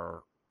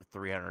for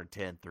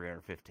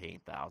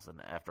 $315,000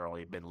 after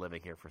only been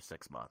living here for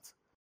 6 months.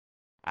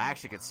 I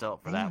actually could sell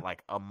it for that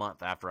like a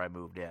month after I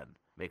moved in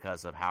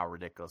because of how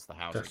ridiculous the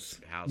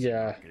housing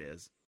market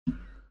is.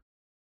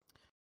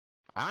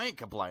 I ain't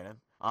complaining.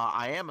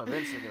 I am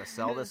eventually going to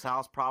sell this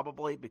house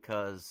probably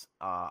because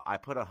I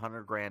put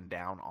 $100,000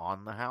 down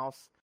on the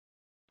house,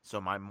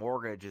 so my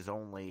mortgage is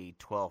only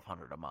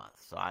 $1,200 a month.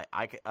 So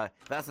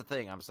that's the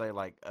thing. I'm saying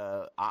like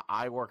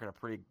I work in a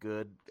pretty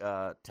good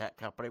tech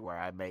company where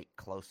I make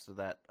close to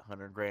that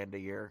 $100,000 a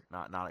year.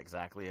 Not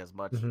exactly as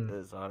much as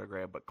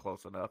 $100,000, but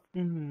close enough.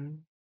 Mm-hmm.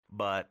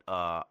 But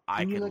I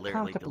can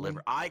literally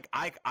deliver. I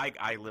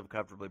live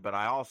comfortably, but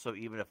I also,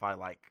 even if I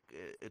like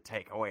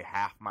take away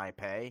half my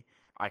pay,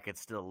 I could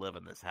still live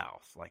in this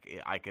house.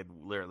 Like I could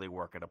literally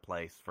work at a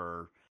place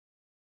for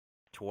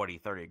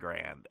 20-30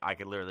 grand. I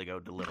could literally go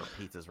deliver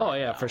pizzas. Oh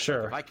yeah, for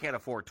sure. Like, if I can't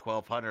afford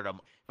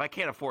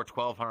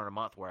 $1,200 a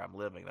month where I'm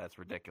living, that's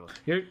ridiculous.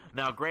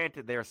 Now,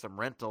 granted, there's some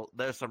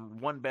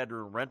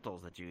 1-bedroom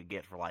rentals that you could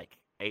get for like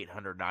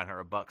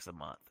 $800-900 a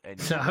month. And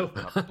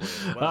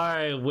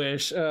I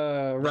wish.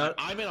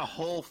 I'm in a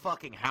whole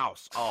fucking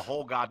house, a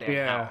whole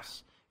goddamn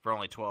house for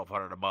only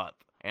 $1,200 a month,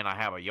 and I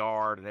have a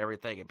yard and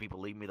everything, and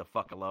people leave me the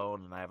fuck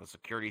alone, and I have a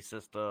security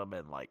system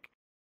and like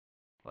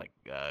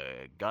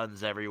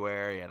guns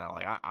everywhere. You know,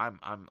 like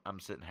I'm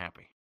sitting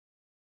happy.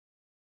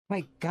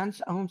 Wait,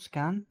 Guns owns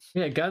guns?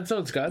 Yeah, Guns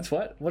owns guns.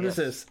 What is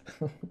this?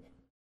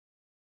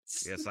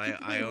 Yes,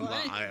 I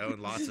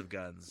own lots of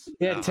guns.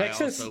 Yeah,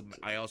 Texas.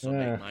 I also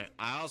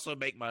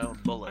make my own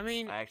bullets. I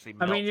mean,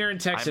 you're in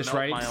Texas, I melt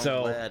right? my own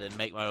So lead and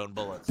make my own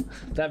bullets.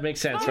 That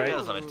makes sense, right?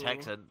 Because I'm a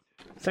Texan.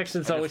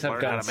 Texans always have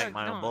guns. I make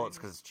my own bullets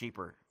because it's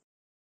cheaper.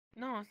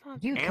 No, it's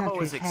not. Ammo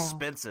is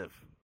expensive.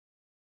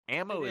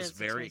 Ammo is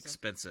very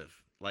expensive.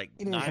 Like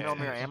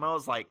 9mm ammo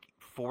is like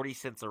 40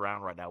 cents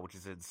around right now, which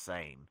is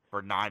insane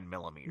for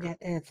 9mm. Yeah,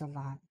 it's a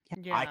lot.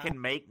 Yeah. I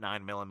can make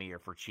 9mm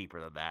for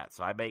cheaper than that.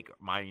 So I make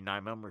my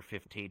 9mm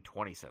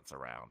 15-20 cents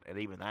around. And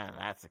even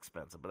that's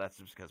expensive, but that's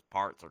just because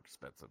parts are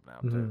expensive now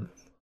too.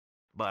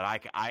 But I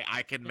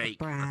can make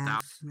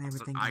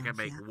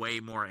way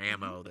more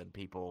ammo than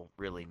people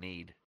really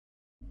need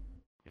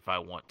if I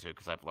want to,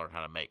 because I've learned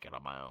how to make it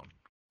on my own.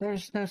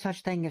 There's no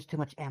such thing as too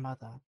much ammo,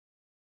 though.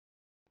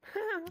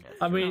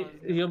 I mean,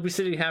 you'll be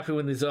sitting happy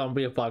when the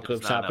zombie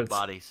apocalypse happens.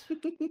 Bodies.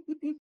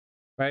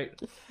 Right?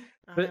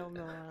 I don't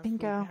know.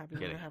 Bingo. Happy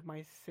when I have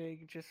my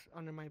cig just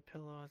under my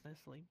pillow as I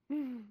sleep.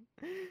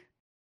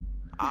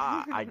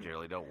 I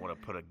generally don't want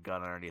to put a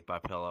gun underneath my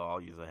pillow.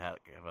 I'll use a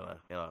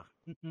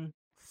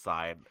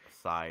side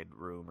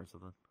room or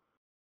something.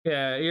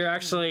 Yeah, you're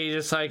actually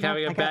just like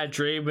having a bad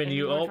dream, and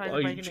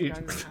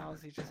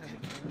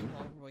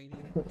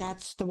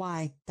That's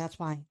why.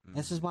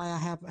 This is why I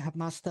have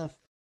my stuff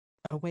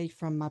away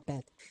from my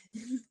bed,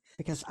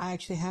 because I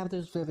actually have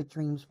those vivid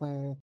dreams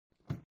where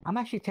I'm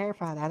actually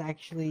terrified I'd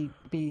actually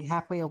be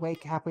halfway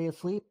awake, halfway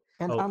asleep,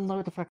 and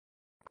unload the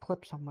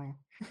clip somewhere.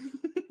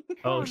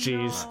 Oh,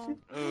 jeez.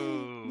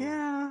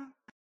 Yeah.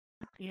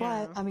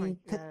 But I mean,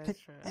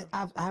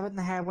 I haven't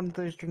had one of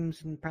those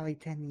dreams in probably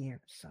 10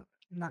 years, so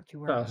not too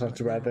worried. Oh, it's not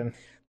too bad then.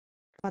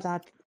 But I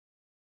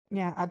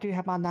do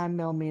have my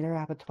 9mm. I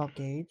have a 12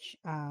 gauge.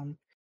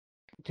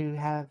 Do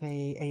have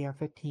a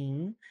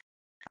AR-15.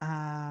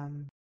 Nice.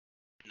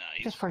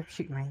 Just for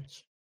shooting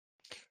range.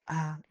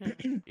 Yeah,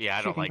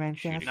 I don't like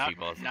shooting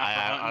people.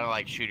 I don't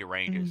like shooting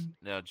ranges.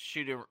 No,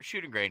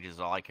 shooting ranges is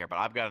all I care about.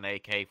 I've got an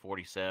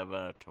AK-47,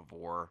 a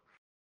Tavor.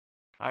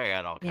 I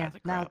got all kinds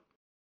of crap. Now,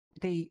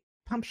 the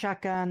pump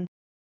shotgun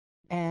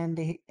and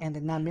the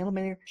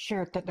 9mm,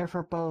 sure, they're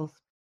for both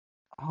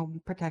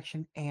home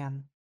protection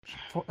and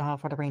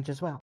for the range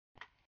as well.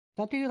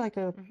 I do like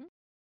to.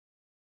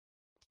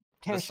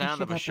 The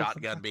sound of a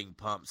shotgun being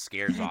pumped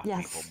scares off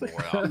people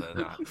more often than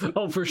not.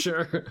 Oh, for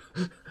sure.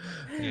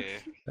 Yeah.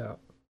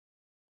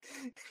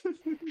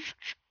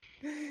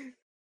 It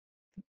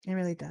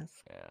really does.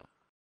 Yeah.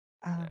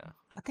 I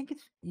think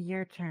it's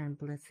your turn,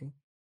 Blitzy.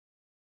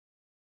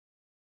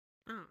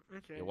 Oh,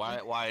 okay.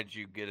 Yeah, why did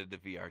you get into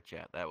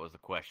VrChat? That was the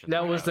question.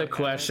 That was the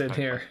question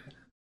here.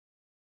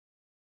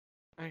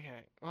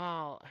 Okay,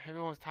 well,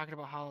 everyone was talking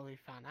about how they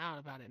found out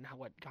about it and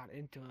what got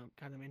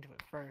them into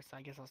it first.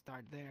 I guess I'll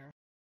start there.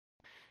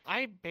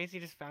 I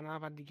basically just found out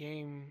about the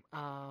game,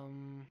 I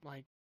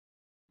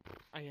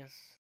think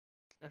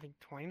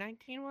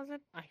 2019 was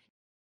it? I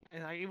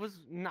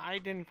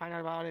didn't find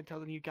out about it until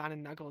the new Gun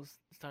and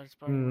Knuckles started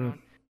spreading around.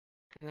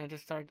 And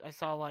I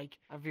saw like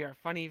a VR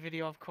Funny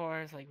video, of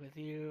course, like with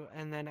you,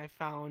 and then I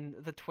found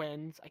the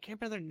twins. I can't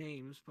remember their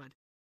names, but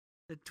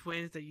the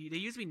twins they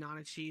used to be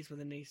Nana Cheese, but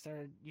then they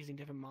started using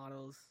different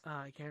models.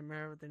 I can't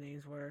remember what their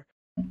names were.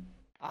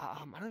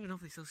 I don't even know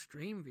if they still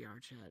stream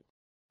VrChat.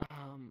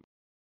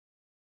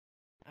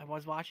 I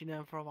was watching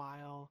them for a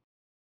while.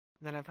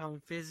 Then I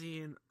found Fizzy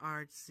and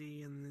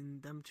Artsy, and then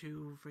them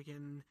two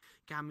freaking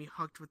got me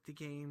hooked with the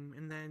game.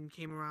 And then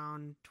came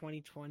around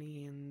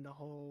 2020 and the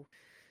whole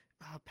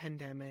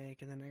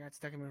pandemic, and then I got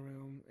stuck in my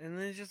room. And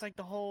then it's just like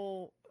the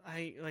whole,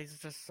 it's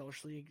just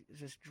socially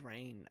just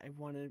drained. I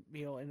want to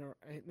be able to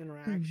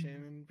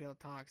interaction and be able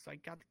to talk. So I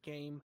got the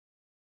game,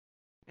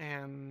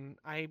 and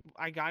I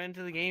got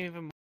into the game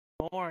even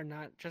more,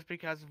 not just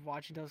because of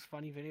watching those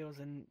funny videos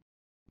and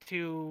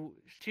two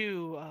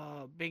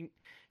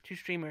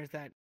streamers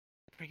that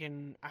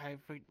I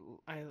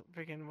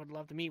freaking would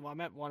love to meet. Well, I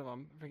met one of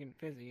them, freaking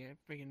Fizzy.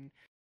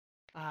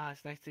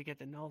 It's nice to get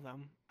to know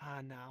them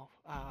now.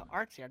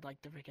 Artsy, I'd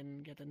like to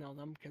freaking get to know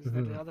them because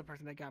they're the other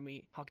person that got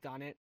me hooked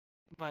on it.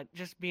 But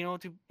just being able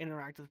to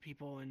interact with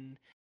people and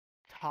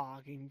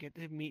talk and get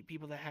to meet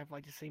people that have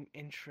like the same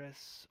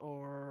interests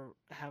or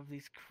have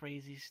these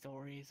crazy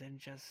stories and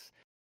just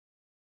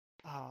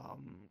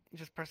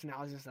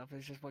personalities and stuff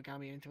is just what got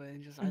me into it,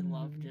 and just I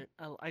loved it.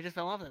 I just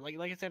fell in love with it.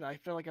 Like I said, I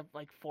feel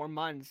like 4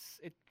 months.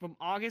 From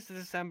August to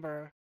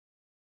December,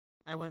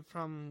 I went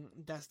from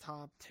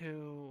desktop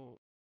to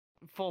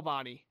full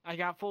body. I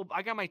got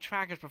my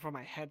trackers before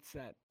my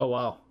headset. Oh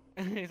wow.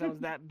 Because I was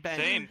that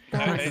bent. Same.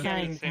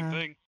 Same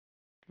Thing.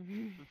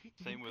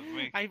 Same with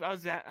me. I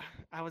was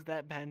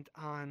that bent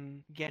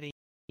on getting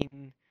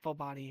full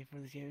body for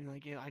this game.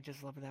 Like I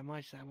just love it that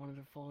much that I wanted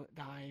a full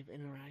dive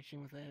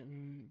interaction with it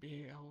and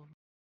be able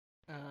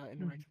to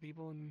interact with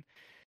people, and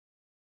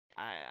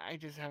I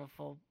just have a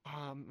full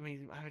I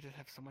would just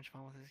have so much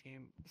fun with this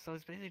game. So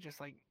it's basically just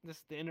like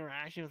the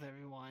interaction with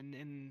everyone,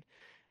 and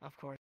of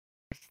course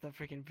the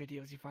freaking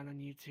videos you find on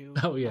YouTube.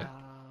 Oh yeah.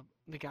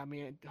 That got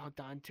me hooked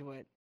onto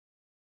it,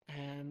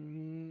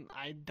 and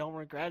I don't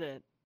regret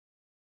it.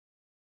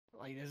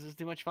 Like, this is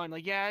too much fun.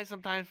 Like, yeah,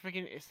 sometimes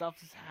freaking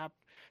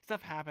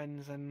stuff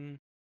happens and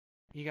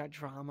you got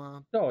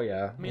drama. Oh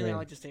yeah. I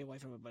like to stay away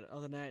from it, but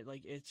other than that,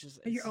 like, it's just.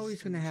 You're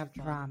always gonna have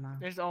drama.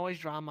 There's always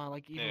drama,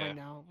 like even right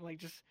now, like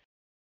just.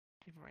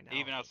 Even right now.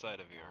 Even outside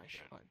of your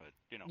but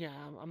you know. Yeah,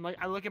 I'm like,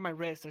 I look at my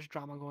wrist. There's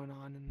drama going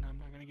on, and I'm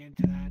not gonna get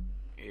into that.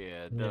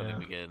 Yeah, don't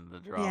even get into the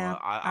drama. Yeah,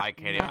 I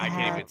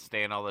can't even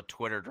stand all the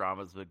Twitter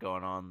dramas that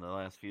going on the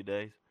last few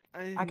days.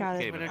 I got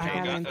it.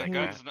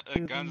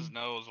 Guns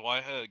knows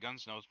why.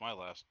 Guns knows my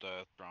last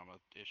drama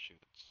issue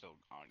that's still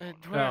ongoing.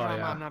 Twitter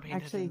drama, I'm not paying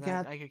attention to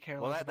that. I could care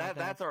less about that.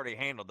 That's already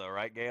handled though,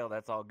 right, Gale?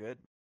 That's all good.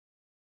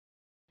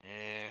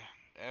 Yeah,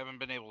 I haven't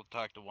been able to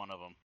talk to one of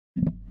them.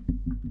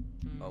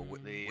 Oh,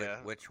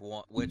 which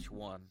one? Which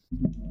one?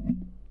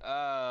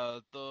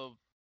 The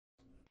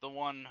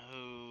one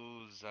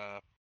who's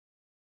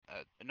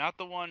not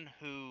the one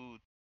who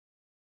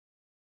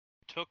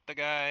took the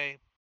guy.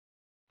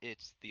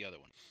 It's the other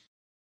one.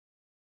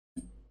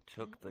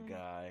 Took the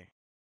guy.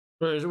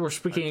 We're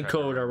speaking in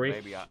code, are we?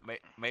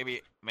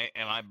 Maybe.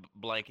 Am I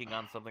blanking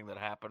on something that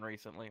happened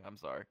recently? I'm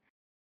sorry.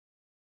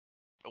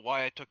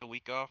 Why I took a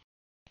week off?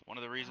 One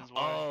of the reasons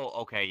why. Oh,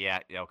 okay, yeah,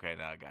 okay,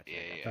 now I got you.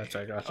 Yeah.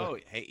 Gotcha. Oh,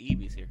 hey,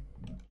 Evie's here.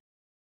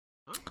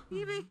 Huh?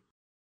 Evie?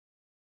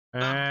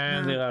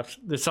 And they left.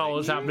 This all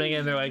was happening,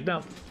 and they're like,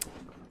 no.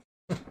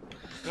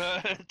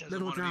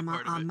 Little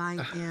drama on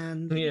my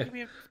end. Yeah.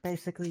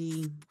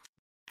 Basically,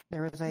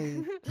 there was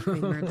a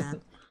streamer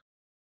that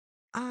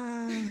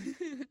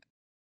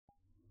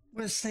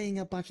was saying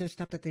a bunch of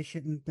stuff that they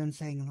shouldn't have been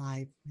saying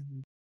live.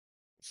 And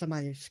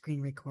somebody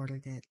screen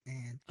recorded it,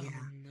 and yeah.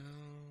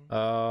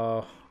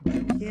 Oh no.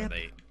 Yep.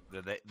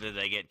 Did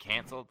they get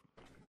canceled?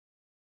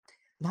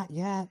 Not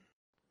yet.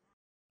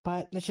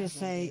 But let's just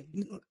say,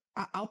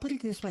 I'll put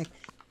it this way: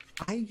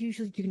 I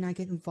usually do not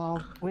get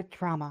involved with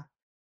drama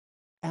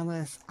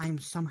unless I'm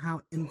somehow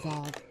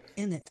involved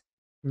in it.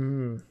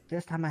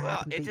 This time I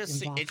happen to be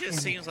involved. It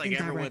just seems like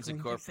everyone's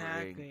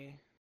incorporating. Exactly.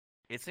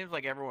 It seems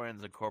like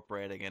everyone's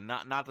incorporating, and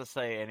not to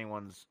say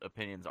anyone's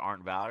opinions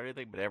aren't valid or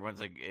anything, but everyone's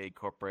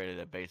incorporated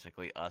a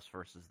basically us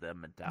versus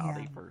them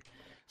mentality for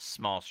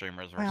small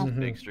streamers versus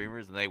big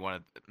streamers, and they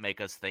want to make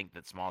us think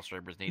that small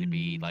streamers need to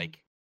be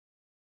like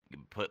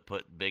put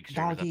big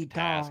streamers up to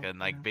task, and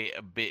like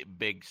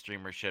big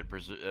streamers should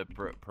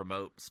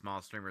promote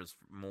small streamers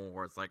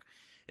more. It's like,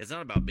 it's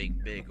not about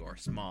being big or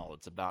small;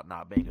 it's about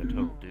not being a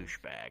total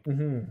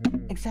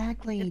douchebag.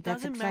 Exactly.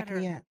 That's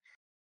exactly it.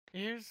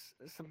 Here's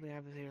something I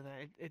have to say to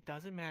that. It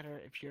doesn't matter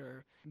if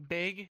you're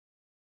big,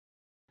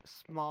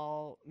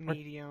 small,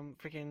 medium,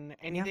 freaking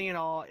anything at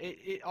all.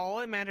 It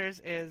all it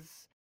matters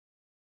is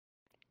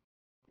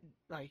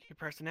like your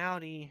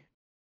personality,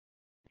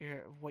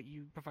 what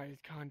you provide as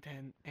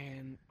content,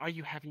 and are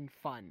you having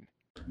fun?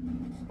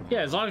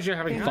 Yeah, as long as you're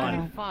having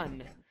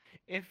fun.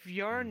 If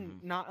you're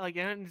not like,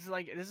 and it's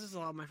like, this is a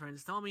lot of my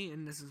friends tell me,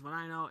 and this is what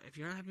I know. If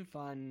you're not having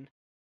fun,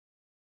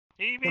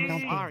 I'm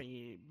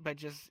sorry, but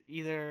just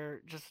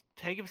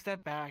take a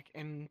step back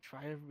and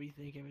try to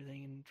rethink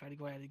everything and try to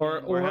go ahead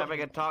again. Or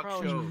having a talk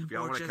show if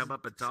y'all want to come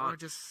up and talk. Or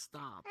just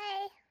stop.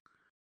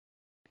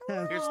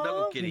 Here's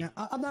Snuggle Kitty. You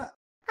know, I'm not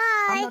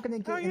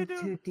going to get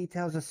into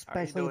details,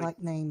 especially like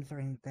names or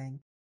anything.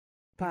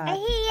 But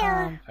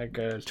I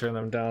gotta turn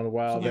them down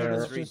while they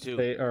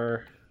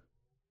are.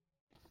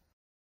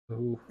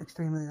 Ooh.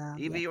 Extremely loud.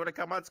 Evie, you want to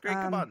come on screen?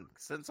 Come on,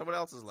 since someone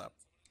else is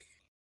left.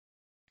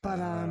 But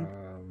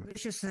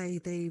let's just say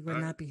they were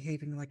not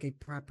behaving like a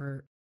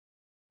proper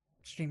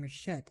streamer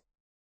should.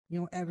 You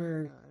don't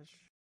ever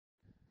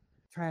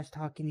trash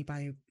talk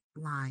anybody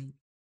line.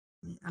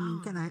 I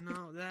mean,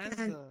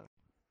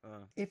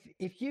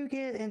 if you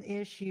get an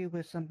issue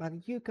with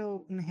somebody, you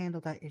go and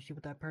handle that issue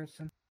with that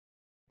person.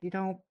 You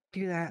don't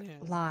do that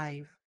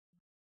live,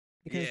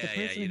 because the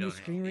person who's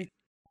streaming.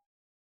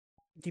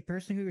 the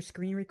person who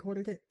screen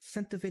recorded it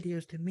sent the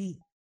videos to me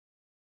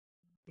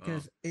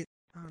because it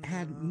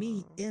had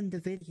me in the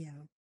video.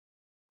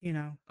 You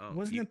know, it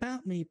wasn't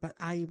about me, but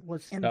I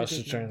was in the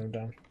video turning them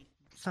down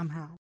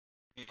somehow.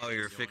 Oh,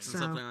 you're fixing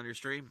something on your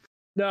stream?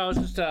 No, it's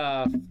just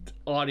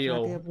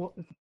audio.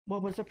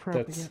 What was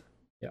appropriate?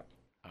 Yeah.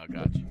 Oh,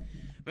 gotcha.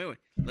 Anyway,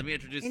 let me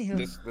introduce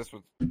this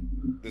one.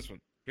 This one.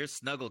 Here's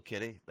Snuggle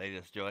Kitty. They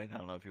just joined. I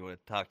don't know if you want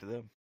to talk to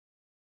them.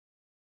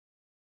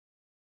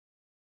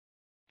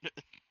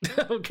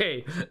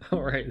 Okay.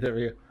 All right. There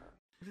we go.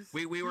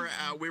 We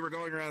were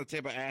going around the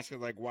table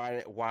asking like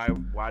why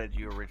did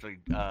you originally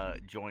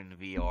join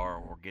VR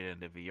or get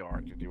into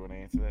VR? Do you want to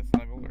answer that,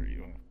 Snuggle, or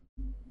you want?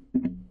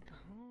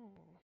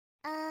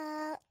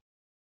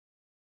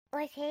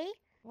 Okay.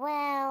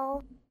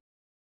 Well,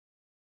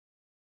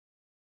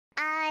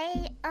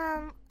 I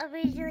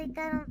originally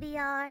got on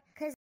VR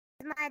because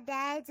my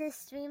dad's a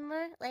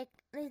streamer. Like,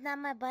 he's not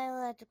my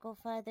biological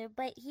father,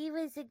 but he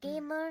was a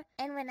gamer.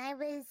 And when I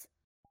was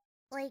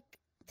like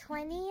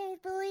 20, I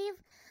believe,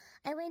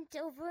 I went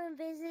over and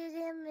visited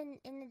him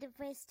in a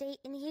different state,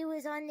 and he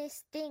was on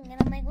this thing,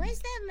 and I'm like, "What's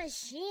that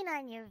machine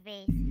on your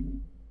face?"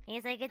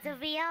 He's like, "It's a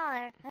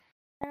VR."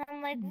 And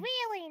I'm like,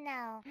 "Really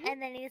now?" And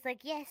then he's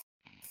like,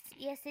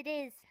 Yes, it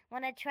is.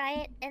 Wanna try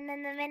it?" And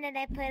then the minute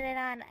I put it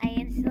on, I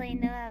instantly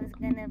knew I was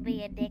gonna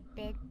be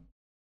addicted.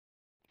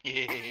 So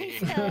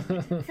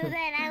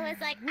then I was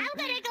like, "I'm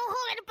gonna go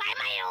home and buy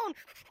my own."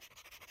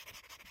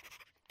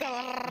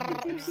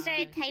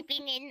 Started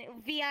typing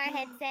in VR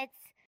headsets.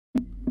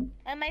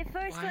 And my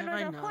first one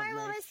was a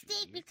horrible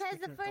mistake because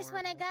the first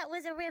one I got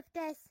was a Rift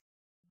S.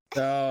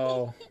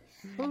 Oh.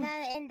 I got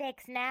an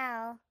Index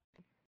now.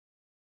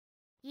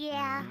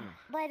 Yeah,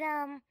 but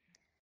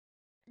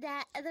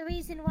the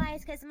reason why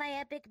is because my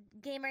epic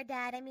gamer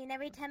dad. I mean,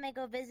 every time I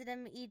go visit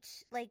him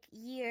each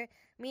year,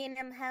 me and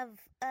him have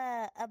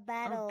a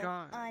battle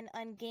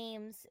on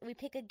games. We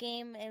pick a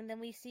game and then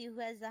we see who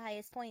has the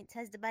highest points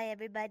has to buy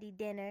everybody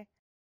dinner.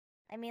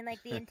 I mean,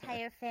 like the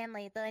entire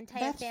family. The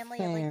entire That's family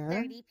fair. of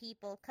like 30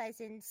 people,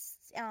 cousins,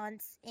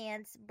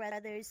 aunts,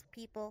 brothers,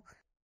 people.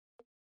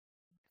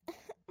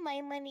 My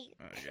money.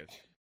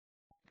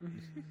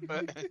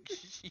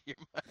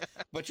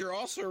 But you're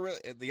also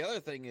really. The other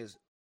thing is,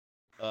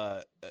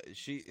 they're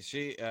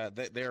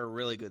a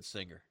really good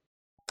singer.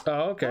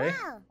 Oh, okay.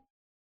 Wow.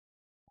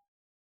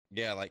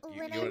 Yeah, like wow.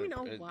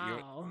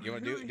 You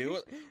want to do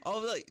it? Oh,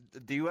 like,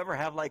 do you ever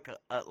have like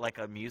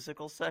a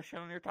musical session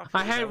on your talk show?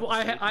 I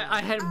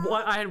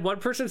had one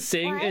person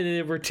sing and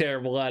they were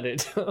terrible at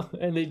it,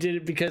 and they did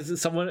it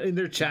because someone in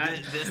their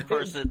chat. This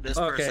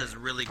person's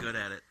really good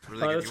at it.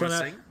 Really good. You want to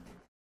sing?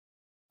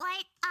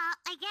 Like,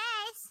 I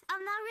guess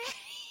I'm not really.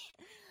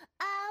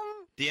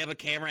 Do you have a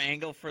camera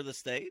angle for the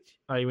stage?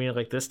 Oh, you mean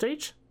like this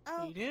stage?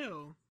 Oh. You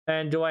do.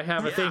 And do I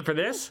have a thing for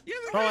this? Yeah,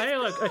 oh, hey,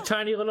 look, a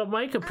tiny little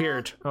mic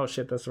appeared. Oh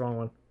shit, that's the wrong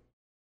one.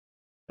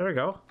 There we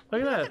go.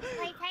 Look at that.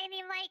 My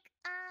tiny mic.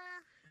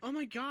 Oh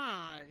my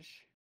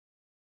gosh.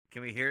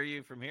 Can we hear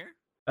you from here?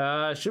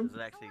 Should... Is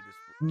it actually just...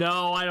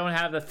 No, I don't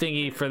have the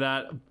thingy for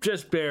that.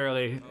 Just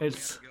barely. Oh,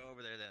 it's. We have to go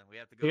over there then. We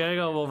have to go. You gotta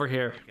go over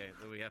here. Okay,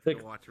 so we have to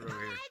go watch her over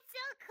here. That's so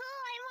cool.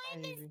 I'm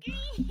on the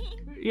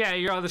screen. Yeah,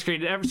 you're on the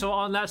screen. So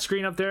on that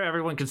screen up there,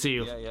 everyone can see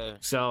you. Yeah.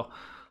 So.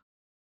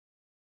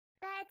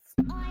 That's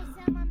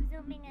awesome. I'm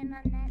zooming in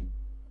on that.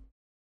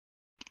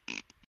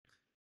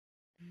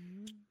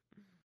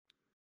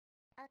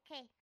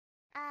 Okay.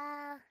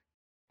 I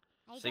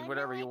Sing don't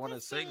whatever know you what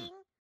want to sing.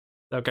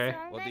 Okay. So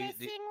I'm Well, gonna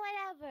sing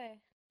whatever.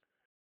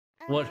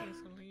 What?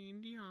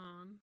 Celine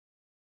Dion.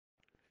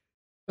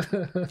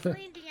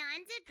 Celine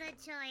Dion's a good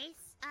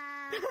choice. I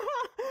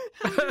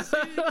was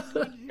saying this is a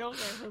joke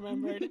I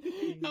remembered.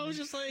 I was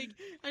just like,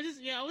 I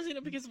was in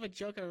it because of a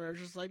joke I remember.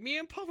 Just like, me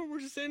and Papa were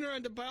just sitting there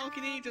on the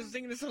balcony just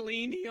singing to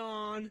Celine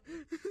Dion.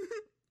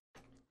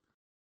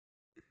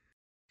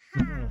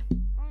 Now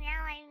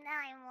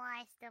I'm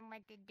lost on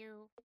what to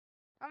do.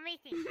 Let me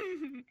think.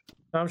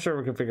 I'm sure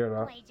we can figure it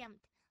Oh, out. I jumped.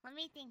 Let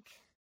me think.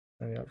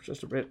 Yeah,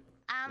 just a bit.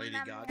 Lady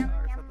Gaga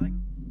or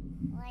something?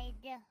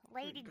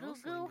 Lady Goo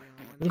Goo.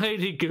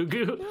 Lady Goo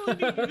Goo.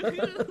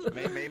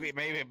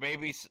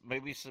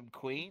 Maybe some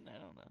Queen. I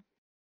don't know.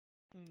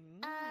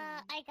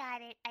 I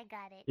got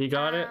it. You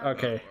got it?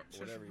 Okay.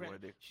 Whatever you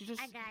want to do. She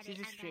just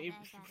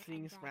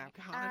sings rap.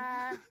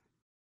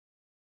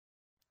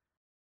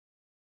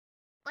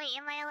 Wait,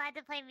 am I allowed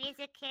to play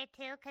music here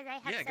too? Because I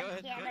have Go some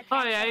ahead. piano.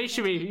 Oh yeah, you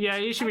should be. Yeah,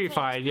 you should be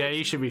fine. Yeah,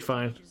 you should be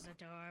fine. Which is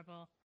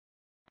adorable.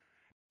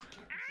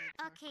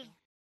 Okay.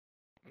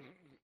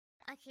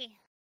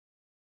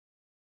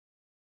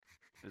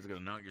 Who's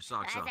gonna knock your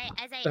socks off?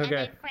 As I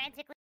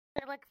frantically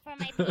look for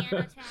my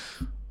piano track.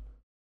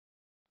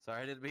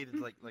 Sorry, I didn't mean to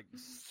like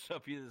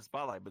shove you in the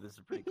spotlight, but this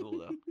is pretty cool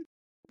though.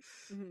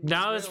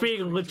 Now it's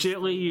being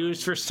legitimately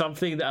used for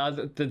something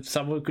that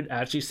someone could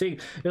actually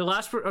sing.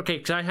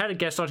 Because I had a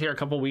guest on here a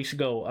couple weeks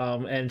ago,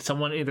 and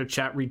someone in their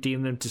chat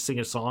redeemed them to sing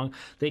a song.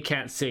 They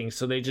can't sing,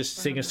 so they just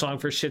sing a song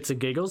for shits and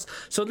giggles.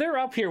 So they're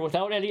up here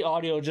without any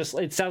audio. Just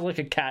it sounds like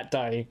a cat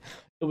dying.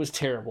 It was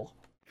terrible.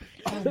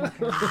 Oh my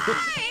God.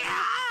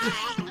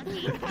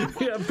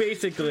 Yeah,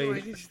 basically. I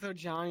just throw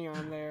Johnny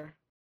on there.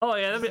 Oh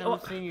yeah, that'd be. Oh,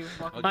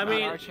 I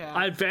mean,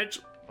 I bet.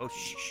 Oh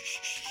shh.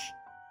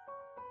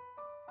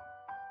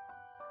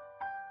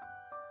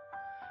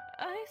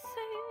 I say.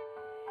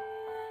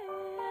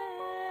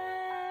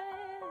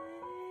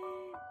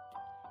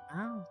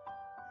 Oh.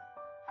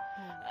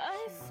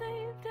 I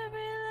saved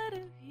every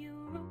letter you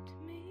wrote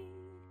me.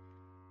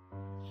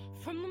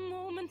 From the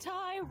moment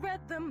I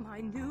read them,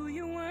 I knew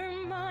you were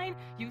mine.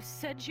 You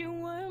said you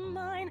were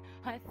mine.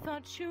 I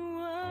thought you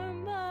were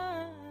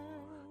mine.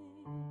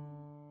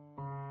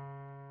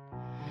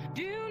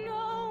 Do you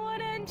know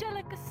what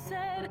Angelica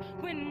said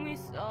when we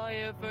saw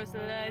your first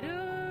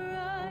letter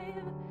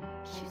arrive?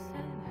 She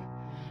said,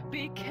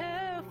 be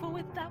careful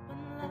with that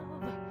one,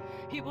 love.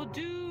 He will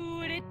do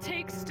what it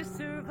takes to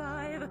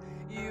survive.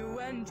 You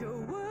and your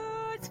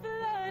words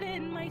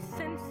flooded my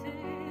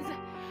senses.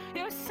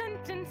 Your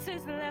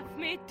sentences left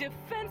me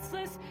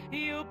defenseless.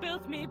 You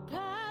built me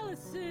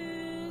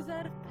palaces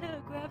out of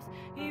paragraphs.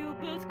 You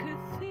built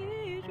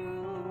cathedrals.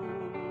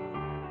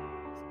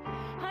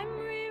 I'm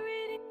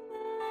rereading the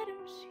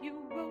letters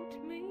you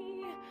wrote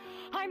me.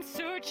 I'm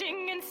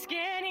searching and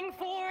scanning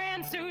for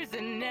answers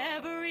in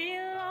every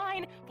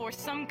line, for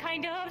some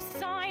kind of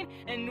sign.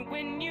 And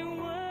when you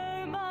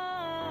were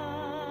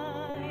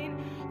mine,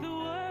 the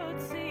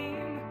world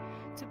seemed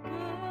to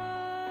burn.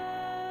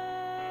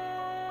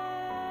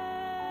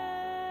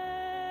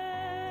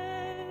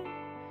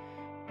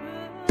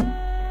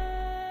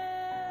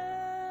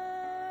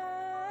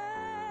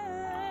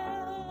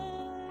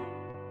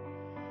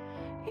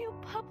 You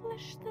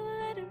published the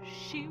letters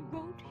she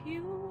wrote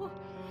you.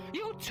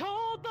 You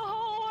told the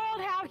whole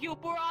world how you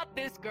brought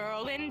this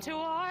girl into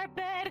our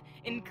bed.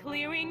 In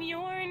clearing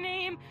your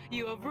name,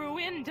 you have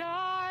ruined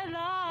our lives.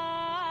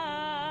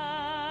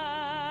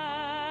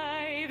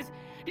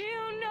 Do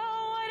you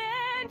know what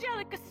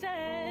Angelica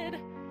said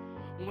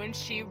when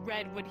she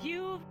read what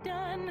you've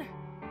done?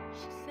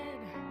 She said,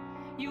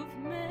 you've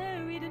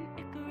married an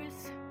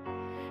Icarus.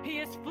 He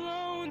has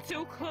flown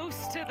so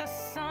close to the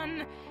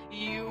sun.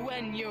 You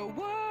and your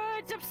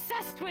words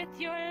obsessed with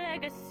your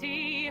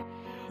legacy.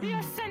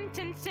 Your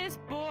sentences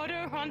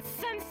border on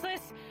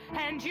senseless,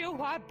 and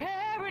you are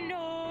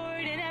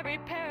paranoid in every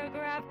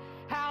paragraph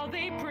how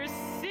they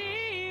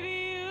perceive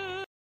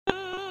you. I'm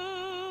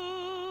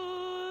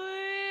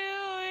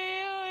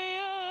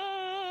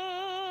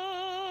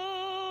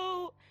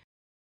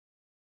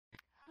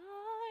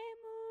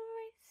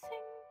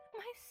erasing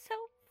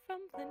myself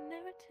from the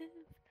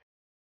narrative.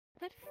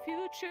 Let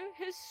future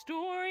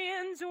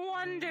historians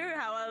wonder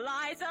how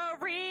Eliza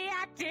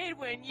reacted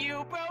when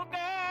you broke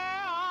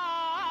her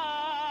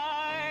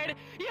heart.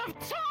 You've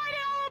torn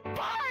it all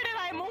apart and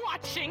I'm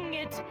watching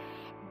it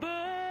burn.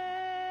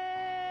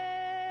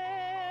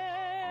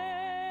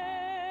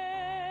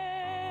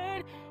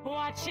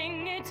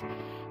 Watching it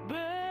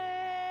burn.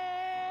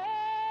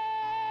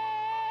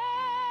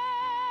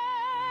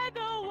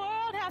 The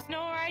world has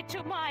no right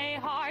to my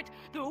heart.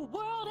 The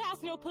world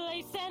has no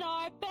place in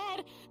our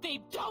bed. They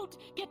don't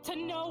get to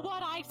know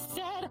what I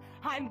said.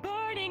 I'm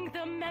burning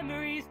the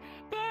memories,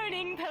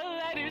 burning the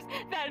letters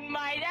that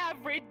might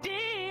have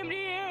redeemed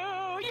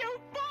you. You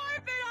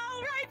forfeit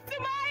all rights to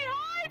my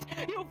heart.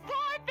 You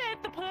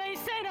forfeit the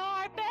place in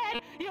our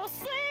bed. You'll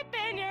sleep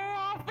in your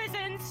office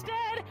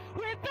instead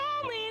with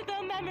only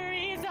the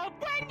memories of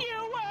when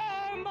you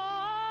were mine.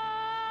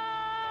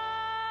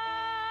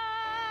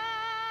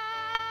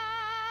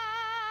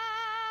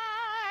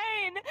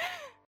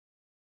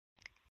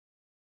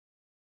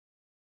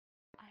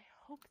 I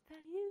hope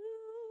that you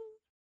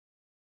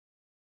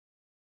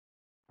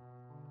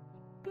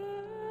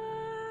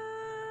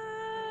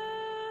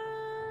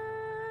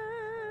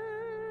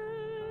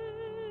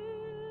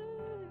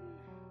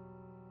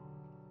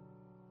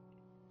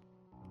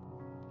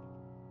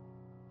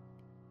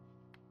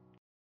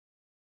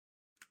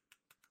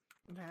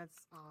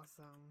That's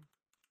awesome.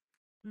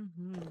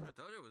 Mm-hmm. I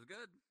told you it was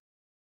good.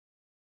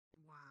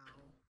 Wow.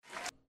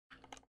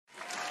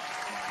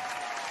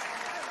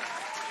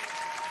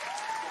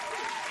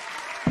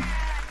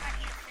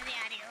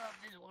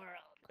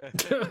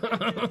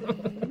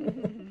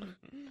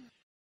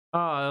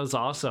 Oh, that was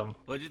awesome.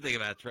 What did you think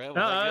about it, Trev? Oh,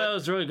 that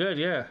was really good.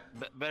 Yeah.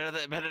 Better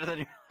than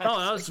your Oh,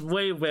 that was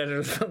way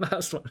better than the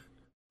last one.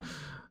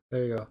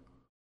 There you go.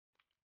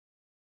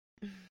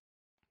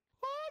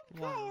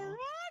 Wow.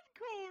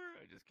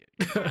 I'm just kidding.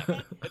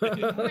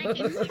 Why did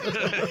you do that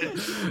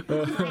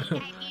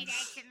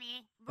to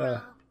me, bro?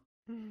 Yeah.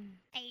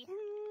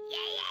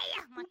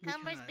 My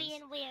camera's Because.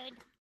 being weird.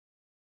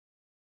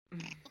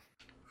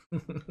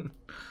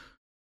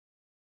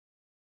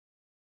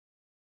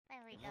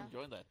 There we I go.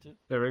 enjoyed that too.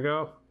 There we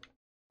go.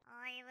 Oh,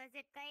 was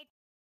it good?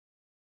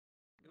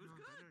 It was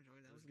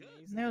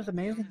good. That was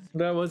amazing.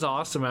 That was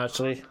awesome,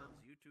 actually.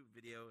 YouTube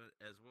video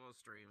as well as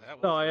stream.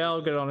 Oh, yeah,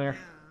 I'll get on there. Yeah.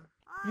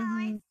 Oh,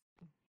 Mhm.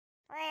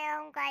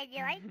 well, I'm glad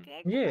you liked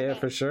it. Yeah,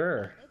 for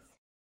sure.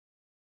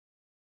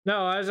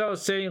 No, as I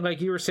was saying,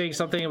 like, you were saying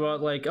something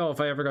about, like, oh,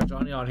 if I ever got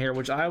Johnny on here,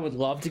 which I would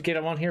love to get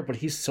him on here, but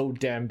he's so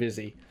damn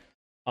busy.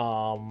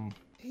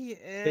 He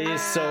He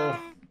is so.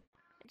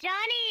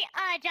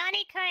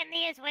 Johnny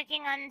currently is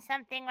working on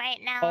something right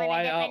now Oh, in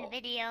a different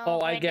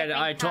video. I get it.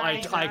 I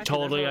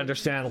totally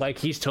understand. Like,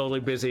 he's totally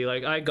busy.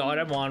 Like, I got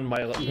him on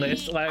my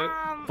list. Like,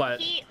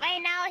 but right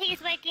now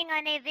he's working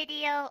on a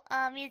video,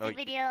 music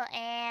video,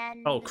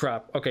 and oh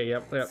crap. Okay,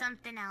 yep.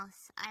 something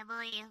else, I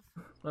believe.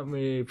 Let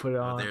me put it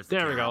on.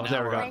 There we go.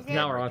 There we go.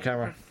 Now we're on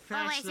camera.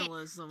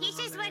 He's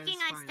just working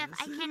on stuff.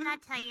 I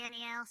cannot tell you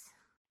anything else.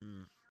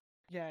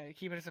 Yeah,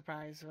 keep it a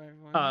surprise for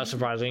everyone.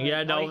 Surprising.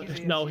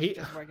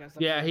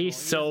 Yeah, he's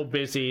so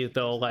busy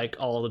though, like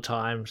all the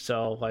time.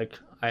 So like,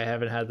 I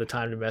haven't had the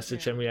time to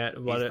message him yet.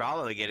 He's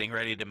probably getting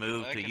ready to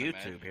move to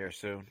YouTube here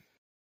soon.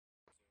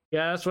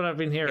 Yeah, that's what I've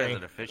been hearing. He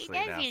hasn't officially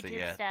announced it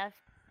yet. Stuff.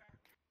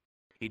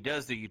 He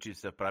does do YouTube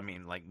stuff, but I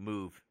mean, like,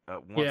 move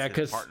once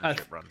his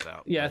partnership runs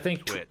out. Yeah, I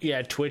think Twitch.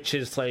 Twitch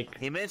is like.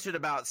 He mentioned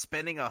about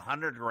spending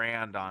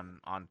 $100,000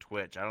 on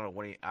Twitch. I don't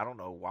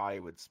know why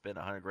he would spend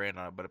 $100,000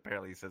 on it, but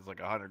apparently he says like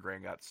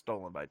 $100,000 got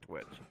stolen by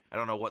Twitch. I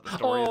don't know what the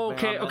story is.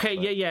 Okay,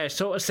 yeah.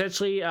 So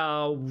essentially,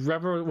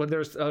 remember when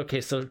there's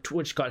so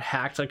Twitch got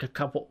hacked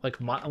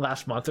like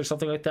last month or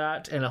something like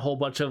that, and a whole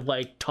bunch of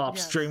like top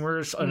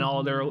streamers and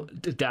all their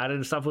data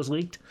and stuff was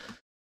leaked.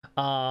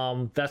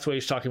 That's what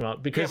he's talking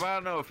about because but I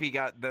don't know if he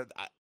got the.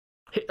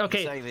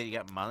 Okay, saying that he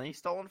got money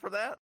stolen for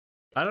that.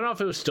 I don't know if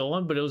it was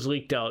stolen, but it was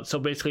leaked out. So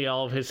basically,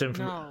 all of his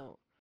information. No.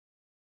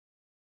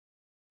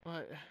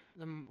 What?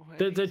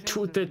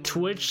 The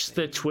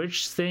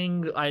Twitch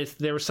thing.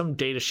 There was some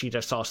data sheet I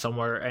saw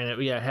somewhere,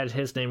 and it had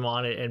his name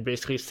on it, and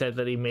basically said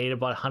that he made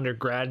about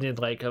 $100,000 in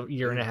like a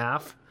year and a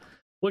half,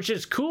 which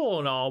is cool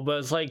and all, but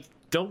it's like,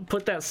 don't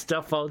put that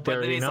stuff out there.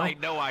 But then he's like,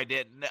 no, I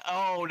didn't.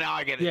 Oh, now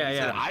I get it. Yeah, he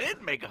said, I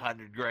didn't make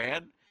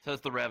 $100,000. So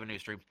it's the revenue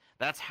stream.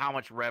 That's how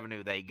much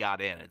revenue they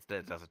got in.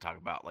 It doesn't talk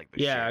about like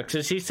the shares.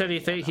 Because he said he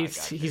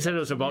said it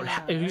was about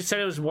he said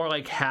it was more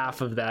like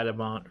half of that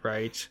amount,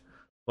 right?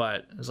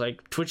 But it's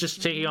like Twitch is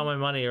taking all my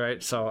money,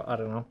 right? So I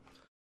don't know.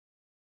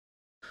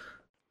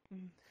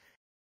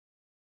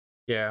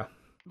 Yeah.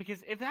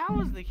 Because if that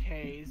was the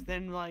case,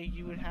 then like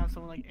you would have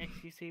someone like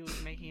XQC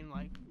was making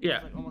like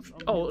almost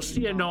 $1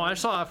 million. I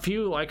saw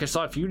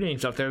a few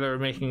names up there that were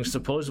making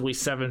supposedly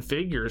 7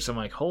 figures. I'm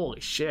like,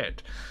 holy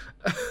shit.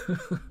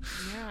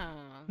 Yeah,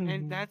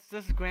 and that's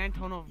just grand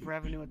total of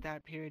revenue at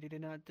that period. They did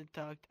not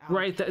deduct out,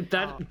 right.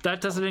 That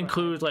doesn't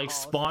include like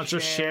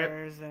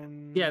sponsorship.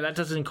 That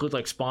doesn't include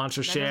like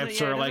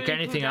sponsorships or like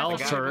anything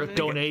else or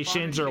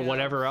donations or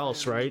whatever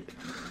else, right?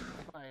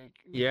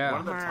 Yeah.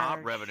 One of the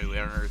top revenue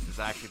earners is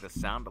actually the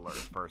sound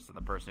alerts person,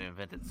 the person who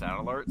invented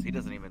sound alerts. He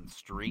doesn't even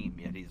stream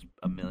yet. He's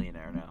a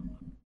millionaire now.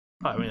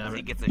 I mean,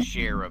 he gets a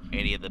share of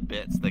any of the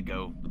bits that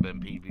go when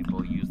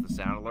people use the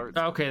sound alerts.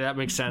 Okay, that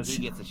makes sense.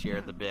 He gets a share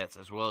of the bits,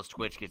 as well as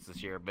Twitch gets a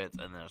share of bits,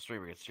 and then a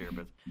streamer gets a share of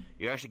bits.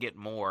 You actually get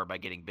more by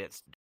getting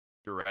bits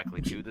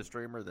directly to the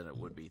streamer than it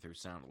would be through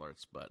sound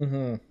alerts. But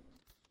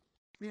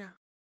yeah.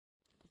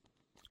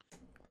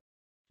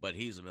 But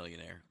he's a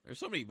millionaire. There's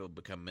so many people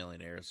become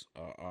millionaires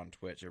on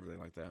Twitch, everything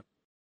like that.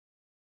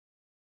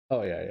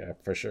 Oh yeah,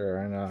 for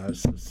sure. I know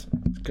it's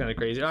kind of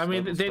crazy. I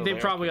mean, they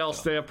probably all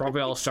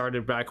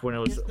started back when it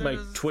was like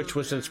Twitch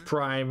was its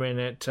prime, and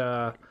it,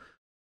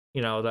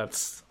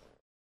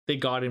 they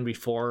got in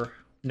before.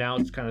 Now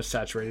it's kind of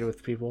saturated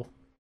with people.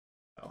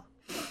 So,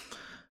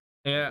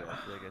 yeah,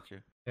 I get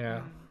you.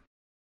 Yeah.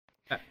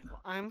 Well,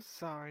 I'm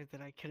sorry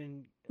that I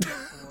couldn't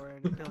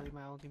afford building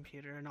my own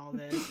computer and all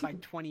this by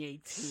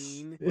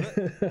 2018.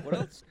 What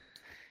else?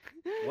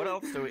 What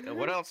else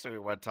do we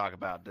want to talk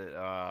about? Do you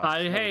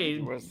guys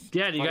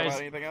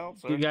anything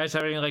else? Do you guys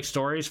have any like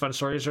fun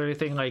stories or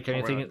anything like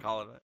anything?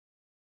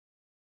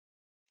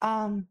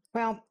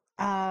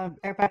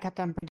 Everybody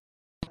kept on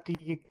the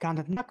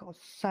Ugandan knuckles.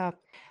 So,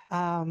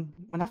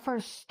 when I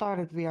first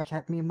started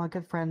VrChat, me and my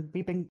good friend,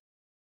 we've been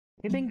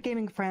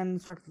gaming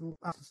friends since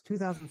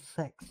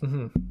 2006.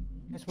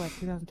 That's what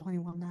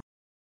 2021 now.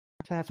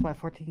 So that's what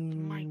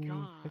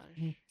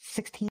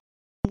 16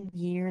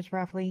 years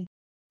roughly.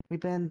 We've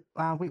been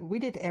we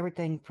did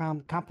everything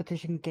from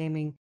competition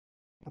gaming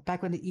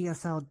back when the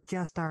ESL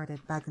just started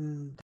back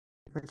in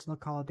the original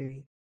Call of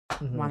Duty,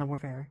 Modern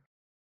Warfare.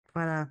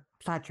 But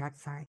sidetrack,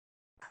 sorry.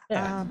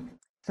 Yeah.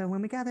 So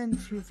when we got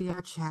into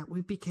VrChat, we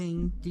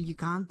became the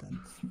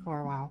Ugandans for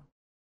a while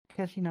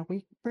because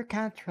we're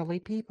kind of trolly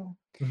people,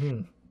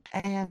 and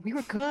we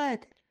were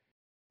good.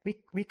 We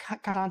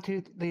got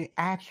onto the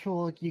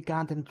actual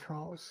Ugandan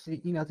trolls, the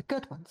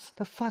good ones,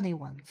 the funny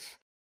ones,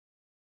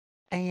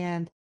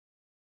 and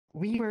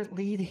we were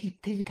leading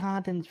the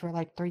Ugandans for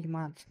like 3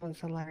 months. It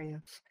was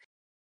hilarious.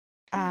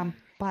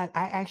 But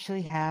I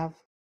actually have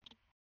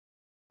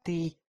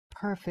the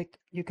perfect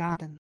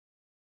Ugandan.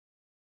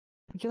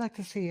 Would you like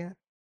to see it?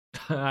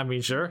 I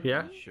mean, sure,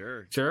 yeah.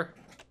 Sure.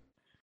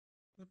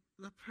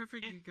 The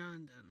perfect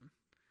Ugandan.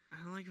 I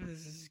don't like where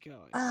this is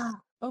going. Oh.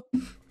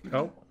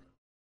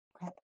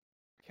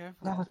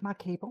 Careful. That was my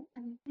cable.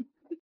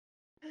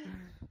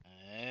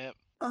 Yep.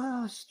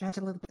 Oh, stretch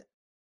a little bit.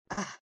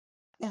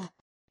 The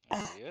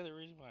other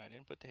reason why I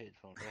didn't put the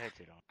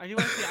headset on. I do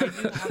want to say I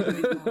do have the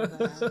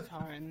baseball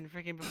avatar, and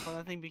freaking before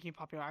that thing became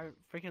popular, I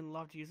freaking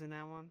loved using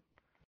that one.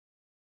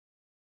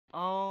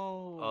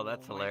 Oh,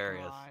 that's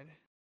hilarious. God.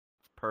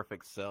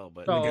 Perfect sell,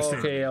 but Oh,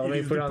 okay. Let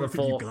me put it on the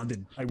full.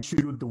 Ugandan. I wish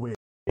you the way.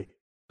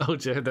 Oh,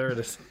 there it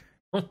is.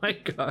 Oh my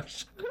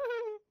gosh.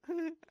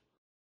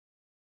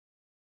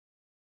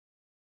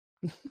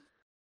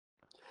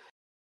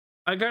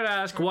 I gotta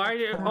ask, why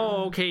did?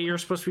 Oh, okay. You're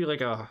supposed to be like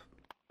a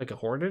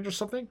hornet or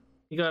something.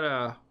 You got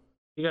a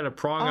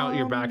prong out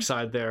your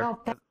backside there,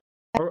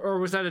 or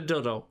was that a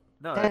dildo?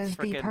 No, That that's is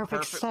the freaking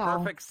perfect cell.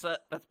 perfect set.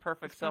 That's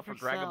perfect cell for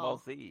Dragon Ball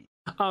Z.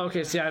 Oh,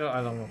 okay. See, I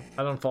don't know.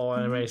 I don't follow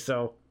anime,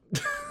 so.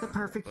 The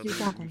perfect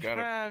Ugandan.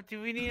 Crap, do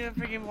we need to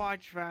freaking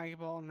watch Dragon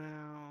Ball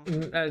now?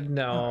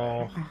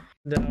 No,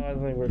 I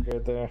think we're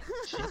good there.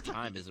 What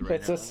time is it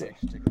right now? Let's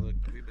actually take a look.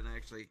 We've been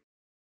actually.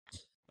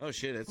 Oh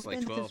shit! It's like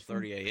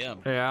 12:30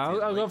 a.m. Yeah,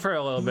 I'll go for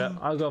a little bit.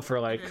 I'll go for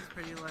like. It's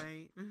pretty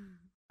late.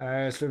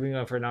 So we've been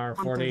going for an hour and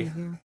 40.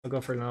 I'll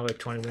go for another like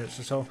 20 minutes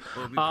or so.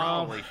 Well, we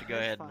probably should go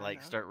ahead and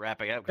like start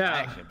wrapping up because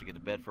I actually have to get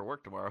to bed for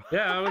work tomorrow.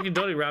 Yeah, we can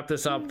totally wrap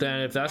this up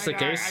then if that's the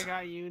case. I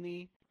got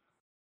uni.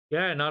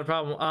 Yeah, not a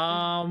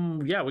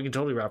problem. Yeah, we can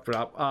totally wrap it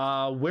up.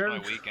 Where?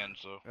 It's my weekend,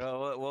 so.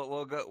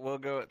 We'll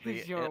go at the.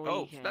 It's your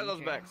weekend,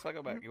 Snuggles back. okay.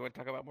 Snuggle back. You want to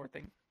talk about more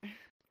things?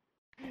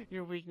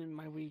 Your weekend,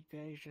 my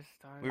weekdays just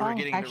started. We were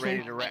getting actually,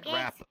 ready to wrap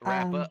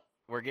up.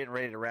 We're getting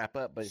ready to wrap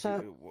up, but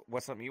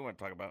what's something you want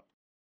to talk about?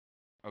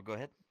 Oh, go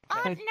ahead. Oh,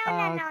 Okay, no.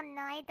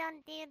 I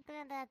don't do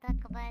that. Talk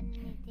about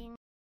anything.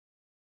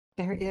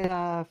 There is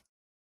a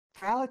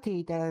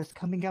reality that is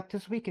coming up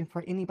this weekend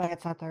for anybody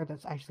that's out there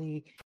that's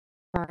actually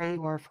furry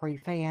or furry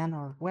fan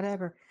or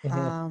whatever.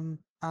 Mhm.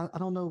 I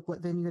don't know what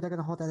venue they're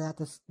gonna hold that at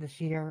this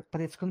year,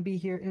 but it's gonna be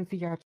here in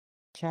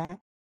VrChat.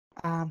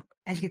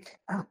 As you can,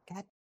 oh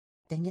god,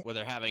 dang it! Well,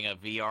 they're having a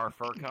VR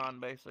FurCon,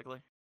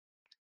 basically.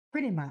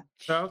 Pretty much.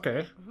 Oh,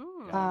 okay.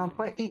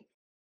 But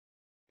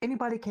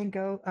anybody can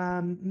go.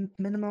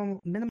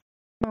 Minimum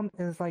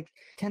is like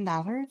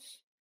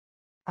 $10.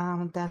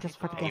 That's just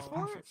for the guest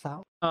pass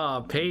itself.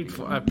 Paid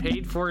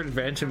for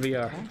adventure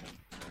VR.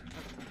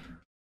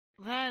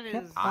 That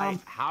is.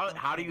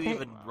 How do you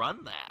even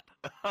run that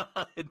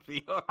in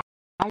VR?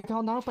 I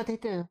don't know, but they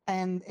do,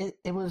 and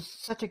it was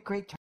such a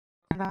great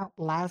turnout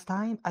last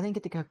time. I didn't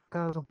get to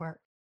go to work.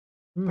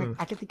 But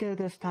I get to go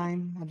this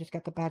time. I just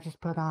got the badges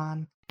put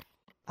on.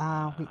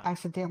 We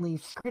accidentally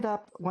screwed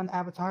up one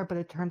avatar, but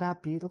it turned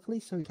out beautifully,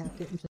 so we kept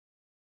it and just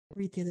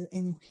redid it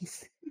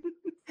anyways.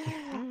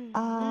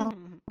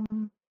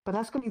 But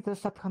that's gonna be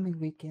this upcoming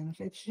weekend.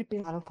 It should be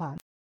a lot of fun.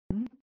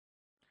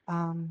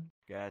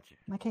 Gotcha.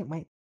 I can't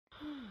wait.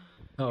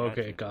 Oh,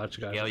 okay,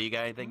 gotcha. Gail, you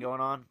got anything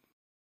going on?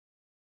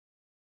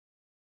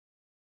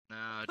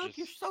 No, Look,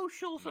 your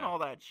socials and all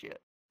that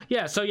shit.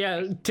 Yeah, so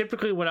yeah,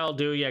 typically what I'll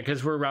do,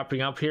 because we're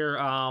wrapping up here,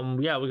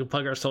 yeah, we can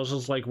plug our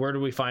socials. Like, where do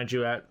we find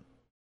you at?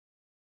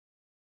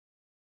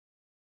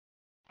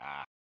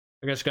 I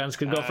guess Guns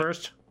could go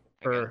first?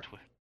 Or...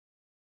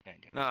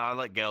 No, I'll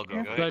let Gail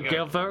go. Let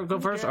Gail go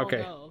first?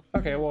 Okay.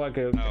 Okay, well, I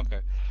could.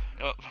 Okay.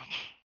 Oh,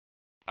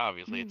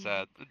 obviously, it's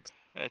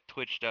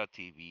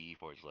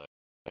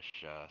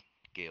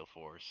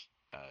twitch.tv/GalePHorse.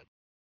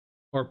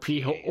 Or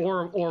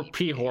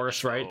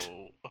P-Horse, right?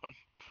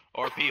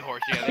 Or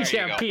P-Horse, yeah, there you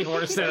yeah, go.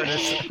 P-Horse, there it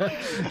is.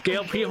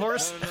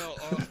 GalePHorse? No,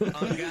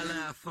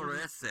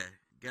 GalePHorse.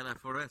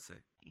 GalePHorse.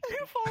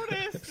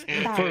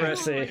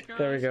 Forese.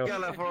 There we go.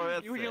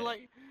 Would you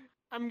like?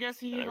 I'm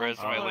guessing you The rest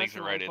of my links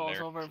are right in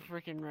there. over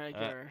freaking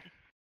regular.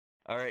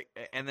 All right,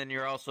 and then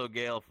you're also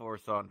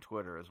GalePHorse on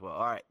Twitter as well.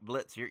 All right,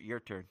 Blitz,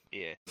 your turn.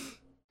 Yeah.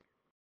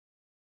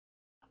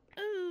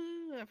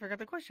 I forgot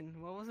the question.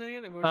 What was it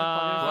again?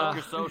 Plug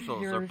your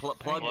socials or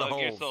plug the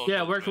holes.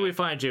 Yeah, where can we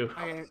find you?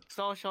 Okay,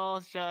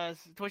 socials,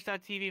 just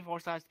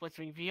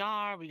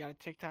twitch.tv/BlitzWingvr. We got a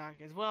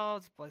TikTok as well.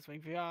 It's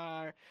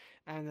BlitzWingvr.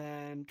 And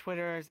then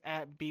Twitter's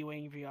at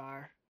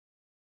BWingvr.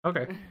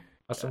 Okay.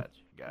 Awesome.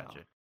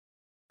 Gotcha.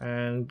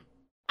 And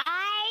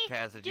I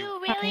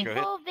do really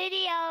cool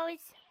videos.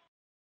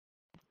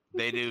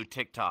 They do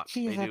TikTok.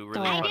 She's they do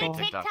really I funny do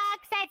TikToks.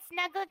 TikToks at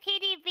Snuggle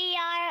Kitty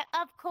VR,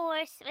 of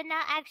course. But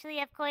not actually,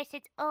 of course,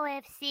 it's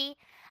OFC.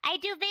 I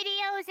do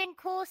videos and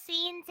cool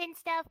scenes and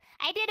stuff.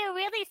 I did a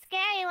really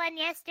scary one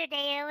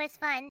yesterday. It was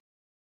fun.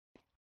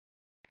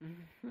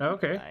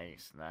 Okay.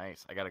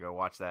 Nice. I gotta go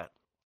watch that.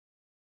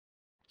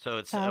 So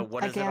it's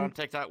what is it on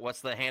TikTok?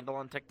 What's the handle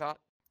on TikTok?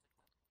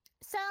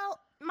 So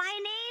my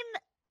name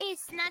is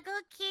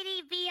Snuggle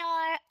Kitty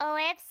VR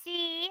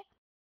OFC.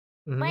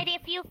 But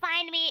if you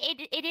find me,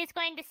 it is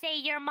going to say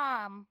your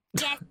mom.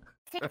 Yes,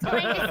 it's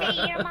going to say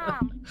your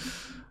mom.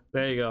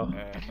 There you go.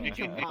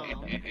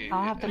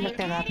 I'll have to look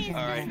that up. All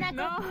right.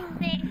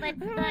 Thing, but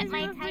my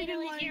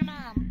title is your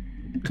mom.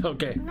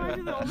 Okay.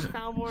 Imagine the old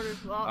soundboard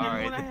as well. All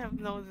Everyone right. I have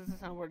knows is the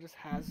soundboard just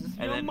has this.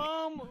 And Your then-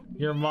 mom.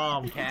 Your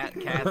mom.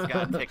 Cat's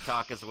got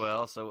TikTok as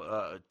well.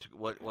 So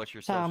what's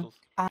your socials?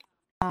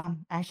 I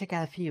actually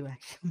got a few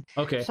actually.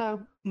 Okay.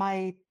 So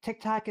my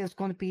TikTok is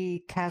going to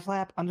be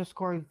Kazllab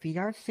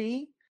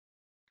 _VRC.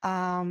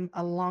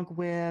 Along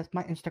with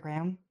my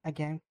Instagram,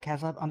 again,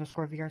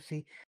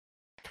 Kazllab_VRC,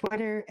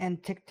 Twitter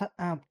and TikTok,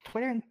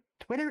 Twitter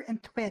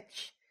and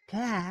Twitch,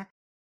 are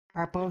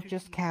both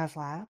just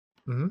Kazllab.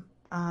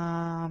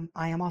 I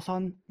am also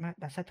on,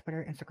 that's at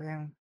Twitter,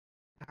 Instagram.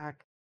 I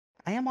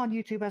am on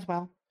YouTube as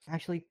well. I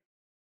actually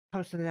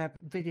posted that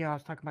video I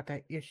was talking about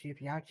that issue.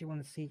 If you actually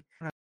want to see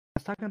what I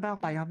was talking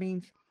about, by all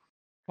means,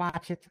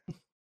 watch it.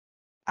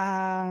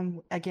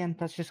 Again,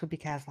 that's just gonna be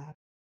Kazllab.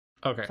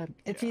 Okay. So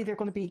it's either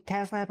going to be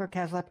Kazllab or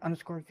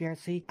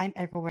Kazllab_VRC. I'm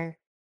everywhere.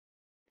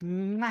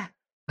 Mwah.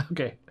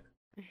 Okay.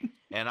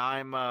 And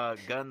I'm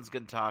Guns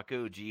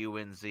Guntaku,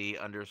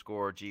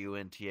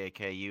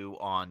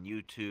 GUNZ_GUNTAKU on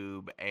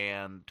YouTube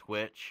and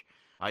Twitch.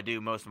 I do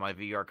most of my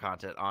VR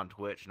content on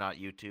Twitch, not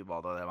YouTube,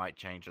 although that might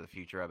change in the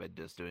future. I've been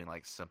just doing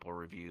like simple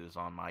reviews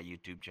on my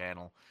YouTube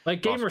channel.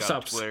 Like gamer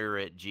subs. Twitter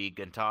at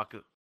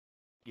GGuntaku.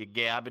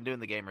 Yeah, I've been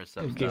doing the gamer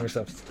subs. Gamer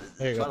subs.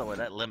 There you go. By the way,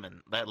 that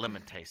lemon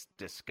tastes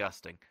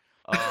disgusting.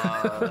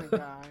 Oh my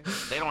God.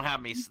 They don't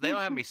have me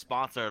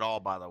sponsored at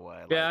all, by the way.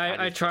 Like,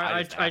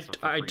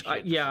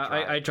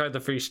 Yeah, I tried the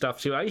free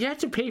stuff too. You had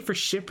to pay for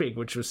shipping,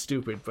 which was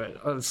stupid,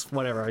 but it's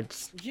whatever.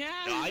 Yeah.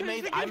 I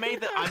made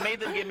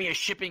them give me a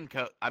shipping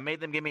code. I made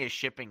them give me a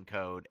shipping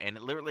code, and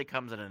it literally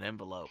comes in an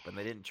envelope, and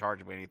they didn't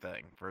charge me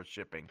anything for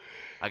shipping.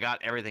 I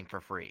got everything for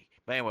free.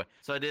 But anyway,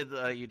 so I did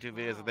the YouTube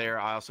videos there.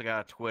 I also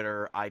got a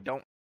Twitter. I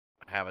don't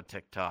have a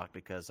TikTok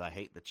because I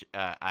hate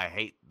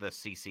the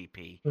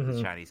CCP,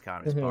 the Chinese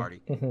Communist Party.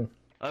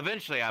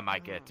 Eventually, I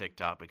might get a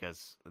TikTok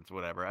because it's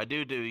whatever. I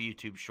do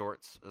YouTube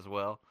Shorts as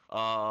well.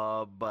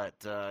 But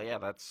yeah,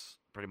 that's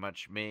pretty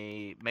much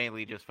me.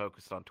 Mainly just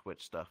focused on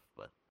Twitch stuff.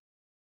 But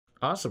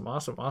Awesome. and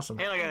I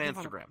got an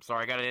Instagram.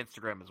 Sorry, I got an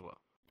Instagram as well.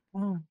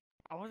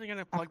 I wasn't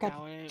gonna I plug forgot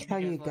that one in to tell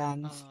you, because,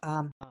 Guns.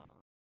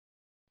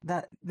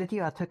 That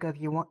video I took of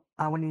you, one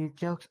of your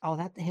jokes,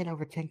 that hit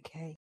over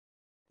 10K.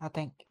 I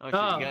think. Oh,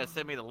 shit, you guys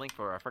sent me the link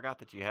for it. I forgot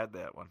that you had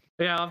that one.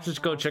 Yeah, I'll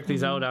just go check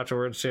these out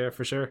afterwards. Yeah,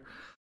 for sure.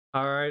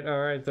 All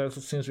right. That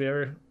seems to be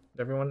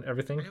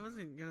everything. I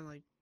wasn't gonna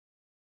like.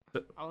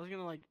 I was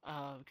gonna like.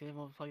 Cause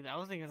everyone plug that. I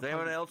wasn't gonna. Does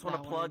anyone else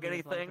want to plug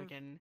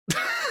anything?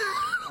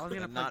 I was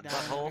gonna plug that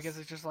one because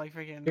it's just like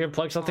freaking. You gonna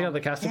plug something on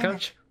the casting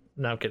couch?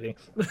 No, I'm kidding.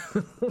 I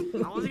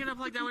wasn't gonna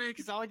plug that one in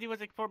because all I did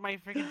was export my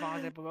freaking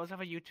faucet, but we also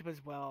have a YouTube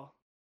as well.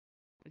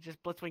 It's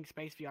just BlitzWingvr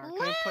Space VR.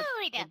 Couldn't put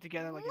it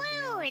together like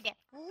Lewd.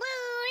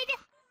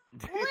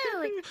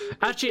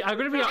 Actually, I'm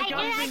gonna be.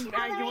 Guns has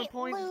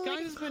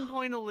been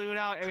pointing to loot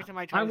out every time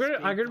I try. I'm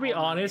gonna be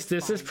honest.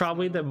 This is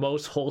probably the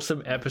most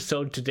wholesome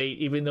episode to date,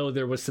 even though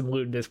there was some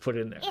lewdness put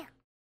in there.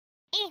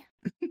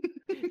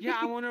 Yeah,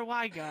 I wonder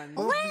why, Guns.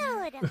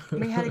 Lewd.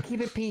 We had to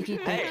keep it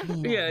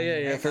PG-13.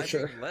 Yeah, for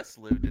sure. Less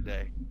lewd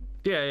today.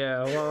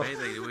 Yeah. Well.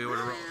 Anything we would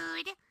have.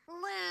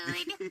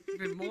 You've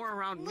been more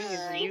around me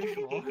than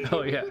usual.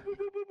 Oh yeah.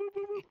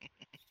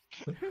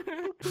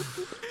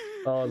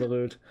 Oh, the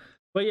lewd.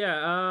 But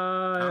yeah,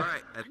 All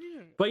right.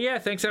 But yeah,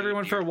 thanks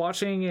everyone for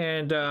watching,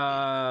 and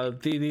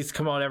these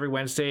come out every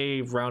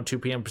Wednesday around 2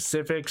 p.m.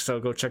 Pacific,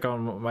 so go check out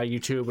my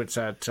YouTube. It's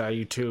at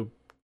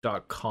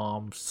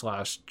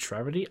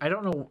youtube.com/Trevady. I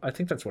don't know, I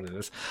think that's what it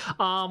is.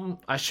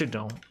 I should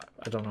know.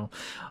 I don't know.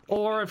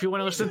 Or if you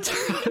want to listen to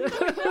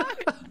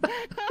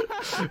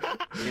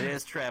It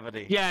is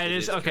Trevady. Yeah, it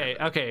is.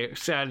 Okay.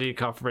 So I need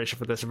confirmation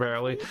for this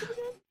apparently.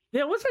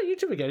 Yeah, what's my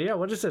YouTube again? Yeah,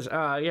 what is this?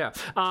 Yeah.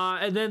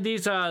 And then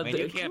these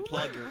you can't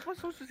plug your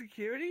Social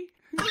Security?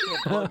 You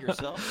can't plug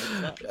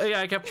yourself.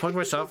 Yeah, I can't plug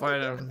myself.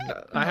 I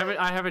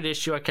have an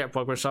issue. I can't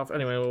plug myself.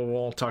 Anyway, we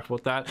won't talk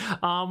about that.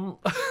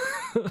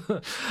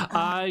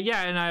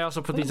 Yeah, and I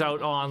also put these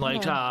out on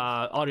like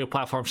audio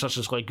platforms such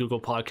as like Google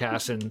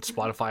Podcasts and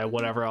Spotify or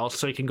whatever else.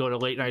 So you can go to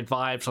Late Night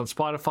Vibes on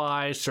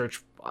Spotify,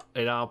 search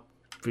it up,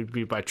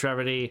 be by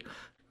Trevady.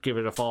 Give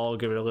it a follow,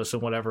 give it a listen,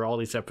 whatever. All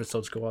these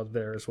episodes go out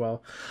there as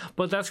well.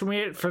 But that's going to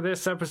be it for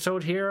this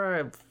episode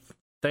here.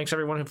 Thanks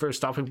everyone for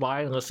stopping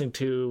by and listening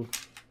to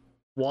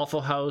Waffle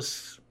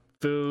House,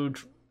 food,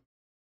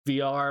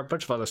 VR, a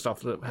bunch of other stuff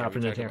that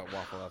happened in here. About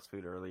Waffle House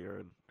food earlier.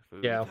 And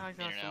food. Yeah.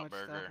 In-N-Out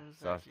burger.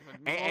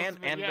 And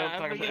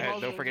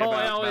don't forget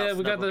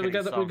we got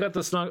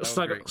the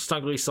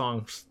Snuggly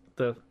song,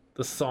 the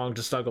song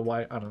to snuggle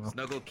white. I don't know.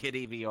 Snuggle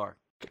Kitty VR.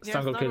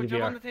 Snuggle Kitty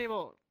jump VR. on the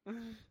table.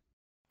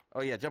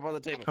 Oh yeah, jump on the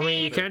table. I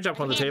mean, you can jump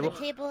on the table.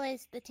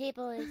 The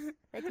table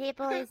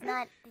is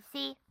not.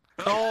 See.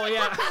 Oh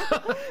yeah.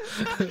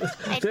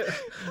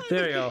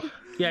 There you go.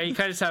 Yeah, you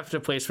kind of just have to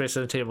place space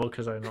on the table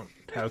because I don't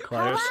have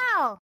collars.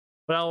 Wow.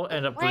 But I'll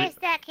end up. Where's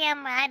that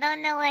camera? I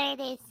don't know where it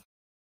is.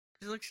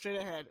 Just look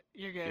straight ahead.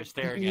 You're good. You're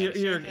staring.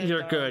 You're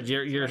good.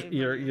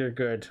 You're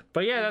good.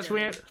 But yeah, that's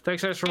me.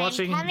 Thanks guys for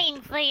watching. I'm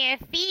coming for your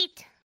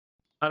feet.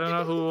 I don't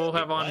know who we'll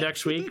have on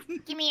next week.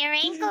 Give me your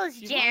ankles,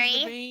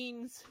 Jerry.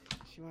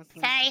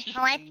 Sorry,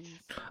 what?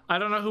 I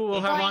don't know who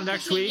we'll have on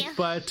next week,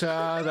 but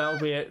that'll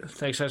be it.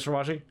 Thanks guys for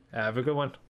watching. Have a good one.